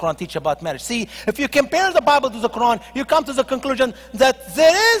 Comparing what the Quran teaches about marriage. See, if you compare the Bible to the Quran, you come to the conclusion that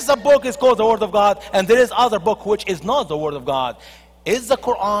there is a book is called the Word of God, and there is other book which is not the Word of God. Is the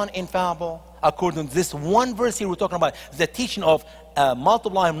Quran infallible? According to this one verse here we're talking about, the teaching of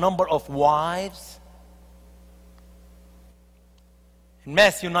multiplying number of wives. In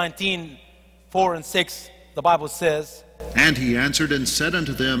Matthew 19, 4 and 6, the Bible says, And he answered and said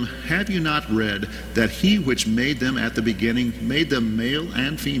unto them, Have you not read that he which made them at the beginning made them male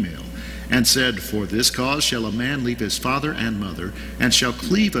and female? And said, For this cause shall a man leave his father and mother, and shall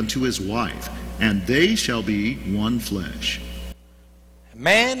cleave unto his wife, and they shall be one flesh. A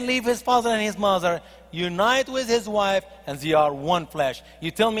man leave his father and his mother, unite with his wife, and they are one flesh.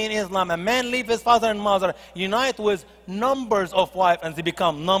 You tell me in Islam, a man leave his father and mother, unite with numbers of wives, and they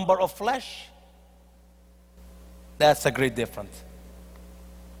become number of flesh? That's a great difference.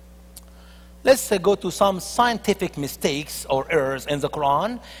 Let's go to some scientific mistakes or errors in the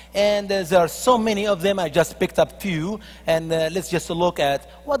Quran. And there are so many of them. I just picked up few. And let's just look at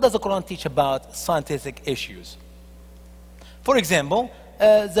what does the Quran teach about scientific issues. For example,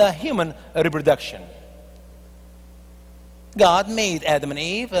 the human reproduction. God made Adam and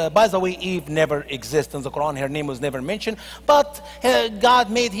Eve. By the way, Eve never exists in the Quran. Her name was never mentioned. But God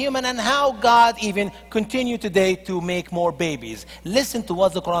made human, and how God even continue today to make more babies. Listen to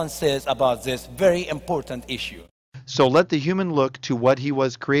what the Quran says about this very important issue. So let the human look to what he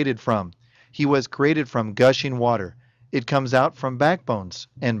was created from. He was created from gushing water. It comes out from backbones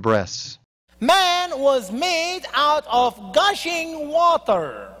and breasts. Man was made out of gushing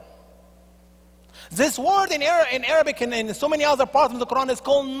water. This word in Arabic and in so many other parts of the Quran is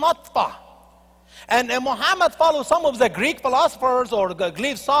called natfa. And Muhammad followed some of the Greek philosophers or the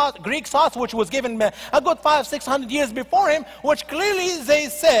Greek thoughts which was given a good 500-600 years before him, which clearly they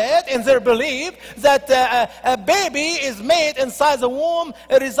said in their belief that a baby is made inside the womb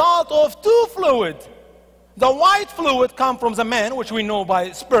a result of 2 fluids. The white fluid comes from the man, which we know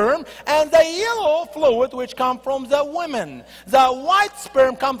by sperm, and the yellow fluid, which comes from the woman. The white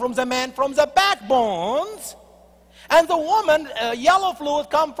sperm comes from the man from the backbones, and the woman, yellow fluid,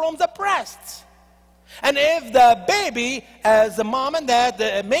 comes from the breasts. And if the baby, as the mom and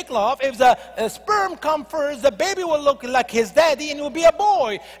dad make love, if the sperm come first, the baby will look like his daddy and will be a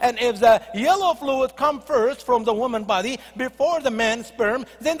boy. And if the yellow fluid come first from the woman body before the man's sperm,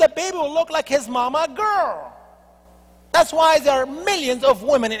 then the baby will look like his mama girl. That's why there are millions of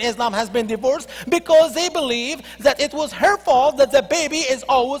women in Islam has been divorced, because they believe that it was her fault that the baby is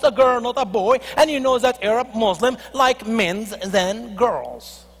always a girl, not a boy. And you know that Arab Muslim like men's than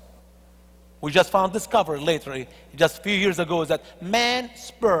girls. We just discovered later, just a few years ago, that man's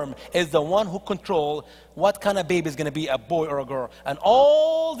sperm is the one who controls what kind of baby is going to be, a boy or a girl. And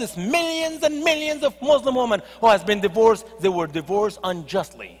all these millions and millions of Muslim women who has been divorced, they were divorced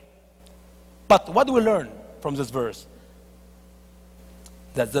unjustly. But what do we learn from this verse?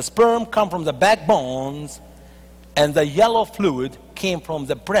 That the sperm come from the backbones and the yellow fluid came from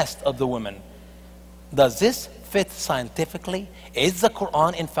the breast of the woman. Does this fit scientifically? Is the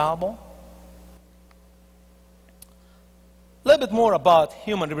Quran infallible? A little bit more about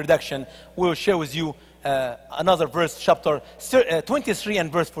human reproduction. We'll share with you another verse, chapter 23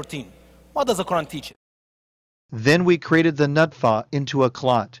 and verse 14. What does the Quran teach? Then we created the nutfa into a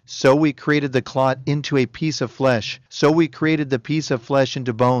clot. So we created the clot into a piece of flesh. So we created the piece of flesh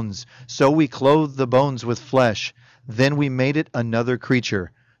into bones. So we clothed the bones with flesh. Then we made it another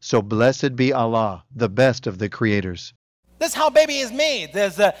creature. So blessed be Allah, the best of the creators. That's how baby is made.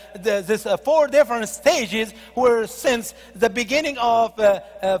 There's 4 different stages where since the beginning of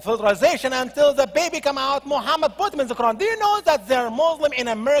fertilization until the baby come out, Muhammad put them in the Quran. Do you know that there are Muslims in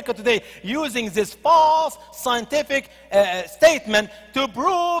America today using this false scientific statement to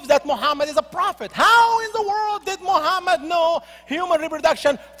prove that Muhammad is a prophet? How in the world did Muhammad know human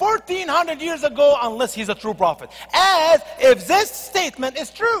reproduction 1400 years ago unless he's a true prophet? As if this statement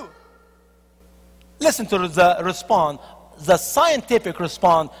is true. Listen to the scientific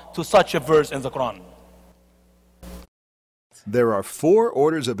response to such a verse in the Quran. There are 4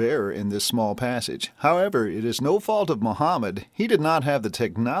 orders of error in this small passage. However, it is no fault of Muhammad. He did not have the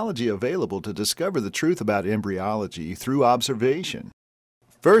technology available to discover the truth about embryology through observation.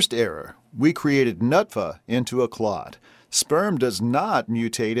 First error, we created nutfa into a clot. Sperm does not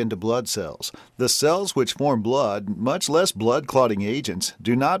mutate into blood cells. The cells which form blood, much less blood-clotting agents,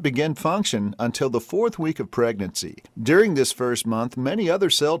 do not begin function until the 4th week of pregnancy. During this first month, many other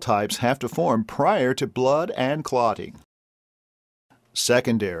cell types have to form prior to blood and clotting.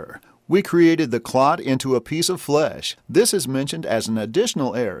 Second error, we created the clot into a piece of flesh. This is mentioned as an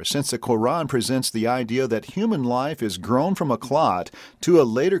additional error since the Quran presents the idea that human life is grown from a clot to a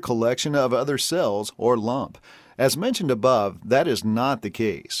later collection of other cells or lump. As mentioned above, that is not the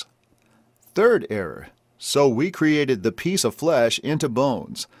case. Third error, so we created the piece of flesh into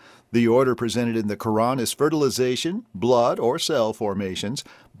bones. The order presented in the Quran is fertilization, blood or cell formations,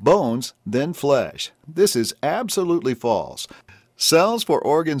 bones, then flesh. This is absolutely false. Cells for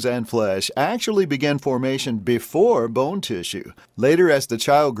organs and flesh actually begin formation before bone tissue. Later, as the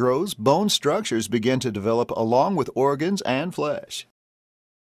child grows, bone structures begin to develop along with organs and flesh.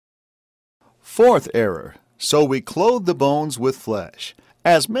 Fourth error, so we clothe the bones with flesh.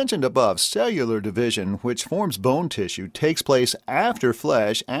 As mentioned above, cellular division, which forms bone tissue, takes place after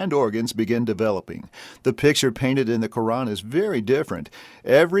flesh and organs begin developing. The picture painted in the Quran is very different.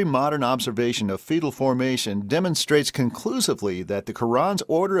 Every modern observation of fetal formation demonstrates conclusively that the Quran's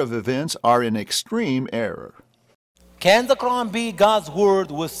order of events are in extreme error. Can the Quran be God's word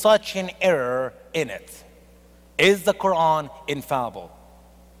with such an error in it? Is the Quran infallible?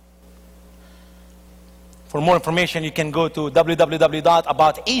 For more information, you can go to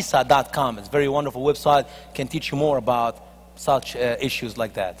www.aboutisa.com. It's a very wonderful website. Can teach you more about such issues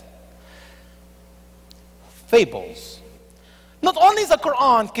like that. Fables. Not only the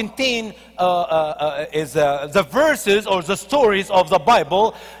Quran contain the verses or the stories of the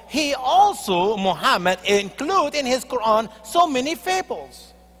Bible, he also, Muhammad, include in his Quran so many fables.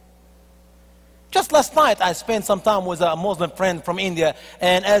 Just last night, I spent some time with a Muslim friend from India,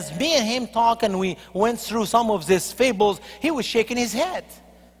 and as me and him talked and we went through some of these fables, he was shaking his head.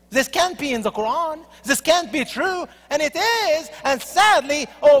 This can't be in the Quran. This can't be true. And it is. And sadly,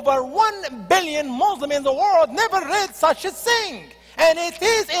 over 1 billion Muslims in the world never read such a thing. And it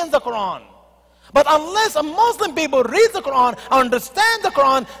is in the Quran. But unless a Muslim people read the Quran, understand the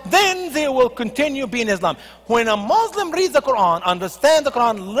Quran, then they will continue being Islam. When a Muslim reads the Quran, understand the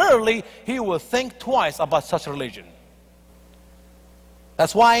Quran, literally, he will think twice about such religion.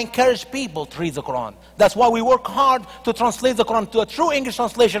 That's why I encourage people to read the Quran. That's why we work hard to translate the Quran to a true English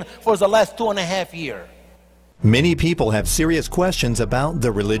translation for the last 2.5 years. Many people have serious questions about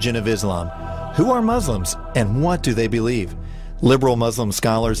the religion of Islam. Who are Muslims and what do they believe? Liberal Muslim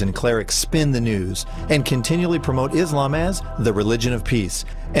scholars and clerics spin the news and continually promote Islam as the religion of peace,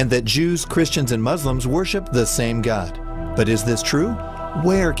 and that Jews, Christians, and Muslims worship the same God. But is this true?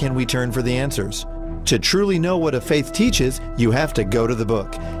 Where can we turn for the answers? To truly know what a faith teaches, you have to go to the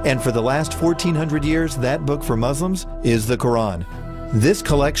book. And for the last 1400 years, that book for Muslims is the Quran. This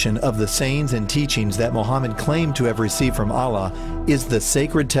collection of the sayings and teachings that Muhammad claimed to have received from Allah is the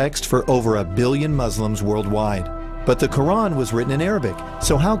sacred text for over 1 billion Muslims worldwide. But the Quran was written in Arabic,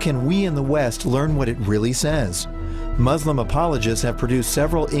 so how can we in the West learn what it really says? Muslim apologists have produced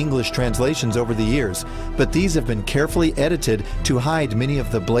several English translations over the years, but these have been carefully edited to hide many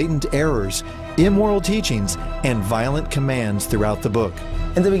of the blatant errors, immoral teachings, and violent commands throughout the book.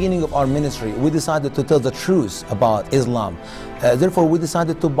 In the beginning of our ministry, we decided to tell the truth about Islam. Therefore, we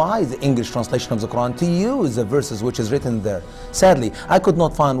decided to buy the English translation of the Quran to use the verses which is written there. Sadly, I could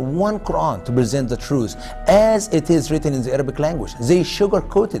not find one Quran to present the truth as it is written in the Arabic language. They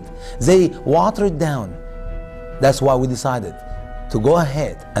sugarcoat it. They water it down. That's why we decided to go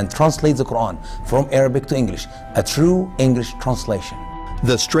ahead and translate the Quran from Arabic to English, a true English translation.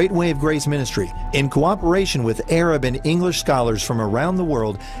 The Straight Way of Grace Ministry, in cooperation with Arab and English scholars from around the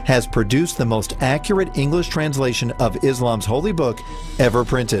world, has produced the most accurate English translation of Islam's holy book ever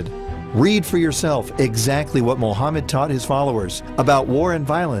printed. Read for yourself exactly what Muhammad taught his followers about war and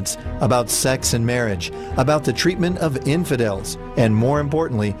violence, about sex and marriage, about the treatment of infidels, and more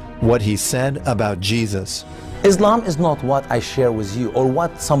importantly, what he said about Jesus. Islam is not what I share with you or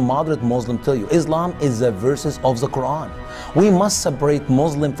what some moderate Muslim tell you. Islam is the verses of the Quran. We must separate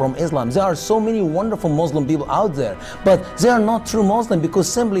Muslim from Islam. There are so many wonderful Muslim people out there, but they are not true Muslim because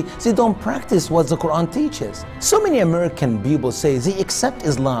simply they don't practice what the Quran teaches. So many American people say they accept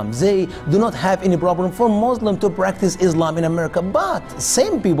Islam. They do not have any problem for Muslim to practice Islam in America, but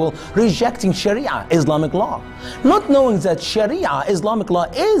same people rejecting Sharia, Islamic law, not knowing that Sharia, Islamic law,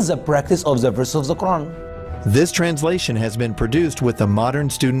 is a practice of the verse of the Quran. This translation has been produced with the modern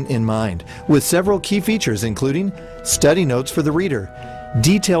student in mind, with several key features including study notes for the reader,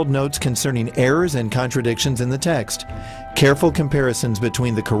 detailed notes concerning errors and contradictions in the text, careful comparisons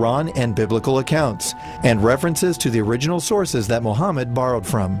between the Quran and biblical accounts, and references to the original sources that Muhammad borrowed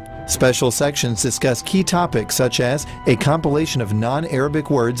from. Special sections discuss key topics such as a compilation of non-Arabic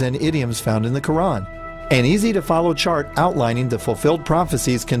words and idioms found in the Quran, an easy-to-follow chart outlining the fulfilled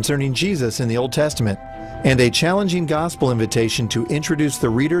prophecies concerning Jesus in the Old Testament, and a challenging gospel invitation to introduce the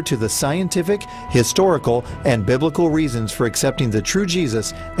reader to the scientific, historical, and biblical reasons for accepting the true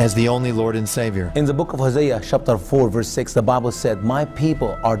Jesus as the only Lord and Savior. In the book of Hosea, chapter 4, verse 6, the Bible said, "My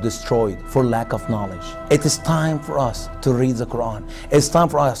people are destroyed for lack of knowledge." It is time for us to read the Quran. It's time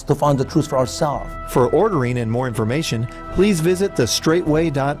for us to find the truth for ourselves. For ordering and more information, please visit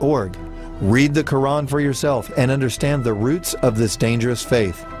thestraightway.org. Read the Quran for yourself and understand the roots of this dangerous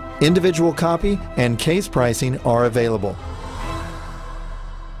faith. Individual copy and case pricing are available.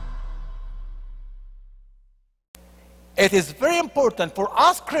 It is very important for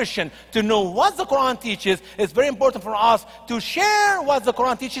us Christians to know what the Quran teaches. It's very important for us to share what the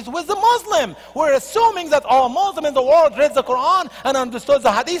Quran teaches with the Muslim. We're assuming that all Muslims in the world read the Quran and understood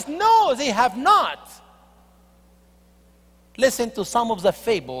the Hadith. No, they have not. Listen to some of the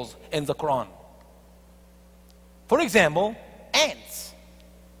fables in the Quran. For example, ants.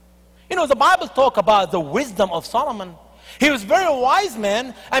 You know, the Bible talks about the wisdom of Solomon. He was a very wise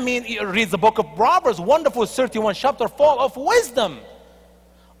man. I mean, you read the book of Proverbs, wonderful 31 chapter full of wisdom.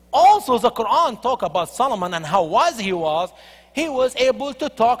 Also, the Quran talks about Solomon and how wise he was. He was able to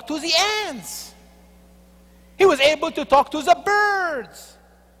talk to the ants. He was able to talk to the birds.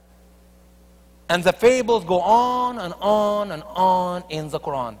 And the fables go on and on and on in the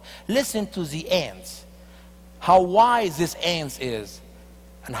Quran. Listen to the ants. How wise this ant is.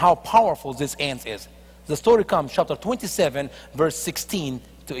 And how powerful this ant is. The story comes, chapter 27, verse 16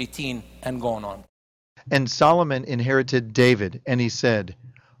 to 18, and going on. And Solomon inherited David, and he said,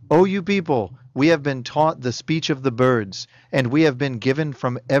 O you people, we have been taught the speech of the birds, and we have been given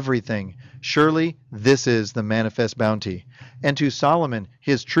from everything. Surely this is the manifest bounty. And to Solomon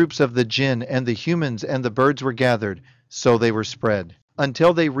his troops of the jinn and the humans and the birds were gathered, so they were spread,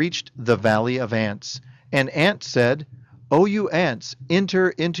 until they reached the valley of ants. And ants said, O you ants,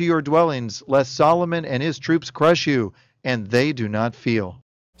 enter into your dwellings, lest Solomon and his troops crush you, and they do not feel.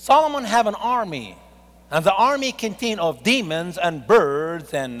 Solomon had an army, and the army contained of demons and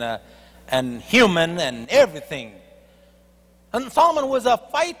birds and human and everything. And Solomon was a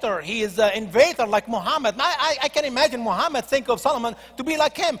fighter. He is an invader like Muhammad. I can imagine Muhammad think of Solomon to be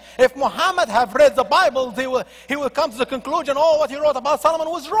like him. If Muhammad have read the Bible, he will come to the conclusion, oh, what he wrote about Solomon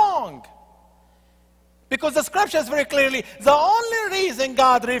was wrong. Because the scriptures very clearly, the only reason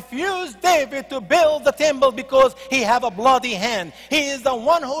God refused David to build the temple because he have a bloody hand. He is the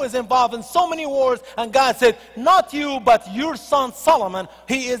one who is involved in so many wars. And God said, not you, but your son Solomon,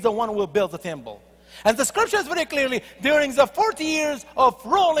 he is the one who will build the temple. And the scriptures very clearly, during the 40 years of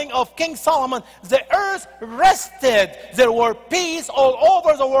ruling of King Solomon, the earth rested. There were peace all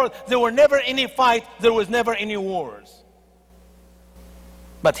over the world. There were never any fight. There was never any wars.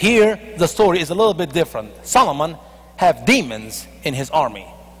 But here, the story is a little bit different. Solomon had demons in his army.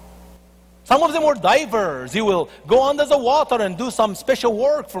 Some of them were divers. He will go under the water and do some special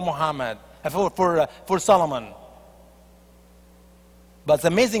work for Muhammad, for Solomon. But the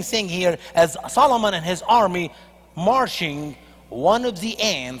amazing thing here, as Solomon and his army marching, one of the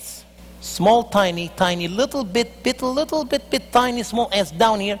ants, small, tiny, little bit, tiny, small ants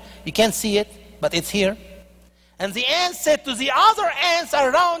down here. You can't see it, but it's here. And the ant said to the other ants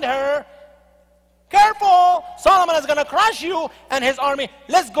around her, careful, Solomon is going to crush you and his army.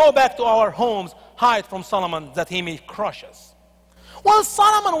 Let's go back to our homes, hide from Solomon that he may crush us. Well,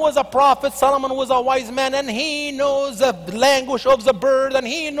 Solomon was a prophet, Solomon was a wise man, and he knows the language of the bird, and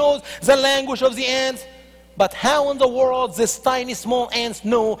he knows the language of the ants. But how in the world these tiny small ants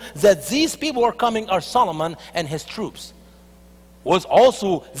know that these people are coming are Solomon and his troops? Was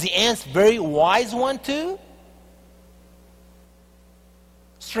also the ants very wise one too?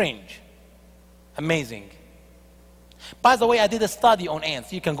 Strange. Amazing. By the way, I did a study on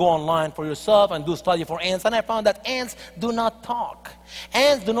ants. You can go online for yourself and do study for ants, and I found that ants do not talk.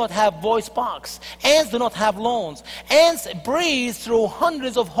 Ants do not have voice box. Ants do not have lungs. Ants breathe through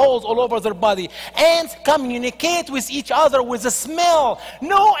hundreds of holes all over their body. Ants communicate with each other with a smell.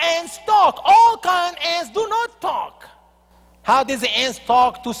 No ants talk. All kind ants do not talk. How did the ants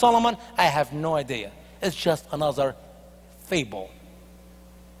talk to Solomon? I have no idea. It's just another fable.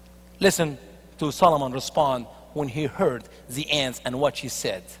 Listen to Solomon respond when he heard the ants and what she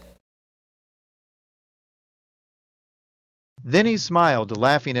said. Then he smiled,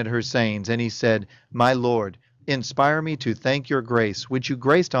 laughing at her sayings, and he said, My Lord, inspire me to thank your grace, which you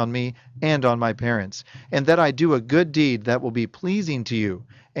graced on me and on my parents, and that I do a good deed that will be pleasing to you,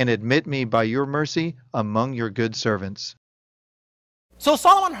 and admit me by your mercy among your good servants. So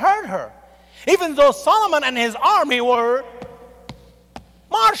Solomon heard her, even though Solomon and his army were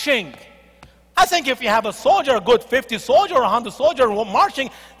marching. I think if you have a soldier, a good 50 soldier or 100 soldier marching,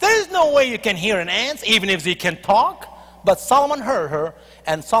 there is no way you can hear an ant, even if they can talk. But Solomon heard her,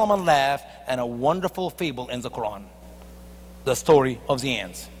 and Solomon laughed, and a wonderful fable in the Quran, the story of the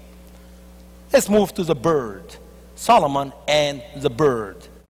ants. Let's move to the bird, Solomon and the bird.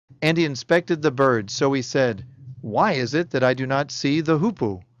 And he inspected the bird, so he said, Why is it that I do not see the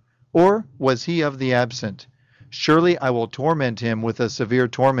hoopoe? Or was he of the absent? Surely I will torment him with a severe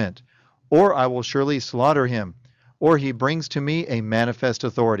torment, or I will surely slaughter him, or he brings to me a manifest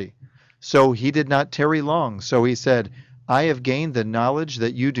authority. So he did not tarry long, so he said, I have gained the knowledge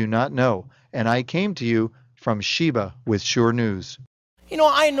that you do not know, and I came to you from Sheba with sure news. You know,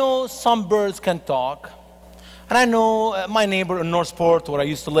 I know some birds can talk. And I know my neighbor in Northport, where I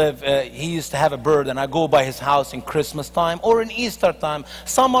used to live, he used to have a bird, and I go by his house in Christmas time or in Easter time,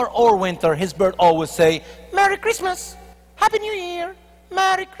 summer or winter. His bird always say, Merry Christmas, Happy New Year,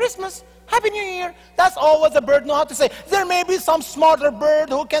 Merry Christmas, Happy New Year. That's all what the bird knows how to say. There may be some smarter bird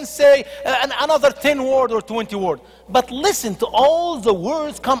who can say another 10 word or 20 word. But listen to all the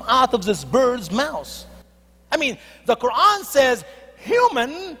words come out of this bird's mouth. I mean, the Quran says,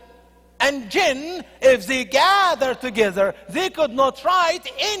 human and jinn, if they gather together, they could not write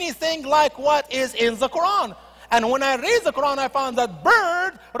anything like what is in the Quran. And when I read the Quran, I found that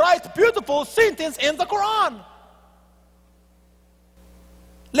bird writes beautiful sentence in the Quran.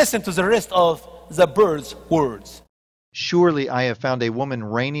 Listen to the rest of the bird's words. Surely I have found a woman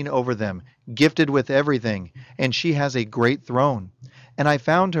reigning over them, gifted with everything, and she has a great throne. And I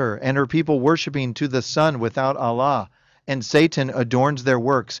found her and her people worshiping to the sun without Allah, and Satan adorns their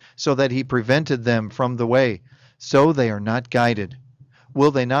works so that he prevented them from the way. So they are not guided.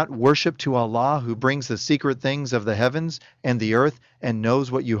 Will they not worship to Allah, who brings the secret things of the heavens and the earth and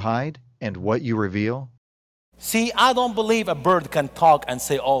knows what you hide and what you reveal? See, I don't believe a bird can talk and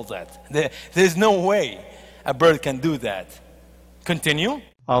say all that. There's no way a bird can do that. Continue.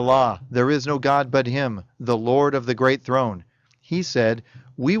 Allah, there is no God but Him, the Lord of the great throne. He said,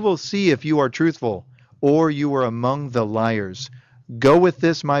 We will see if you are truthful, or you are among the liars. Go with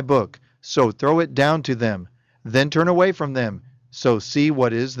this my book, so throw it down to them, then turn away from them, so see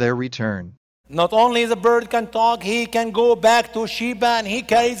what is their return. Not only the bird can talk, he can go back to Sheba, and he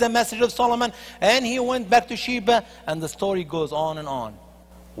carries the message of Solomon, and he went back to Sheba, and the story goes on and on.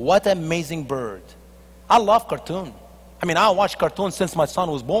 What an amazing bird. I love cartoon. I mean, I watch cartoons since my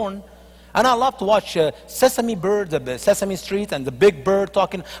son was born. And I love to watch Sesame Bird, the Sesame Street, and the big bird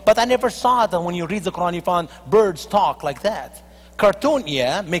talking. But I never saw that when you read the Quran, you find birds talk like that. Cartoon,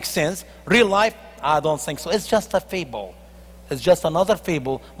 yeah, makes sense. Real life, I don't think so. It's just a fable. It's just another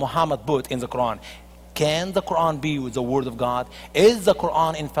fable Muhammad put in the Quran. Can the Quran be the word of God? Is the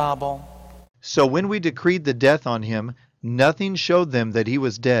Quran infallible? So when we decreed the death on him, nothing showed them that he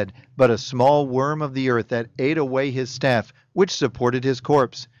was dead, but a small worm of the earth that ate away his staff, which supported his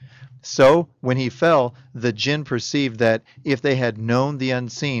corpse. So, when he fell, the jinn perceived that, if they had known the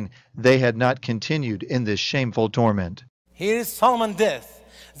unseen, they had not continued in this shameful torment. Here is Solomon's death.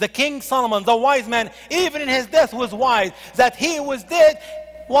 The King Solomon, the wise man, even in his death was wise, that he was dead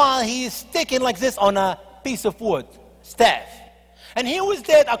while he is sticking like this on a piece of wood, staff. And he was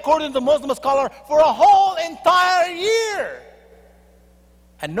dead, according to the Muslim scholar, for a whole entire year.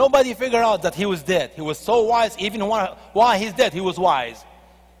 And nobody figured out that he was dead. He was so wise, even while he's dead, he was wise.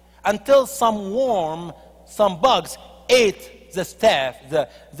 Until some worm, some bugs ate the staff,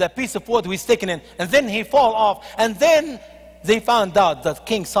 the piece of wood he's sticking in, and then he fall off, and then they found out that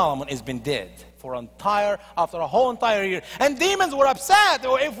King Solomon has been dead after a whole entire year. And demons were upset.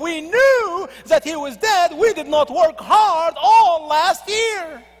 If we knew that he was dead, we did not work hard all last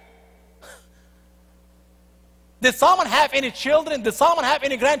year. Did Solomon have any children? Did Solomon have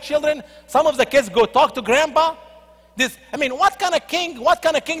any grandchildren? Some of the kids go talk to grandpa. What kind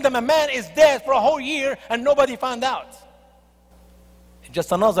of kingdom a man is dead for a whole year and nobody found out?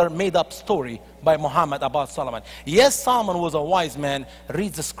 Just another made-up story by Muhammad about Solomon. Yes, Solomon was a wise man.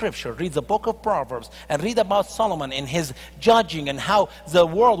 Read the scripture, read the book of Proverbs, and read about Solomon in his judging and how the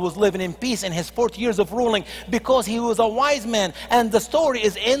world was living in peace in his 40 years of ruling, because he was a wise man. And the story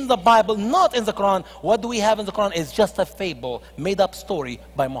is in the Bible, not in the Quran. What do we have in the Quran is just a fable, made-up story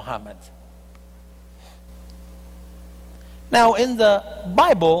by Muhammad. Now, in the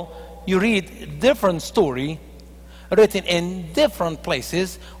Bible, you read different story written in different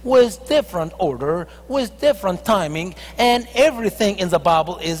places, with different order, with different timing, and everything in the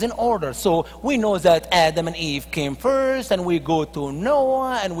Bible is in order. So we know that Adam and Eve came first, and we go to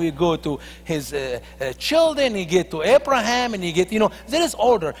Noah, and we go to his children, and you get to Abraham, and you get, there is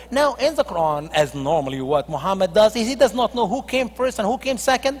order. Now in the Quran, as normally what Muhammad does, is he does not know who came first and who came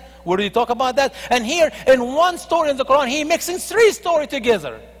second. Where do you talk about that? And here, in one story in the Quran, he mixing three stories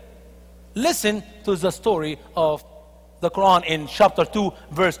together. Listen to the story of the Quran in chapter 2,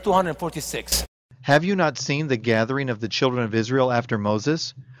 verse 246. Have you not seen the gathering of the children of Israel after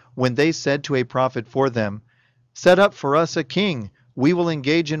Moses, when they said to a prophet for them, "Set up for us a king, we will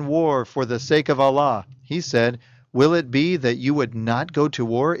engage in war for the sake of Allah"? He said, "Will it be that you would not go to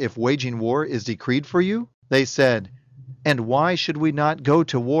war if waging war is decreed for you?" They said, "And why should we not go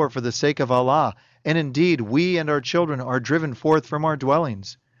to war for the sake of Allah? And indeed, we and our children are driven forth from our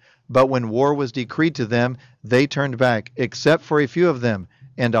dwellings." But when war was decreed to them, they turned back, except for a few of them,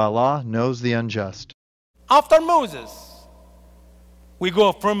 and Allah knows the unjust. After Moses, we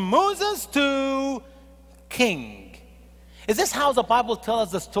go from Moses to king. Is this how the Bible tells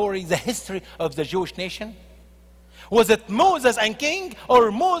us the story, the history of the Jewish nation? Was it Moses and king, or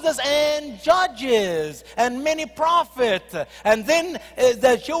Moses and judges and many prophets? And then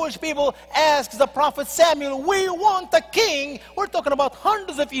the Jewish people asked the prophet Samuel, "We want a king." We're talking about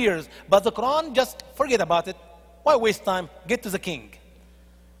hundreds of years. But the Quran, just forget about it. Why waste time? Get to the king.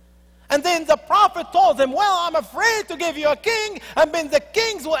 And then the prophet told them, "Well, I'm afraid to give you a king, and then the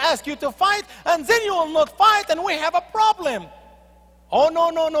kings will ask you to fight, and then you will not fight, and we have a problem." "Oh,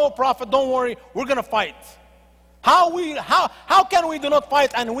 no, prophet, don't worry, we're going to fight." How can we do not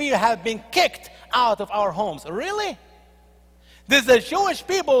fight and we have been kicked out of our homes? Really? The Jewish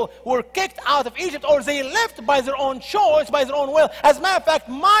people were kicked out of Egypt, or they left by their own choice, by their own will. As a matter of fact,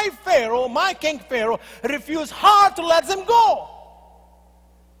 my king Pharaoh, refused hard to let them go.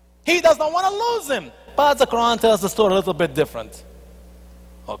 He does not want to lose them. But the Quran tells the story a little bit different.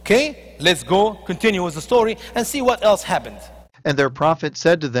 Okay, let's go, continue with the story and see what else happened. And their prophet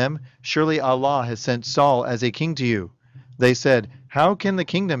said to them, "Surely Allah has sent Saul as a king to you." They said, "How can the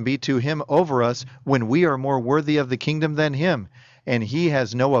kingdom be to him over us when we are more worthy of the kingdom than him, and he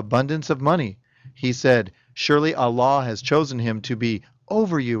has no abundance of money?" He said, "Surely Allah has chosen him to be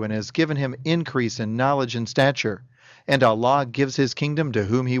over you and has given him increase in knowledge and stature. And Allah gives his kingdom to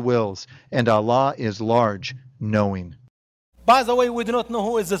whom he wills, and Allah is large, knowing." By the way, we do not know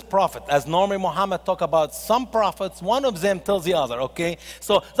who is this prophet. As normally Muhammad talk about some prophets, one of them tells the other, okay?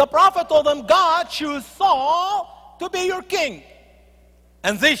 So the prophet told them, "God choose Saul to be your king."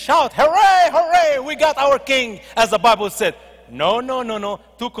 And they shout, "Hooray, hooray, we got our king," as the Bible said. No.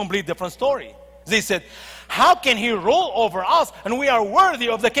 Two complete different story. They said, how can he rule over us and we are worthy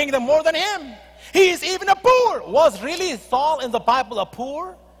of the kingdom more than him? He is even a poor. Was really Saul in the Bible a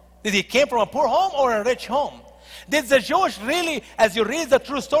poor? Did he came from a poor home or a rich home? Did the Jewish really, as you read the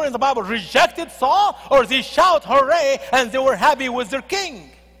true story in the Bible, rejected Saul? Or they shout hooray and they were happy with their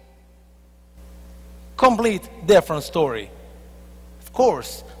king? Complete different story. Of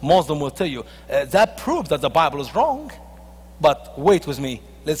course, Muslim will tell you, that proves that the Bible is wrong. But wait with me.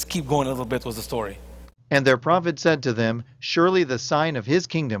 Let's keep going a little bit with the story. And their prophet said to them, surely the sign of his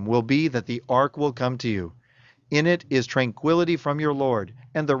kingdom will be that the ark will come to you. In it is tranquility from your Lord,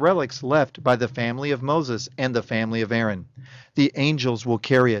 and the relics left by the family of Moses and the family of Aaron. The angels will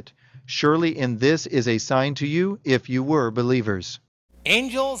carry it. Surely in this is a sign to you, if you were believers.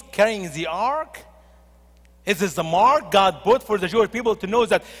 Angels carrying the ark? Is this the mark God put for the Jewish people to know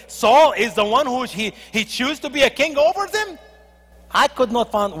that Saul is the one who he chose to be a king over them? I could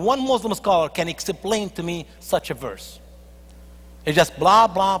not find one Muslim scholar can explain to me such a verse. It's just blah,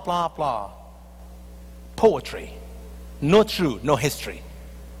 blah, blah, blah. Poetry. No true, no history.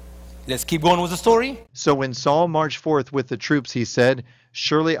 Let's keep going with the story. So when Saul marched forth with the troops, he said,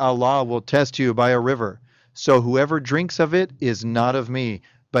 surely Allah will test you by a river. So whoever drinks of it is not of me,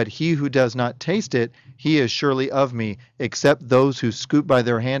 but he who does not taste it, he is surely of me, except those who scoop by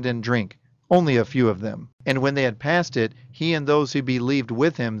their hand and drink, only a few of them. And when they had passed it, he and those who believed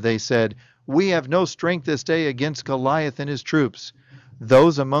with him, they said, we have no strength this day against Goliath and his troops.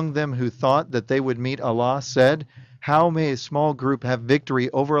 Those among them who thought that they would meet Allah said, how may a small group have victory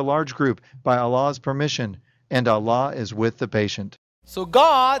over a large group by Allah's permission? And Allah is with the patient. So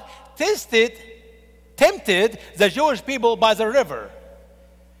God tempted the Jewish people by the river.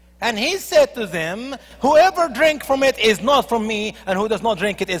 And he said to them, whoever drink from it is not from me, and who does not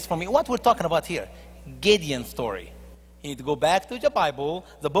drink it is from me. What we're talking about here? Gideon's story. You need to go back to the Bible,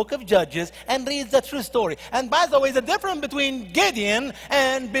 the book of Judges, and read the true story. And by the way, the difference between Gideon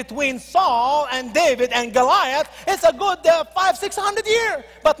and between Saul and David and Goliath is a good 500-600 years.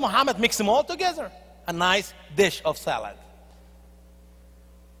 But Muhammad mixed them all together. A nice dish of salad.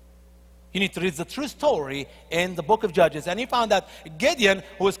 You need to read the true story in the book of Judges. And he found that Gideon,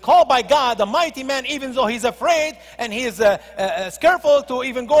 who is called by God, the mighty man, even though he's afraid and he's careful to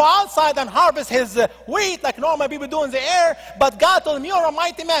even go outside and harvest his wheat like normal people do in the air. But God told him, you're a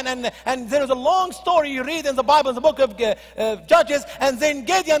mighty man. And there is a long story you read in the Bible, in the book of Judges. And then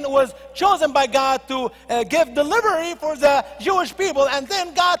Gideon was chosen by God to give delivery for the Jewish people. And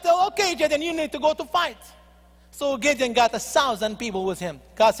then God told, okay, Gideon, you need to go to fight. So Gideon got 1,000 people with him.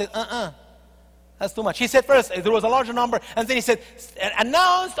 God said, that's too much. He said first, there was a larger number, and then he said,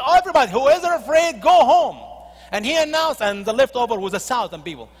 announce to everybody, who isn't afraid, go home. And he announced, and the leftover was 1,000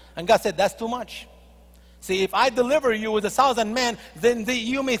 people. And God said, that's too much. See, if I deliver you with 1,000 men, then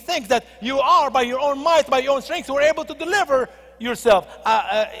you may think that you are, by your own might, by your own strength, you were able to deliver yourself.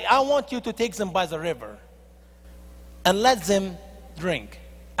 I want you to take them by the river and let them drink.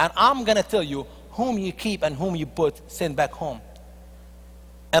 And I'm going to tell you whom you keep and whom you send back home.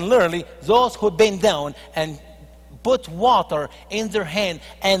 And literally, those who bend down and put water in their hand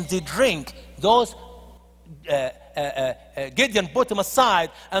and they drink, those Gideon put them aside,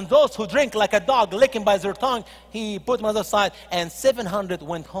 and those who drink like a dog licking by their tongue, he put them on the other side, and 700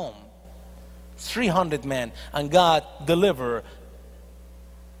 went home. 300 men, and God delivered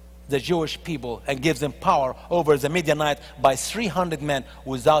the Jewish people and gives them power over the Midianite by 300 men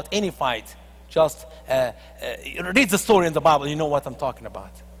without any fight. Just read the story in the Bible, you know what I'm talking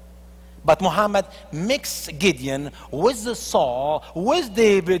about. But Muhammad mixed Gideon with the Saul, with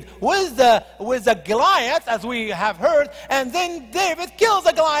David, with the Goliath, as we have heard, and then David kills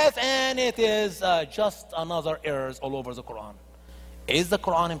the Goliath, and it is just another errors all over the Quran. Is the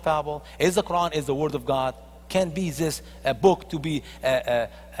Quran infallible? Is the Quran is the Word of God? Can be this a book to be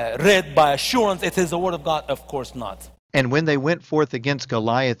read by assurance it is the Word of God? Of course not. And when they went forth against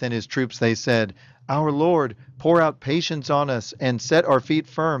Goliath and his troops, they said, our Lord, pour out patience on us and set our feet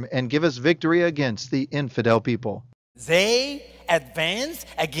firm and give us victory against the infidel people. They advanced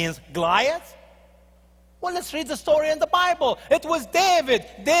against Goliath? Well, let's read the story in the Bible. It was David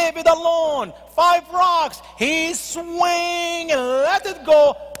alone, 5 rocks. He swung and let it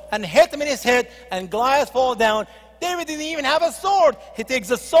go and hit him in his head, and Goliath fall down. David didn't even have a sword. He takes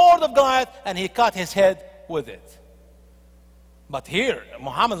the sword of Goliath and he cut his head with it. But here,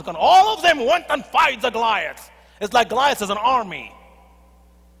 Muhammad's gone, all of them went and fight the Goliath. It's like Goliath is an army.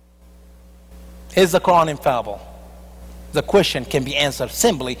 Is the Quran infallible? The question can be answered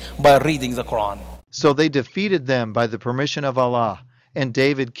simply by reading the Quran. So they defeated them by the permission of Allah, and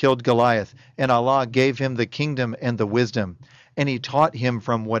David killed Goliath, and Allah gave him the kingdom and the wisdom, and he taught him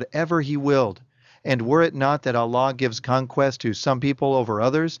from whatever he willed. And were it not that Allah gives conquest to some people over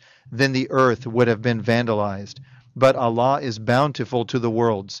others, then the earth would have been vandalized. But Allah is bountiful to the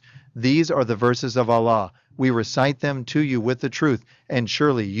worlds. These are the verses of Allah. We recite them to you with the truth, and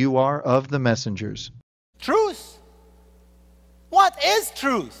surely you are of the messengers. Truth. What is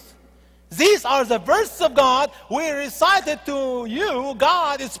truth? These are the verses of God. We recited to you.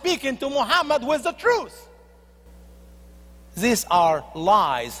 God is speaking to Muhammad with the truth. These are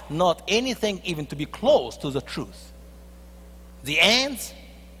lies, not anything even to be close to the truth. The ants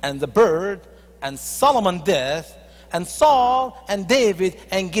and the bird and Solomon's death and Saul and David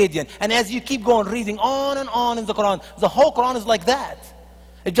and Gideon. And as you keep going reading on and on in the Quran, the whole Quran is like that.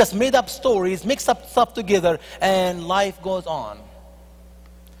 It just made up stories, mixed up stuff together, and life goes on.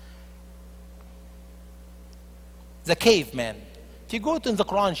 The caveman. If you go to the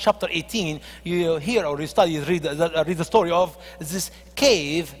Quran chapter 18, you hear or you study, read the story of this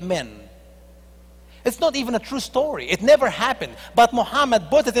caveman. It's not even a true story. It never happened. But Muhammad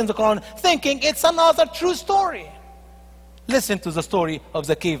put it in the Quran thinking it's another true story. Listen to the story of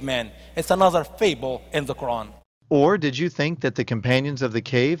the caveman. It's another fable in the Quran. Or did you think that the companions of the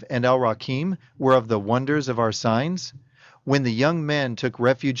cave and Al-Rakim were of the wonders of our signs? When the young men took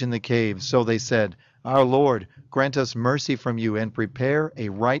refuge in the cave, so they said, Our Lord, grant us mercy from you and prepare a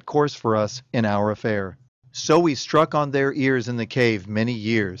right course for us in our affair. So we struck on their ears in the cave many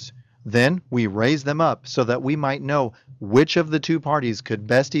years. Then we raised them up so that we might know which of the two parties could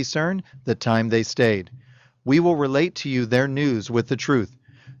best discern the time they stayed. We will relate to you their news with the truth.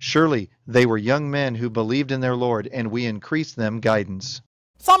 Surely they were young men who believed in their Lord, and we increased them guidance.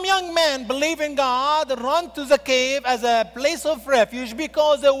 Some young men believe in God, run to the cave as a place of refuge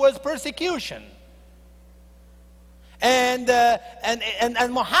because there was persecution. And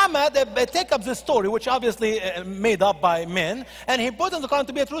Muhammad take up this story, which obviously made up by men, and he put in the Quran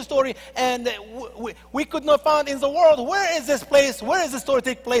to be a true story. And we could not find in the world where is this place, where is this story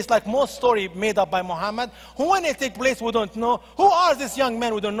take place, like most story made up by Muhammad. When it take place, we don't know. Who are these young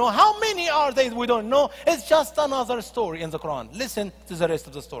men? We don't know. How many are they? We don't know. It's just another story in the Quran. Listen to the rest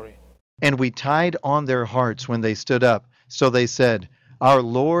of the story. And we tied on their hearts when they stood up. So they said, Our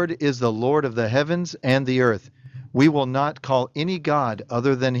Lord is the Lord of the heavens and the earth. We will not call any God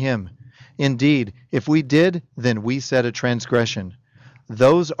other than him. Indeed, if we did, then we said a transgression.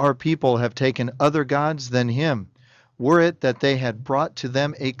 Those our people have taken other gods than him, were it that they had brought to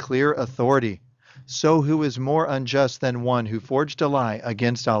them a clear authority. So who is more unjust than one who forged a lie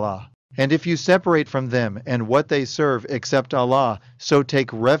against Allah? And if you separate from them and what they serve except Allah, so take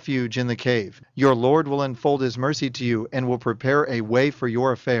refuge in the cave. Your Lord will unfold his mercy to you and will prepare a way for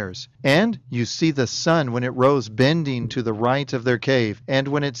your affairs. And you see the sun when it rose bending to the right of their cave, and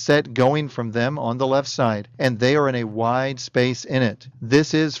when it set going from them on the left side, and they are in a wide space in it.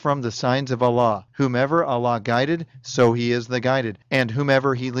 This is from the signs of Allah. Whomever Allah guided, so he is the guided, and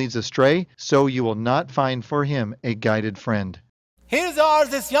whomever he leads astray, so you will not find for him a guided friend. Here are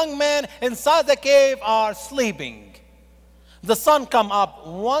this young man inside the cave are sleeping. The sun come up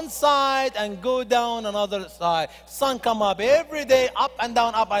one side and go down another side. Sun come up every day, up and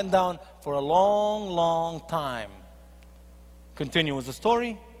down for a long, long time. Continue with the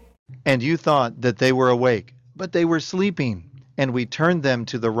story. And you thought that they were awake, but they were sleeping. And we turned them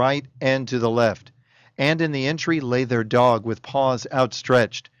to the right and to the left. And in the entry lay their dog with paws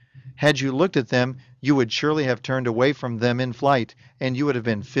outstretched. Had you looked at them, you would surely have turned away from them in flight, and you would have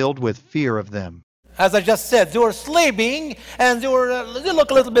been filled with fear of them. As I just said, they were sleeping, and they look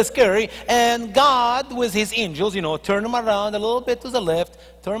a little bit scary, and God, with his angels, turn them around a little bit to the left,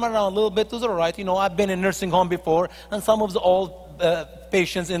 turn them around a little bit to the right. I've been in nursing home before, and some of the old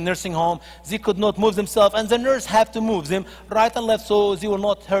patients in nursing home, they could not move themselves, and the nurse have to move them right and left so they will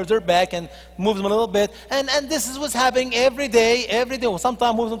not hurt their back, and move them a little bit. And this is what's happening every day.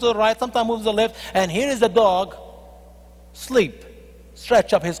 Sometimes moves them to the right, sometimes moves to the left. And here is the dog, sleep,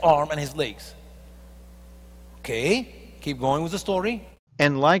 stretch up his arm and his legs. Okay, keep going with the story.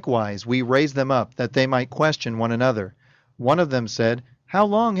 And likewise we raised them up that they might question one another. One of them said, How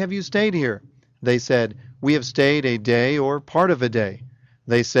long have you stayed here? They said, We have stayed a day or part of a day.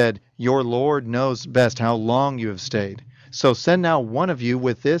 They said, Your Lord knows best how long you have stayed. So send now one of you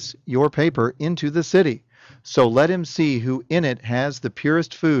with this, your paper, into the city. So let him see who in it has the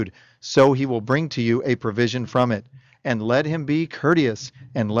purest food, so he will bring to you a provision from it. And let him be courteous,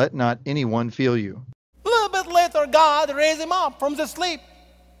 and let not anyone feel you. A little bit later, God raised him up from the sleep.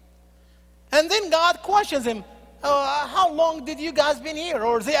 And then God questions him, how long did you guys been here?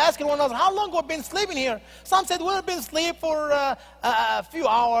 Or they asking one another, how long have we been sleeping here? Some said, we've been asleep for a few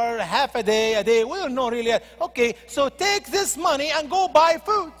hours, half a day. We don't know really. Okay, so take this money and go buy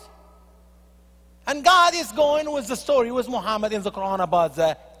food. And God is going with the story with Muhammad in the Quran about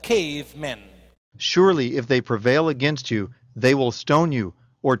the cavemen. Surely if they prevail against you, they will stone you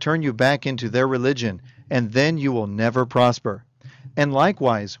or turn you back into their religion, and then you will never prosper. And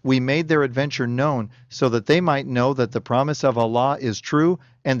likewise, we made their adventure known so that they might know that the promise of Allah is true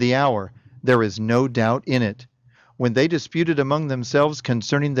and the hour. There is no doubt in it. When they disputed among themselves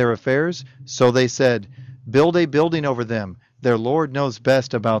concerning their affairs, so they said, build a building over them. Their Lord knows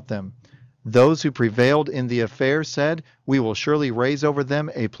best about them. Those who prevailed in the affair said, we will surely raise over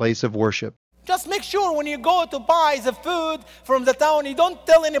them a place of worship. Just make sure when you go to buy the food from the town, you don't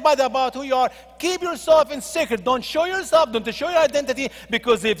tell anybody about who you are. Keep yourself in secret. Don't show yourself. Don't show your identity.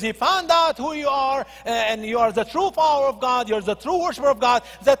 Because if they found out who you are and you are the true follower of God, you're the true worshiper of God,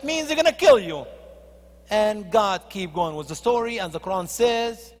 that means they're going to kill you. And God keep going with the story. And the Quran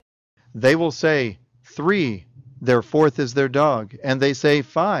says, they will say, 3, their 4th is their dog. And they say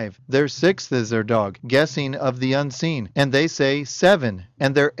 5, their 6th is their dog, guessing of the unseen. And they say 7,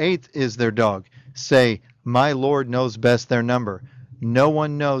 and their 8th is their dog. Say, my Lord knows best their number. No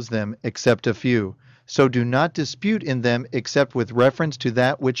one knows them except a few. So do not dispute in them except with reference to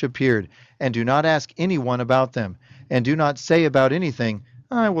that which appeared. And do not ask anyone about them. And do not say about anything,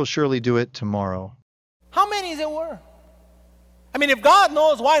 I will surely do it tomorrow. How many there were? I mean, if God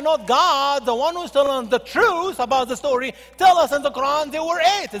knows, why not God, the one who's telling the truth about the story, tell us in the Quran there were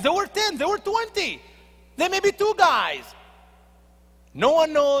 8, there were 10, there were 20. There may be 2 guys. No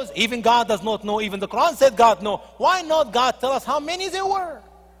one knows, even God does not know, even the Quran said God knows. Why not God tell us how many there were?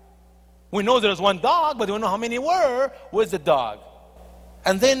 We know there's 1 dog, but we don't know how many were with the dog.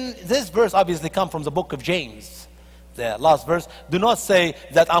 And then this verse obviously comes from the book of James. The last verse, do not say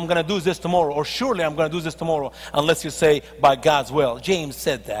that I'm going to do this tomorrow, or surely I'm going to do this tomorrow, unless you say by God's will. James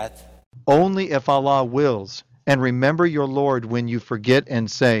said that. Only if Allah wills, and remember your Lord when you forget and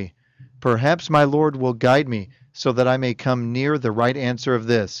say, perhaps my Lord will guide me, so that I may come near the right answer of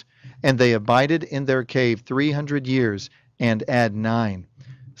this. And they abided in their cave 300 years, and add 9.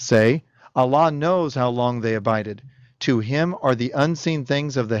 Say, Allah knows how long they abided. To Him are the unseen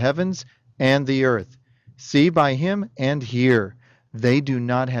things of the heavens and the earth. See by Him and hear. They do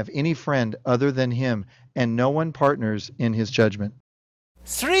not have any friend other than Him, and no one partners in His judgment.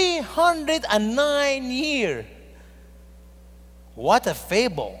 309 years. What a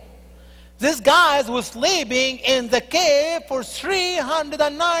fable. This guy was sleeping in the cave for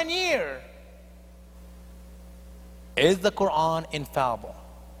 309 years. Is the Quran infallible?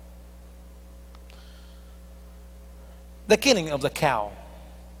 The killing of the cow.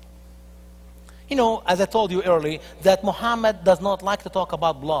 You know, as I told you earlier, that Muhammad does not like to talk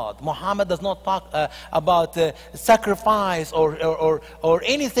about blood. Muhammad does not talk about sacrifice or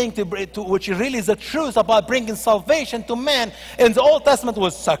anything to which really is the truth about bringing salvation to man. In the Old Testament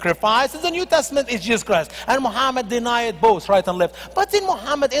was sacrifice, in the New Testament is Jesus Christ. And Muhammad denied both, right and left. But in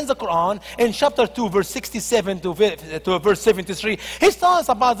Muhammad, in the Quran, in chapter 2, verse 67 to verse 73, he tells us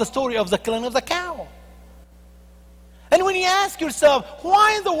about the story of the killing of the cow. And when you ask yourself,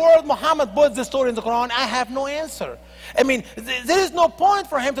 why in the world Muhammad put this story in the Quran, I have no answer. I mean, there is no point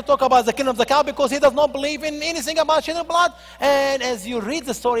for him to talk about the killing of the cow because he does not believe in anything about shedding blood. And as you read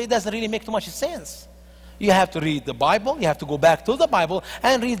the story, it doesn't really make too much sense. You have to read the Bible, you have to go back to the Bible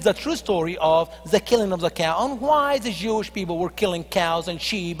and read the true story of the killing of the cow and why the Jewish people were killing cows and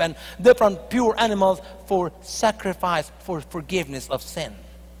sheep and different pure animals for sacrifice, for forgiveness of sin.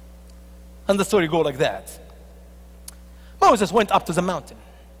 And the story goes like that. Moses went up to the mountain.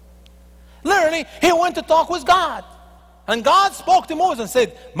 Literally, he went to talk with God. And God spoke to Moses and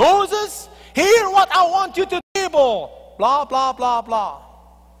said, Moses, hear what I want you to do. Blah, blah, blah, blah.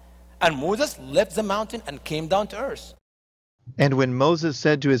 And Moses left the mountain and came down to earth. And when Moses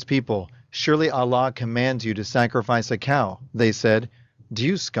said to his people, surely Allah commands you to sacrifice a cow, they said, do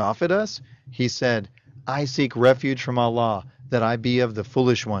you scoff at us? He said, I seek refuge from Allah, that I be of the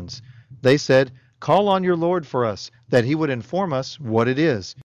foolish ones. They said, call on your Lord for us, that He would inform us what it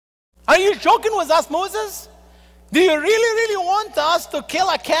is. Are you joking with us, Moses? Do you really want us to kill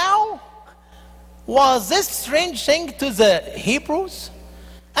a cow? Was this strange thing to the Hebrews?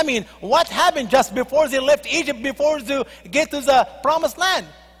 I mean, what happened just before they left Egypt, before they get to the promised land?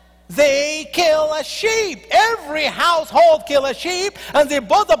 They kill a sheep. Every household kill a sheep, and they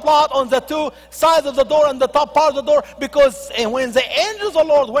put the blood on the 2 sides of the door and the top part of the door, because when the angels of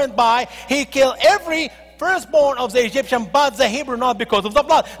the Lord went by, He killed every firstborn of the Egyptian, but the Hebrew not because of the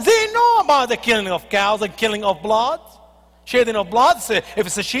blood. They know about the killing of cows and killing of blood, shedding of blood. If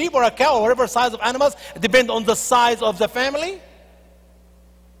it's a sheep or a cow or whatever size of animals, it depends on the size of the family.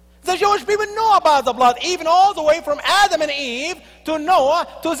 The Jewish people know about the blood, even all the way from Adam and Eve to Noah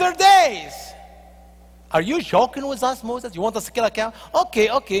to their days. Are you joking with us, Moses? You want us to kill a cow?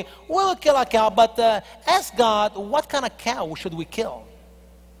 Okay, we'll kill a cow, but ask God, what kind of cow should we kill?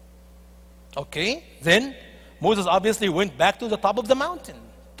 Okay, then Moses obviously went back to the top of the mountain.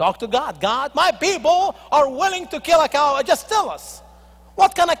 Talk to God. God, my people are willing to kill a cow. Just tell us,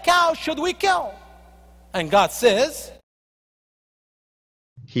 what kind of cow should we kill? And God says,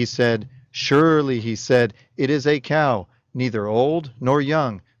 He said, surely, he said, it is a cow, neither old nor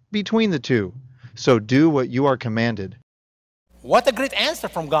young, between the two. So do what you are commanded. What a great answer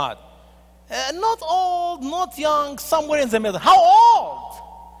from God. Not old, not young, somewhere in the middle. How old?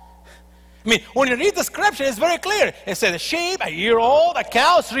 I mean, when you read the scripture, it's very clear. It says a sheep, a year old, a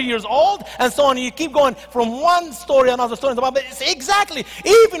cow, 3 years old, and so on. You keep going from one story to another story in the Bible. It's exactly,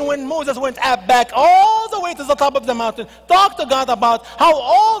 even when Moses went back all the way to the top of the mountain, talked to God about how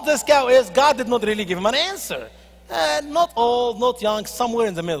old this cow is, God did not really give him an answer. Not old, not young, somewhere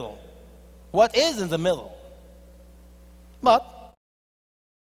in the middle. What is in the middle? But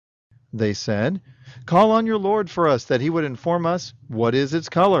they said, call on your Lord for us, that he would inform us what is its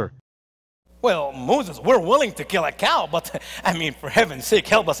color. well, Moses, we're willing to kill a cow, but I mean, for heaven's sake,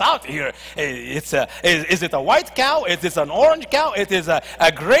 help us out here. Is it a white cow? Is it an orange cow? It is a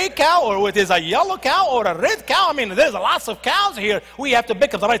gray cow, or it is a yellow cow, or a red cow? I mean, there's lots of cows here. We have to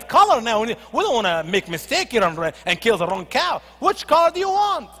pick up the right color now. We don't want to make a mistake here and kill the wrong cow. Which color do you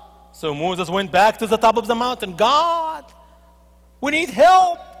want? So Moses went back to the top of the mountain. God, we need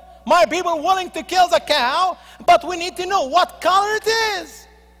help. My people are willing to kill the cow, but we need to know what color it is.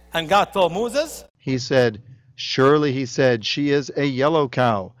 And God told Moses, He said, surely, he said, she is a yellow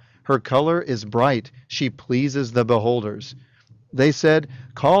cow. Her color is bright. She pleases the beholders. They said,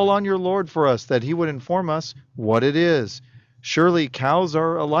 call on your Lord for us, that he would inform us what it is. Surely cows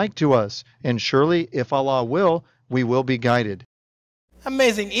are alike to us, and surely, if Allah will, we will be guided.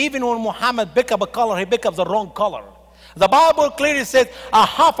 amazing, even when Muhammad picked up a color, he picked up the wrong color. The Bible clearly says a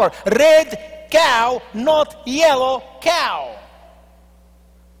heifer, red cow, not yellow cow.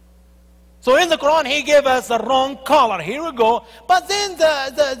 So in the Quran, he gave us the wrong color. Here we go. But then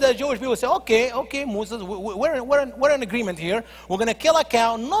the Jewish people say, okay, Moses, we're in agreement here. We're going to kill a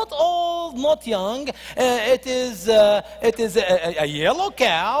cow, not old, not young. It is a yellow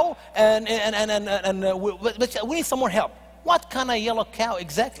cow, but we need some more help. What kind of yellow cow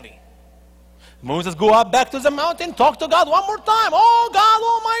exactly? Moses go up back to the mountain, talk to God one more time. Oh, God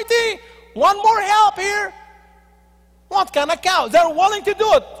Almighty, one more help here. What kind of cow? They're willing to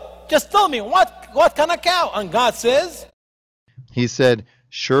do it. Just tell me, what kind of cow? And God says, He said,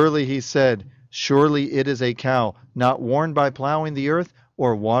 surely, he said, surely it is a cow, not worn by plowing the earth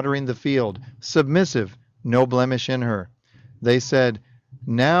or watering the field, submissive, no blemish in her. They said,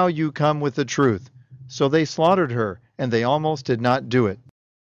 now you come with the truth. So they slaughtered her, and they almost did not do it.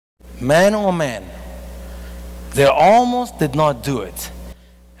 man, oh man, they almost did not do it.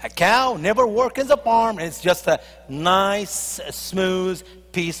 A cow never works in the farm. It's just a nice, smooth,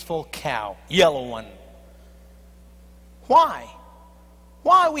 peaceful cow, yellow one. Why?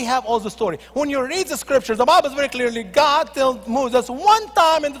 Why we have all the story? When you read the scriptures, the Bible is very clearly, God told Moses one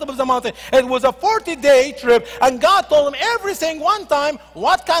time in the top of the mountain, it was a 40-day trip, and God told him everything one time,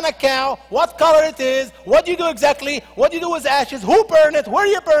 what kind of cow, what color it is, what do you do exactly, what do you do with ashes, who burn it, where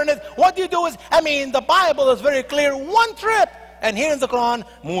you burn it, what do you do with, I mean, the Bible is very clear, one trip. And here in the Quran,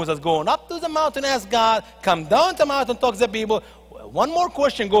 Moses going up to the mountain, ask God, come down to the mountain, talk to the people. One more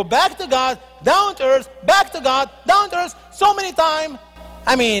question, go back to God, down to earth, back to God, down to earth, so many times.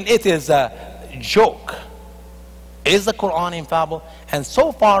 I mean, it is a joke. Is the Quran infallible? And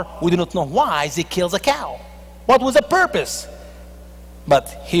so far, we do not know why he kills a cow. What was the purpose? But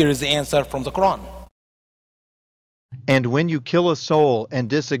here is the answer from the Quran. And when you kill a soul and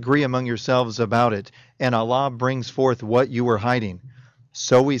disagree among yourselves about it, and Allah brings forth what you were hiding,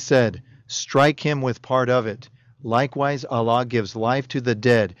 so we said, strike him with part of it. Likewise, Allah gives life to the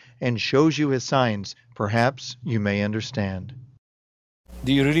dead and shows you his signs. Perhaps you may understand.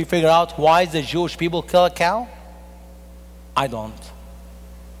 Do you really figure out why the Jewish people kill a cow? I don't.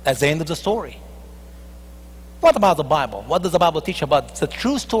 That's the end of the story. What about the Bible? What does the Bible teach about the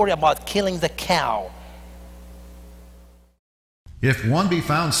true story about killing the cow? If one be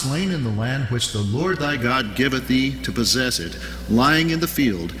found slain in the land which the Lord thy God giveth thee to possess it, lying in the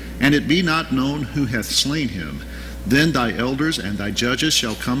field, and it be not known who hath slain him, then thy elders and thy judges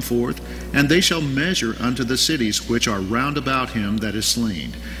shall come forth, and they shall measure unto the cities which are round about him that is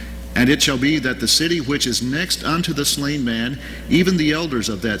slain. And it shall be that the city which is next unto the slain man, even the elders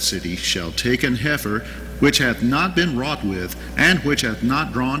of that city shall take an heifer which hath not been wrought with, and which hath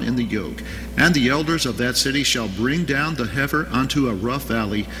not drawn in the yoke. And the elders of that city shall bring down the heifer unto a rough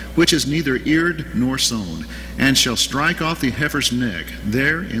valley, which is neither eared nor sown, and shall strike off the heifer's neck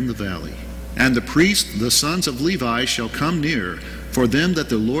there in the valley. And the priests, the sons of Levi, shall come near, for them that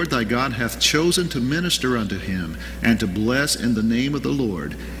the Lord thy God hath chosen to minister unto him, and to bless in the name of the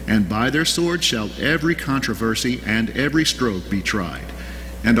Lord. And by their sword shall every controversy and every stroke be tried.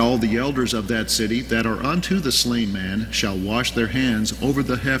 And all the elders of that city that are unto the slain man shall wash their hands over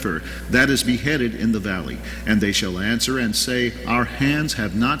the heifer that is beheaded in the valley. And they shall answer and say, Our hands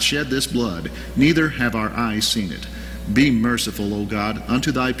have not shed this blood, neither have our eyes seen it. Be merciful, O God,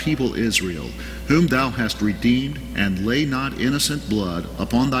 unto thy people Israel, whom thou hast redeemed, and lay not innocent blood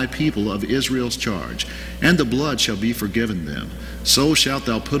upon thy people of Israel's charge, and the blood shall be forgiven them. So shalt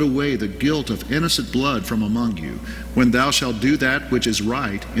thou put away the guilt of innocent blood from among you, when thou shalt do that which is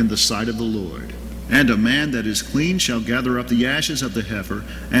right in the sight of the Lord. And a man that is clean shall gather up the ashes of the heifer,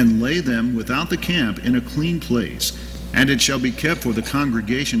 and lay them without the camp in a clean place. And it shall be kept for the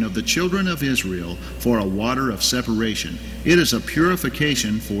congregation of the children of Israel for a water of separation. It is a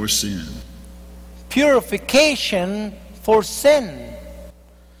purification for sin. Purification for sin.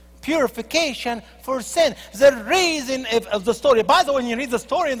 Purification for sin. The reason of the story. By the way, when you read the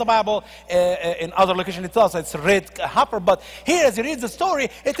story in the Bible, in other locations it tells it's red heifer, but here as you read the story,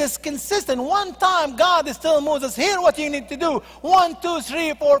 it is consistent. One time God is telling Moses, here what you need to do. 1, 2,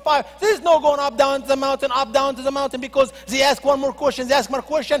 3, 4, 5. There's no going up, down to the mountain, up, down to the mountain, because they ask one more question, they ask more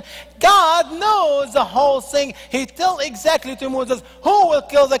question. God knows the whole thing. He tells exactly to Moses who will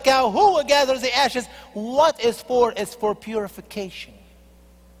kill the cow, who will gather the ashes. What is for? It's for purification.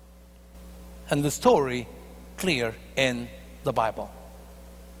 And the story clear in the Bible.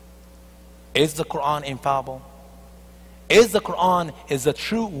 Is the Quran infallible? Is the Quran is the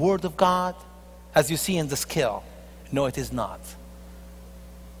true word of God? As you see in the scale. No, it is not.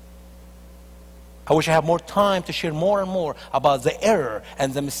 I wish I had more time to share more and more about the error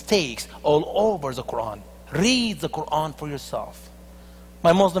and the mistakes all over the Quran. Read the Quran for yourself.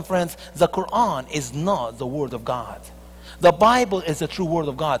 My Muslim friends, the Quran is not the word of God. The Bible is the true word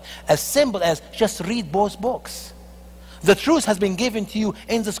of God. As simple as just read both books. The truth has been given to you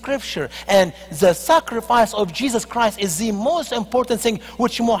in the scripture. And the sacrifice of Jesus Christ is the most important thing,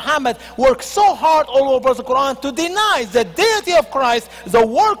 which Muhammad worked so hard all over the Quran to deny the deity of Christ, the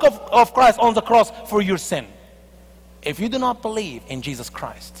work of Christ on the cross for your sin. If you do not believe in Jesus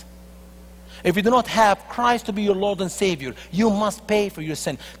Christ, if you do not have Christ to be your Lord and Savior, you must pay for your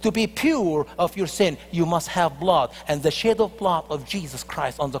sin. To be pure of your sin, you must have blood. And the shed of blood of Jesus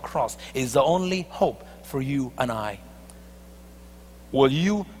Christ on the cross is the only hope for you and I. Will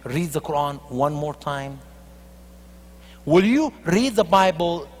you read the Quran one more time? Will you read the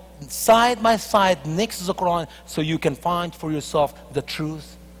Bible side by side next to the Quran so you can find for yourself the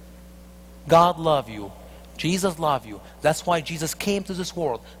truth? God loves you. Jesus loves you. That's why Jesus came to this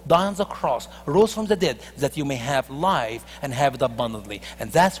world, died on the cross, rose from the dead, that you may have life and have it abundantly.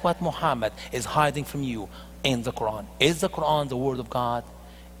 And that's what Muhammad is hiding from you in the Quran. Is the Quran the word of God?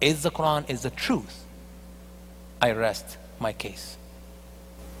 Is the Quran is the truth? I rest my case.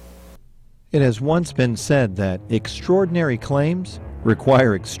 It has once been said that extraordinary claims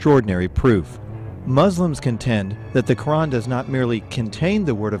require extraordinary proof. Muslims contend that the Quran does not merely contain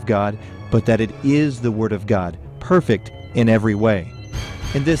the Word of God, but that it is the Word of God, perfect in every way.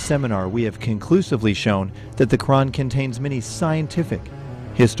 In this seminar, we have conclusively shown that the Quran contains many scientific,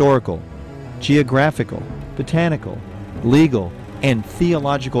 historical, geographical, botanical, legal, and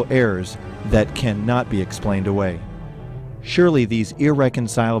theological errors that cannot be explained away. Surely these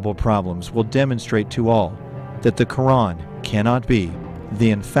irreconcilable problems will demonstrate to all that the Quran cannot be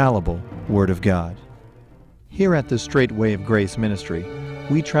the infallible Word of God. Here at the Straight Way of Grace Ministry,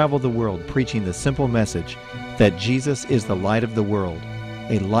 we travel the world preaching the simple message that Jesus is the light of the world,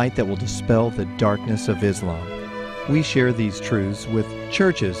 a light that will dispel the darkness of Islam. We share these truths with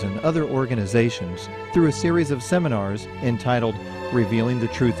churches and other organizations through a series of seminars entitled Revealing the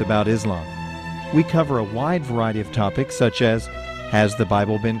Truth About Islam. We cover a wide variety of topics such as, has the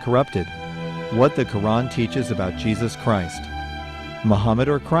Bible been corrupted? What the Quran teaches about Jesus Christ? Muhammad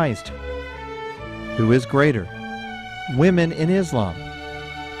or Christ? Who is greater? Women in Islam.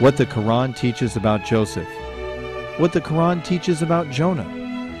 What the Quran teaches about Joseph. What the Quran teaches about Jonah.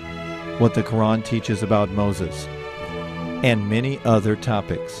 What the Quran teaches about Moses. And many other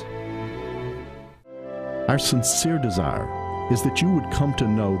topics. Our sincere desire is that you would come to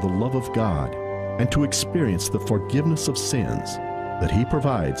know the love of God and to experience the forgiveness of sins that He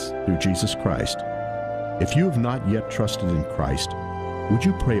provides through Jesus Christ. If you have not yet trusted in Christ, would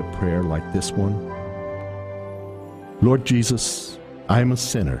you pray a prayer like this one? Lord Jesus, I am a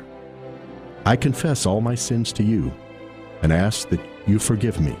sinner. I confess all my sins to you and ask that you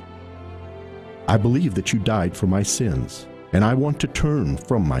forgive me. I believe that you died for my sins, and I want to turn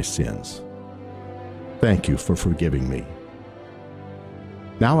from my sins. Thank you for forgiving me.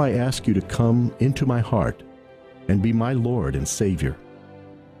 Now I ask you to come into my heart and be my Lord and Savior.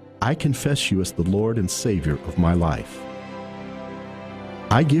 I confess you as the Lord and Savior of my life.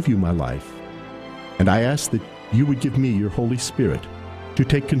 I give you my life, and I ask that you would give me your Holy Spirit to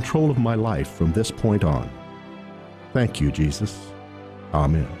take control of my life from this point on. Thank you, Jesus.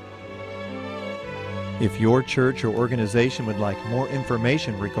 Amen. If your church or organization would like more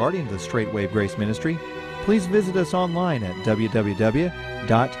information regarding the Straight Wave Grace Ministry, please visit us online at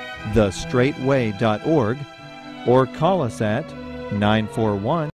www.thestraightway.org or call us at 941